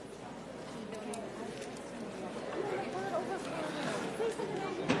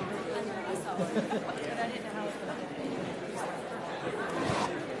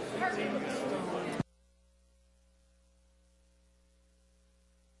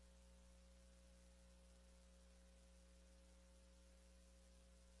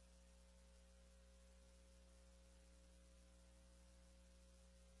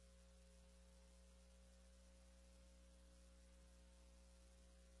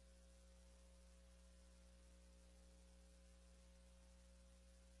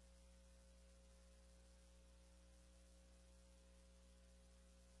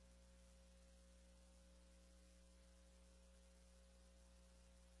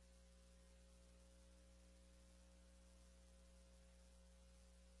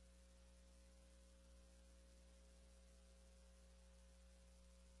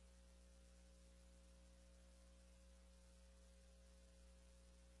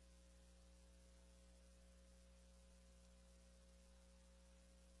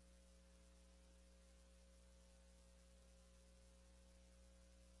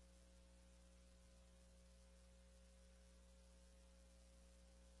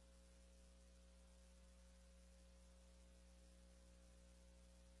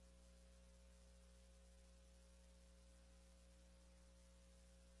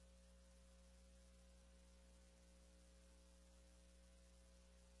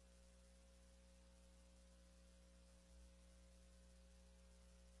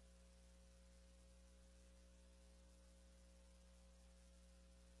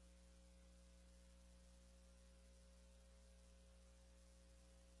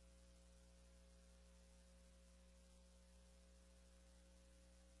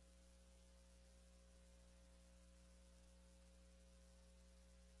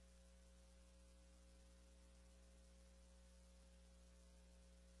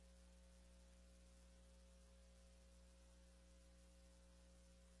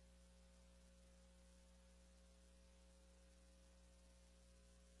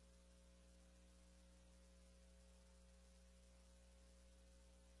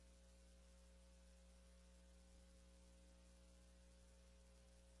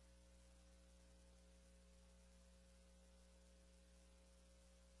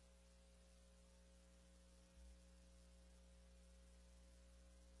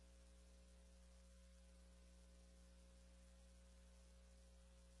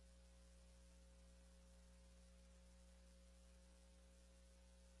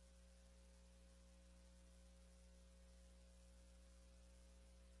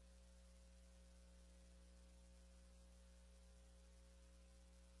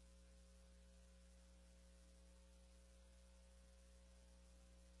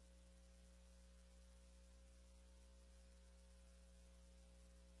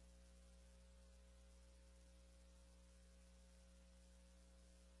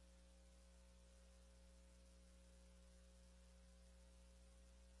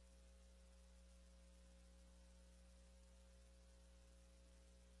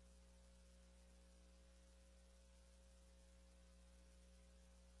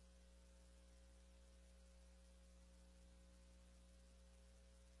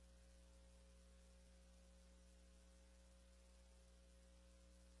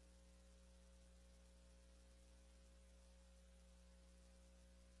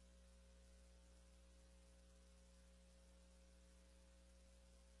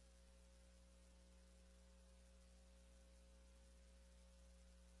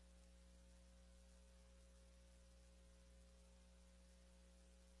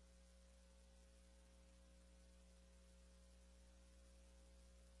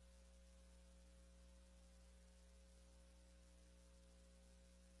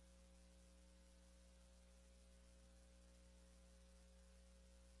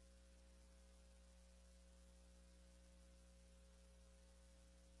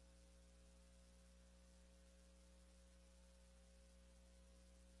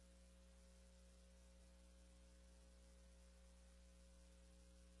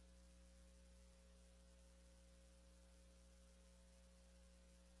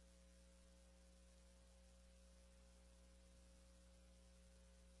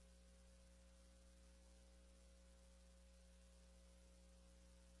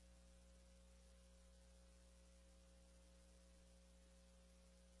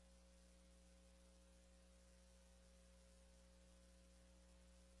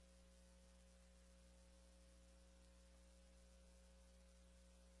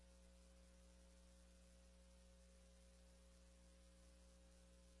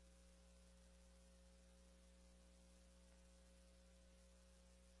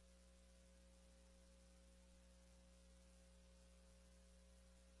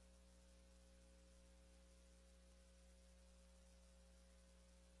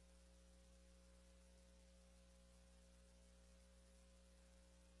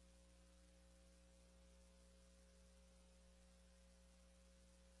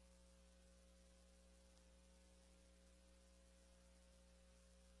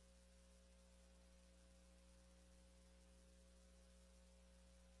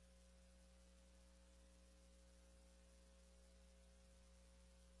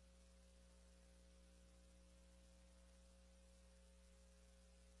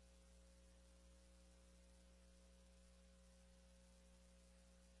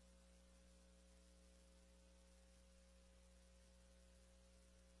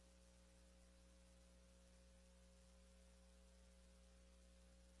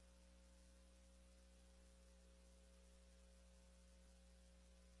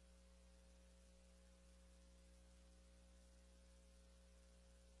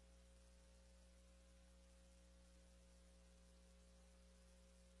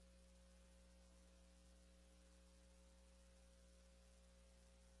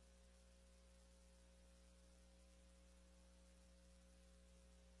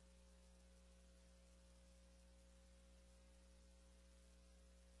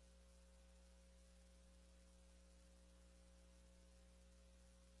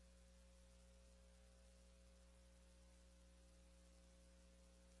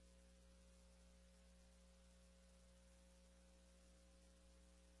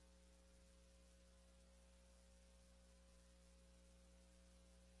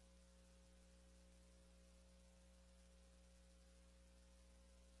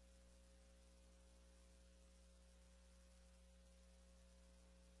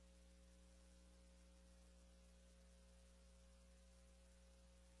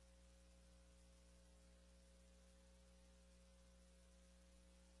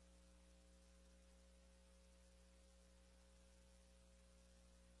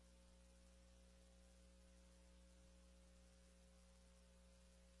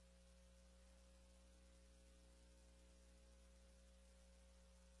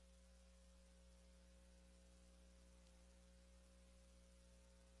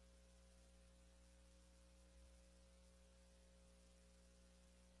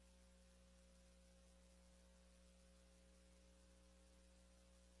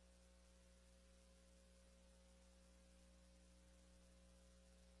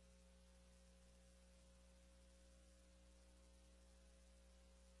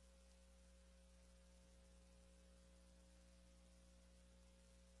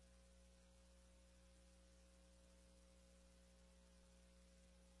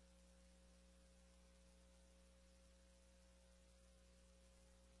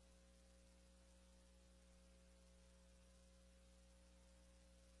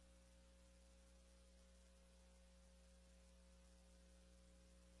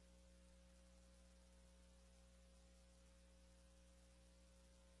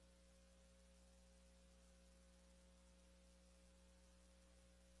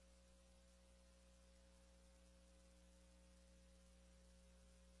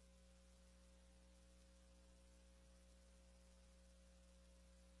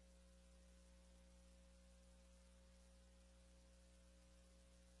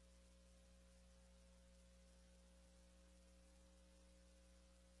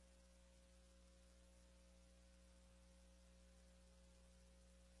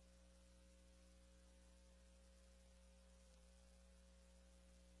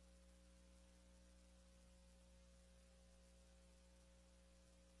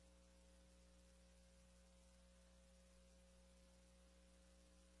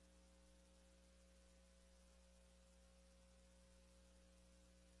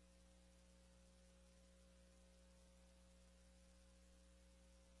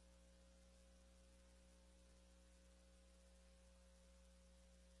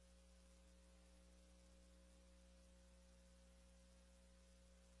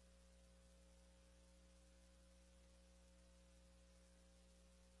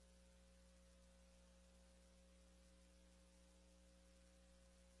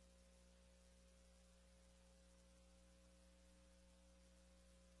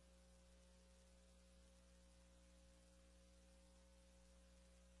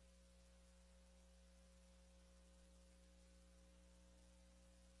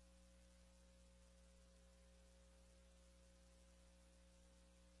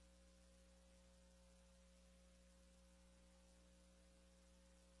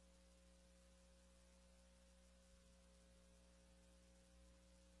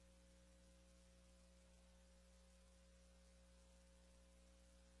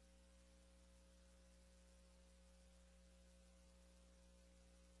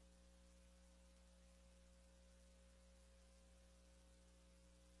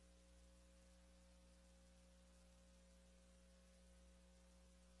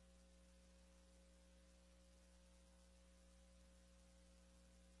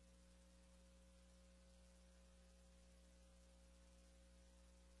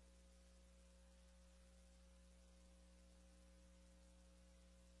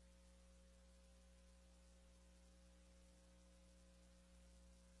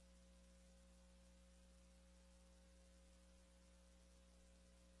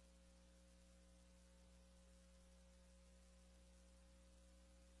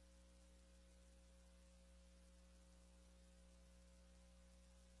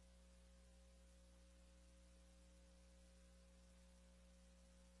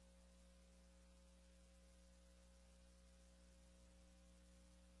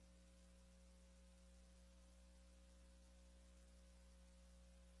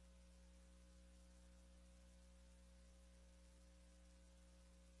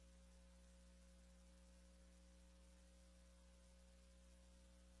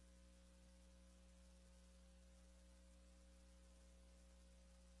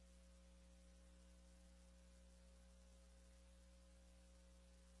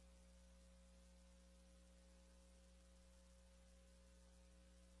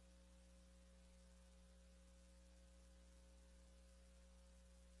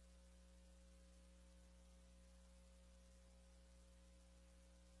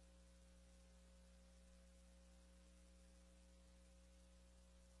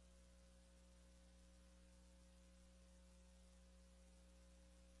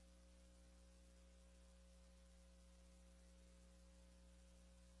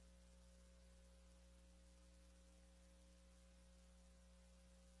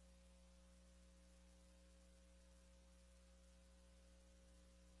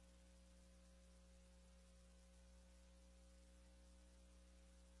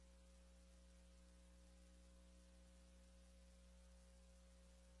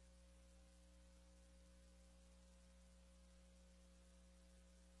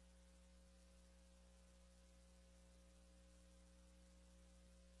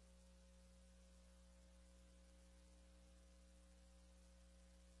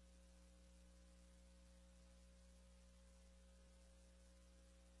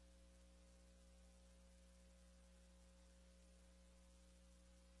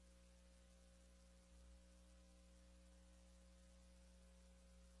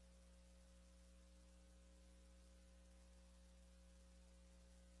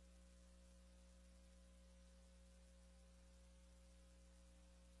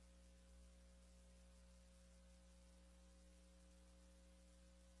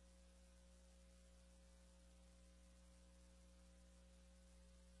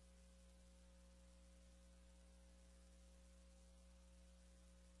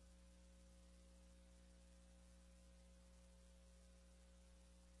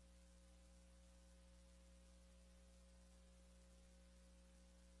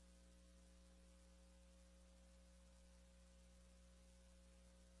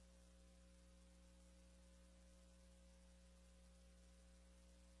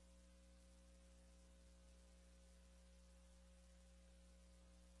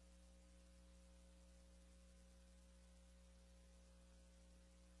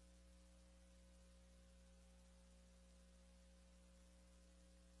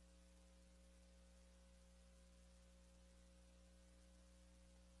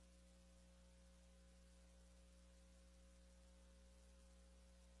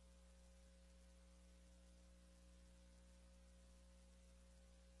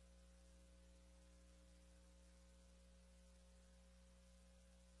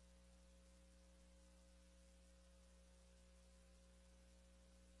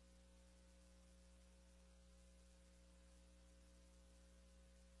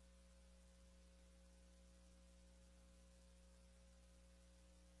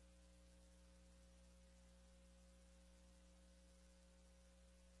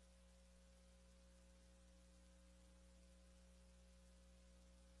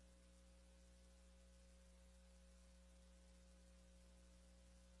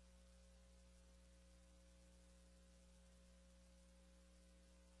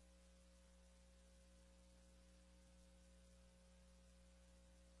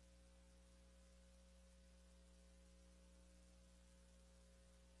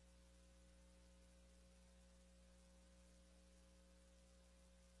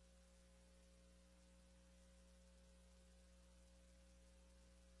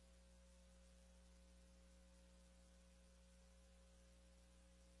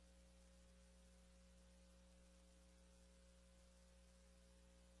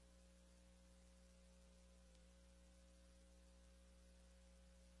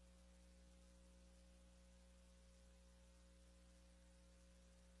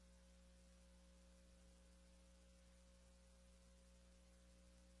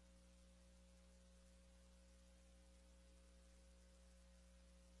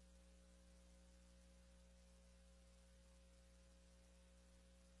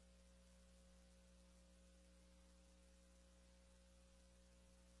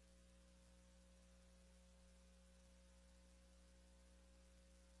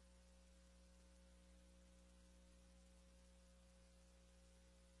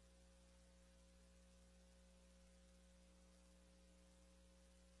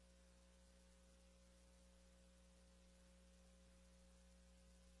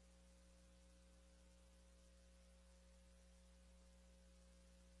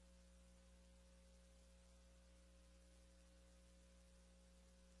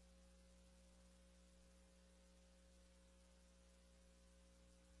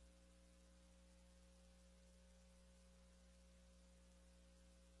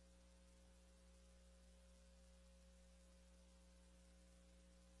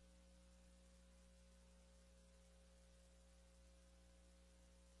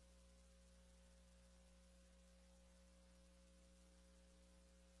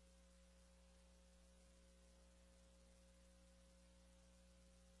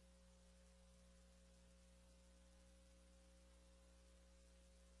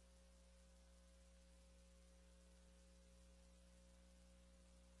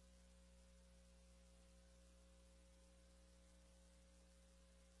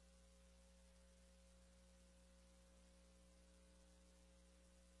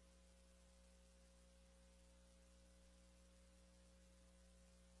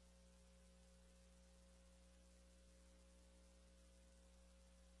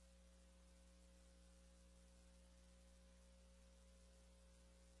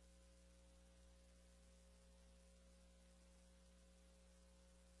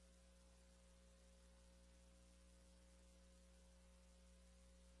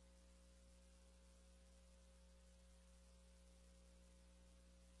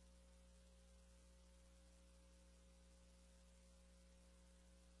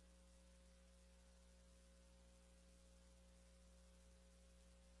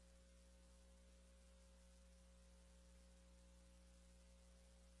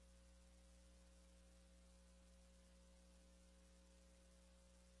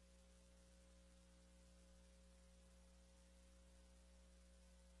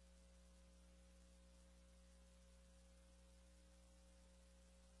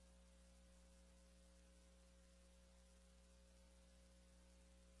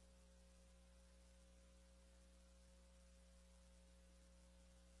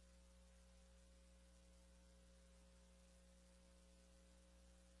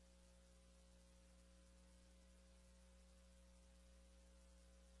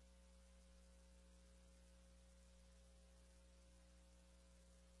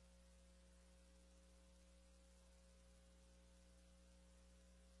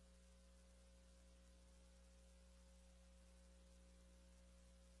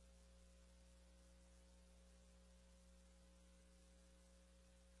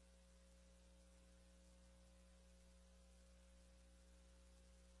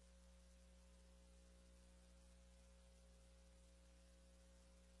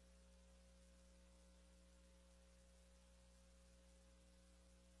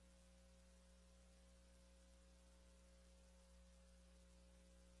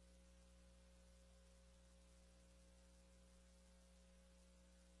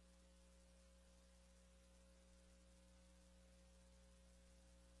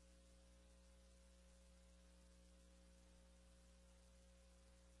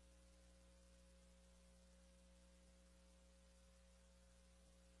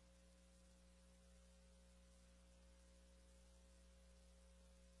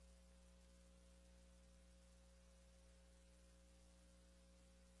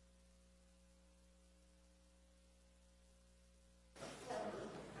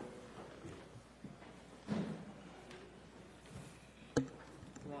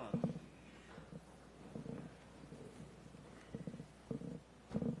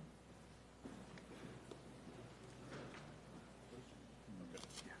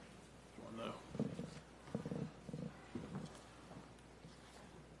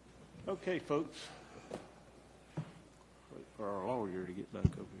 Okay, folks. Wait for our lawyer to get back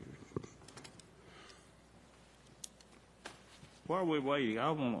over here. While we're waiting,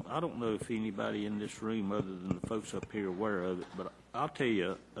 I don't know if anybody in this room other than the folks up here are aware of it, but I'll tell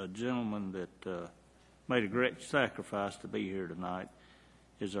you a gentleman that made a great sacrifice to be here tonight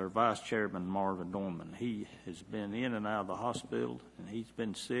is our Vice Chairman, Marvin Norman. He has been in and out of the hospital, and he's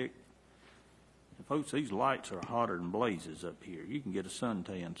been sick. And folks, these lights are hotter than blazes up here. You can get a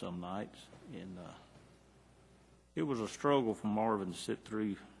suntan some nights. And it was a struggle for Marvin to sit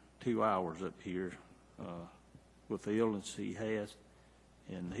through 2 hours up here with the illness he has.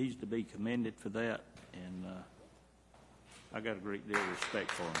 And he's to be commended for that. And I got a great deal of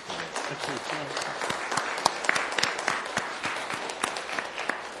respect for him for that.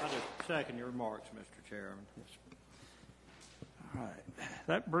 I just second your remarks, Mr. Chairman. All right.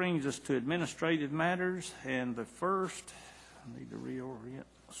 That brings us to administrative matters, and the first, I need to reorient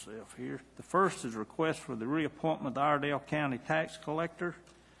myself here. The first is a request for the reappointment of the Iredell County Tax Collector.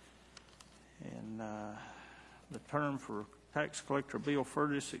 And the term for Tax Collector Bill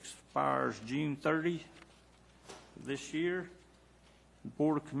Furtis expires June 30 this year. The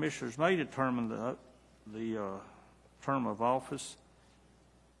Board of Commissioners may determine the term of office.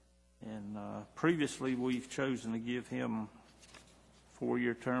 And previously, we've chosen to give him a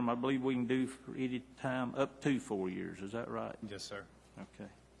 4-year term. I believe we can do for any time up to 4 years. Is that right? Yes, sir. Okay.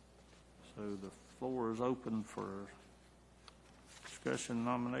 So the floor is open for discussion and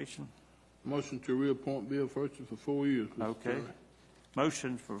nomination. Motion to reappoint Bill Furtis for 4 years. Mr. Okay. Chairman.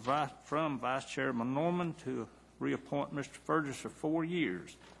 Motion from Vice Chairman Norman to reappoint Mr. Furtis for 4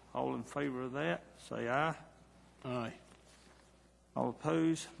 years. All in favor of that, say aye. Aye. All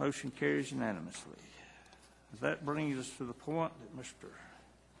opposed, motion carries unanimously. That brings us to the point that Mr.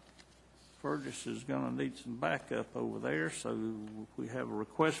 Furtis is going to need some backup over there, so we have a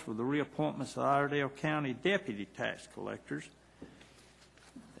request for the reappointments of Iredell County Deputy Tax Collectors.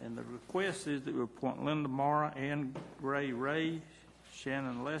 And the request is that we appoint Linda Mara, Ann Gray Ray,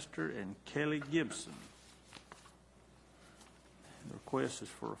 Shannon Lester, and Kelly Gibson. The request is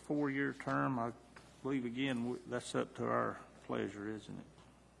for a 4-year term. I believe, again, that's up to our pleasure, isn't it?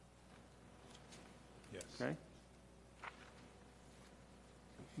 Yes. Okay.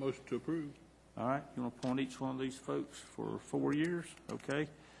 Motion to approve. All right. You want to appoint each one of these folks for 4 years? Okay.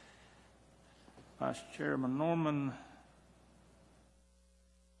 Vice Chairman Norman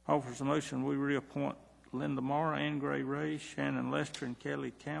offers a motion we reappoint Linda Mara, Ann Gray Ray, Shannon Lester, and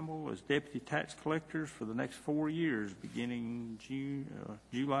Kelly Campbell as Deputy Tax Collectors for the next 4 years, beginning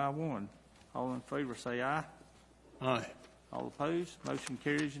July 1. All in favor say aye. Aye. All opposed? Motion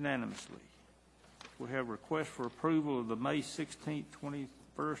carries unanimously. We have a request for approval of the May 16th,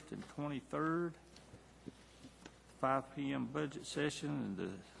 21st, and 23rd, 5 p.m. budget session and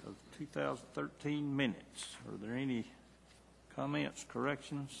of 2013 minutes. Are there any comments,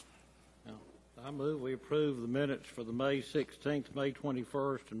 corrections? No. I move we approve the minutes for the May 16th, May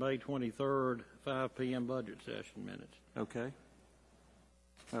 21st, and May 23rd, 5 p.m. budget session minutes. Okay.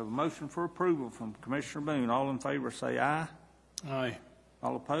 We have a motion for approval from Commissioner Boone. All in favor say aye. Aye.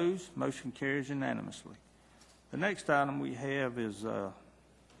 All opposed? Motion carries unanimously. The next item we have is a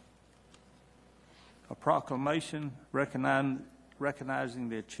proclamation recognizing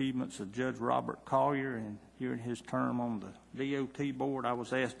the achievements of Judge Robert Collier during his term on the DOT board. I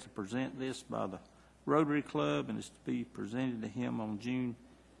was asked to present this by the Rotary Club, and it's to be presented to him on June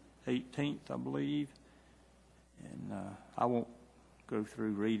 18th, I believe. And I won't go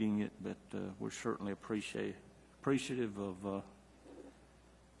through reading it, but we're certainly appreciative of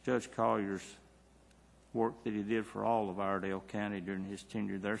Judge Collier's work that he did for all of Iredell County during his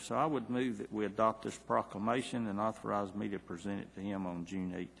tenure there. So I would move that we adopt this proclamation and authorize me to present it to him on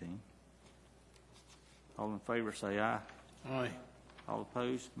June 18th. All in favor say aye. Aye. All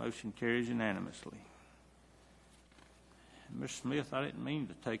opposed? Motion carries unanimously. Ms. Smith, I didn't mean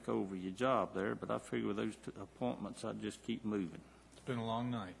to take over your job there, but I figure with those appointments I'd just keep moving. It's been a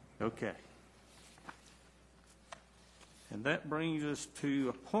long night. Okay. And that brings us to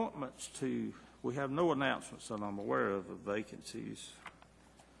appointments to, we have no announcements that I'm aware of vacancies.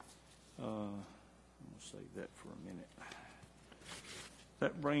 I'm going to save that for a minute.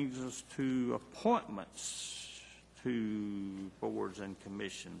 That brings us to appointments to boards and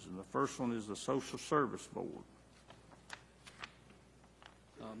commissions. And the first one is the Social Service Board.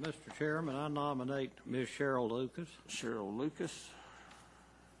 Mr. Chairman, I nominate Ms. Cheryl Lucas. Cheryl Lucas.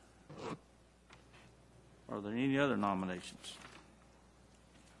 Are there any other nominations?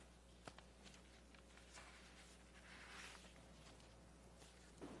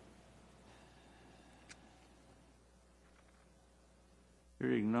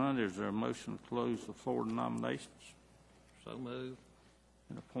 Hearing none, is there a motion to close the floor to nominations? So moved.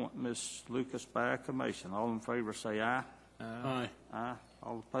 And appoint Ms. Lucas by acclamation. All in favor say aye. Aye. Aye.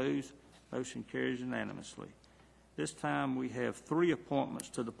 All opposed? Motion carries unanimously. This time we have 3 appointments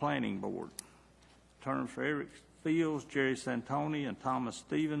to the Planning Board. Terms for Eric Fields, Jerry Santoni, and Thomas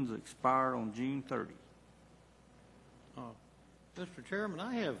Stevens expire on June 30. Mr. Chairman,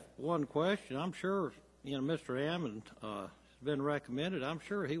 I have one question. I'm sure, Mr. Hammond has been recommended. I'm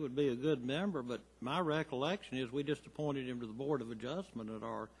sure he would be a good member, but my recollection is we just appointed him to the Board of Adjustment at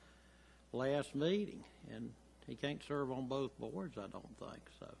our last meeting, and he can't serve on both boards, I don't think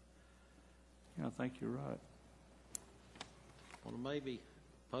so. Yeah, I think you're right. Want to maybe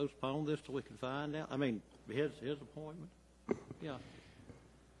postpone this till we can find out? I mean, his appointment? Yeah.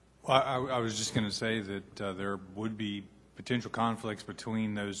 Well, I was just going to say that there would be potential conflicts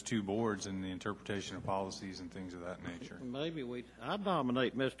between those 2 boards and the interpretation of policies and things of that nature. Maybe I'd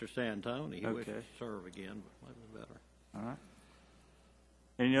nominate Mr. Santoni. He wishes Okay. to serve again, but maybe better. All right.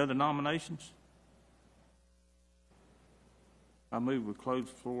 Any other nominations? I move we close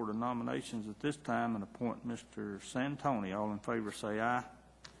the floor to nominations at this time and appoint Mr. Santoni. All in favor say aye.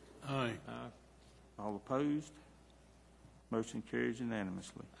 Aye. All opposed? Motion carries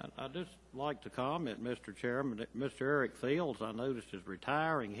unanimously. I'd just like to comment, Mr. Chairman, that Mr. Eric Fields, I noticed, is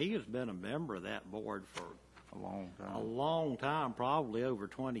retiring. He has been a member of that board for a long time, probably over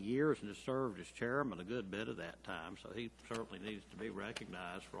 20 years, and has served as chairman a good bit of that time. So he certainly needs to be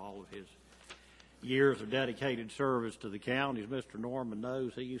recognized for all of his years of dedicated service to the county. As Mr. Norman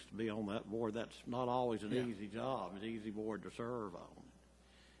knows, he used to be on that board. That's not always an easy job, an easy board to serve on.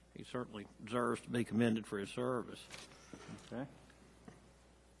 He certainly deserves to be commended for his service. Okay.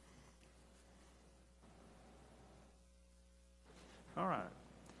 All right.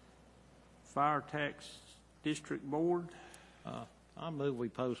 Fire Tax District Board. I move we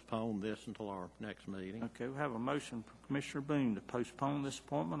postpone this until our next meeting. Okay, we have a motion from Commissioner Boone to postpone this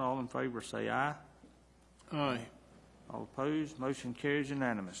appointment. All in favor say aye. Aye. All opposed? Motion carries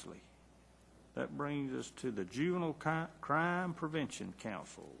unanimously. That brings us to the Juvenile Crime Prevention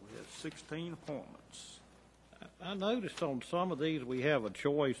Council. We have 16 appointments. I noticed on some of these we have a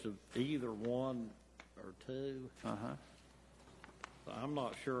choice of either 1 or 2. I'm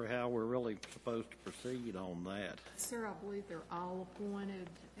not sure how we're really supposed to proceed on that. Sir, I believe they're all appointed,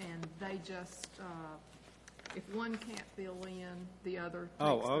 and they just, if one can't fill in, the other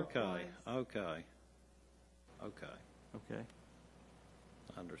takes their place. Okay.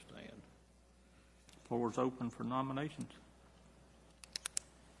 I understand. Floor is open for nominations.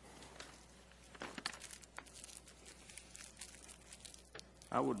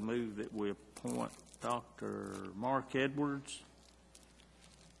 I would move that we appoint Dr. Mark Edwards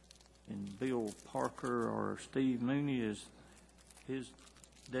and Bill Parker or Steve Mooney as his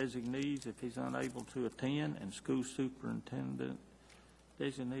designees if he's unable to attend, and School Superintendent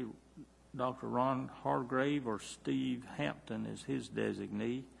designee Dr. Ron Hargrave or Steve Hampton as his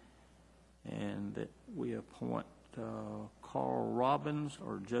designee, and that we appoint Carl Robbins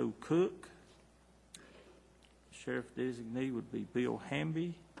or Joe Cook. Sheriff designee would be Bill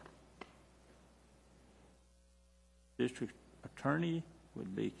Hamby. District Attorney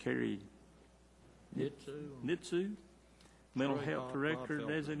would be Kerry Nitsu. Mental Health Director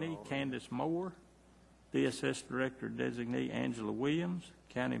designee Candace Moore. DSS Director designee Angela Williams.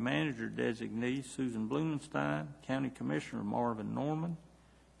 County Manager designee Susan Blumenstein. County Commissioner Marvin Norman.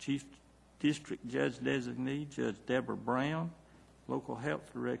 Chief District Judge designee Judge Deborah Brown. Local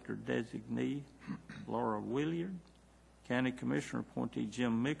Health Director designee Laura Williard. County Commissioner appointee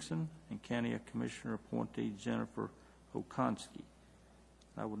Jim Mixon, and County Commissioner appointee Jennifer Okonski.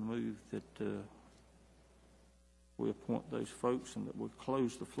 I would move that we appoint those folks and that we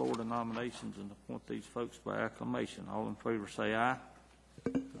close the floor to nominations and appoint these folks by acclamation. All in favor say aye.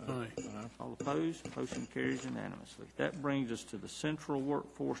 Aye. All opposed? Motion carries unanimously. That brings us to the Central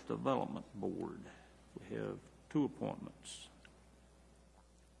Workforce Development Board. We have 2 appointments.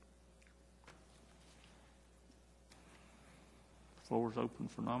 Floor is open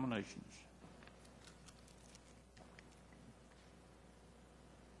for nominations.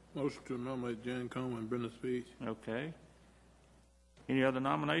 Motion to nominate Jan Coleman and Brenda Speech. Okay. Any other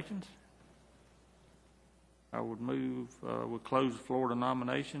nominations? I would move we close the floor to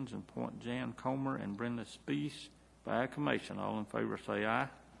nominations and appoint Jan Comer and Brenda Speece by acclamation. All in favor say aye.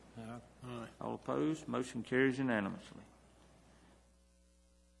 Aye. All opposed? Motion carries unanimously.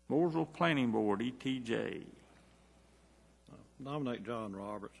 Mooresville Planning Board, ETJ. Nominate John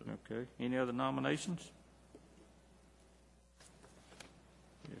Robertson. Okay. Any other nominations?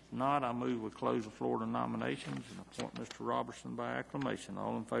 If not, I move we close the floor to nominations and appoint Mr. Robertson by acclamation.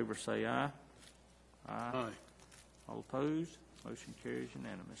 All in favor say aye. Aye. All opposed? Motion carries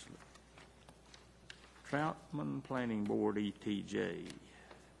unanimously. Troutman Planning Board, ETJ.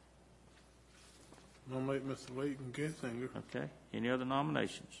 Nominate Mr. Leighton Getzinger. Okay. Any other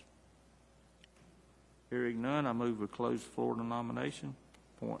nominations? Hearing none, I move we close the floor to nomination.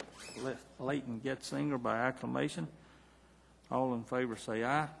 Appoint Leighton Getzinger by acclamation. All in favor say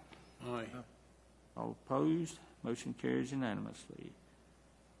aye. Aye. All opposed? Motion carries unanimously.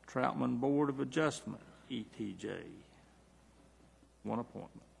 Troutman Board of Adjustment, ETJ. One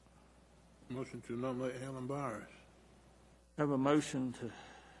appointment. Motion to nominate Helen Byers. Have a motion to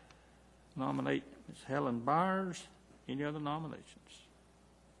nominate Ms. Helen Byers. Any other nominations?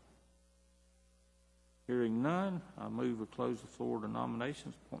 Hearing none, I move to close the floor to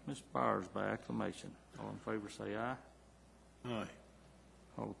nominations. Appoint Ms. Byers by acclamation. All in favor say aye. Aye.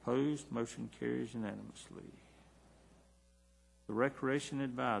 All opposed, motion carries unanimously. The Recreation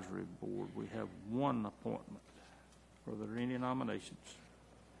Advisory Board, we have one appointment. Are there any nominations?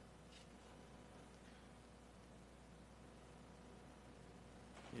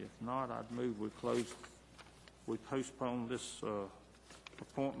 If not, I'd move we postpone this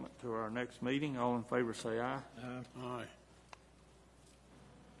appointment to our next meeting. All in favor say aye. Aye.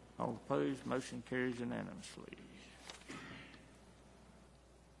 All opposed, motion carries unanimously.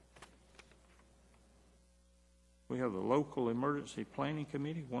 We have the Local Emergency Planning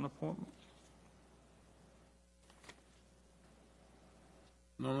Committee, one appointment.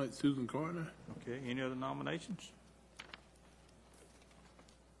 Nominate Susan Carter. Okay, any other nominations?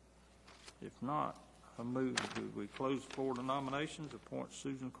 If not, I move that we close the floor to nominations, appoint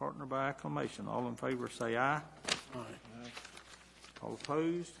Susan Cartner by acclamation. All in favor say aye. Aye. All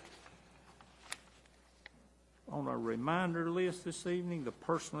opposed? On our reminder list this evening, the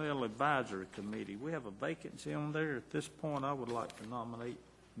Personnel Advisory Committee. We have a vacancy on there. At this point, I would like to nominate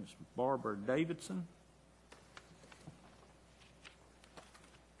Ms. Barbara Davidson.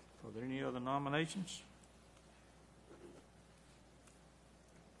 Are there any other nominations?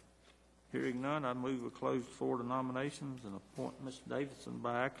 Hearing none, I move to close the floor to nominations and appoint Ms. Davidson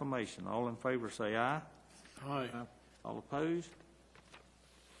by acclamation. All in favor say aye. Aye. All opposed?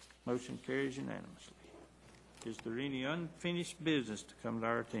 Motion carries unanimously. Is there any unfinished business to come to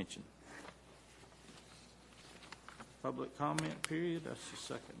our attention? Public comment period, that's the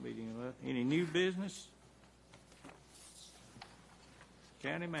second meeting of that. Any new business?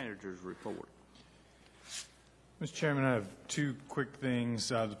 County Manager's report. Mr. Chairman, I have two quick things.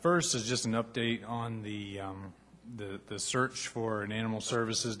 The first is just an update on the search for an Animal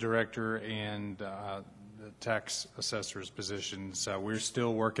Services Director and the tax assessor's positions. We're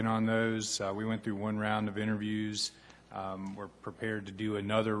still working on those. We went through one round of interviews. We're prepared to do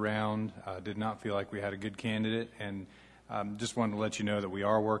another round. Did not feel like we had a good candidate, and just wanted to let you know that we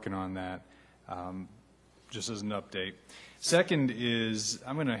are working on that, just as an update. Second is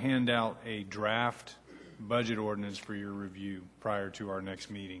I'm going to hand out a draft budget ordinance for your review prior to our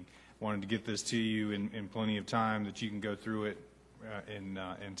next meeting. Wanted to get this to you in plenty of time that you can go through it in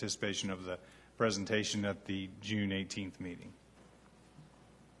anticipation of the presentation at the June 18th meeting.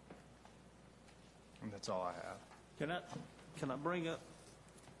 And that's all I have. Can I bring up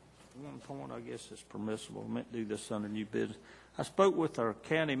one point? I guess it's permissible. I meant to do this under new business. I spoke with our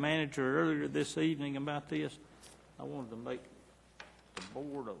county manager earlier this evening about this. I wanted to make the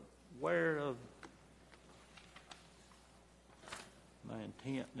board aware of my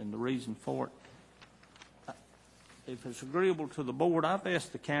intent and the reason for it. If it's agreeable to the board, I've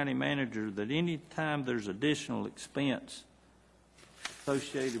asked the county manager that any time there's additional expense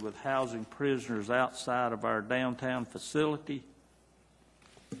associated with housing prisoners outside of our downtown facility,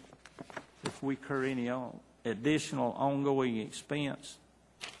 if we incur any additional ongoing expense,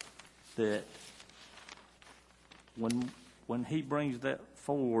 that when he brings that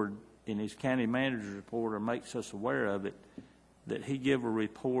forward in his county manager's report or makes us aware of it, that he give a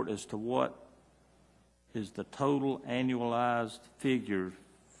report as to what is the total annualized figure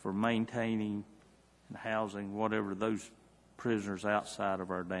for maintaining and housing whatever those prisoners outside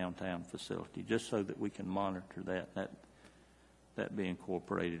of our downtown facility, just so that we can monitor that be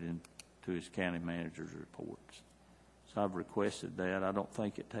incorporated into his county manager's reports. So I've requested that. I don't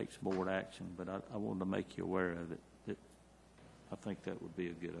think it takes board action, but I wanted to make you aware of it. I think that would be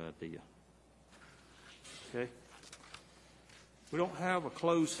a good idea. Okay. We don't have a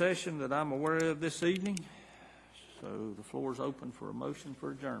closed session that I'm aware of this evening, so the floor is open for a motion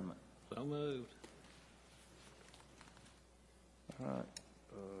for adjournment. So moved. All right.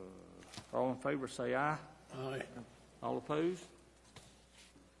 All in favor say aye. Aye. All opposed?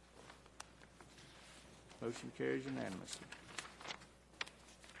 Motion carries unanimously.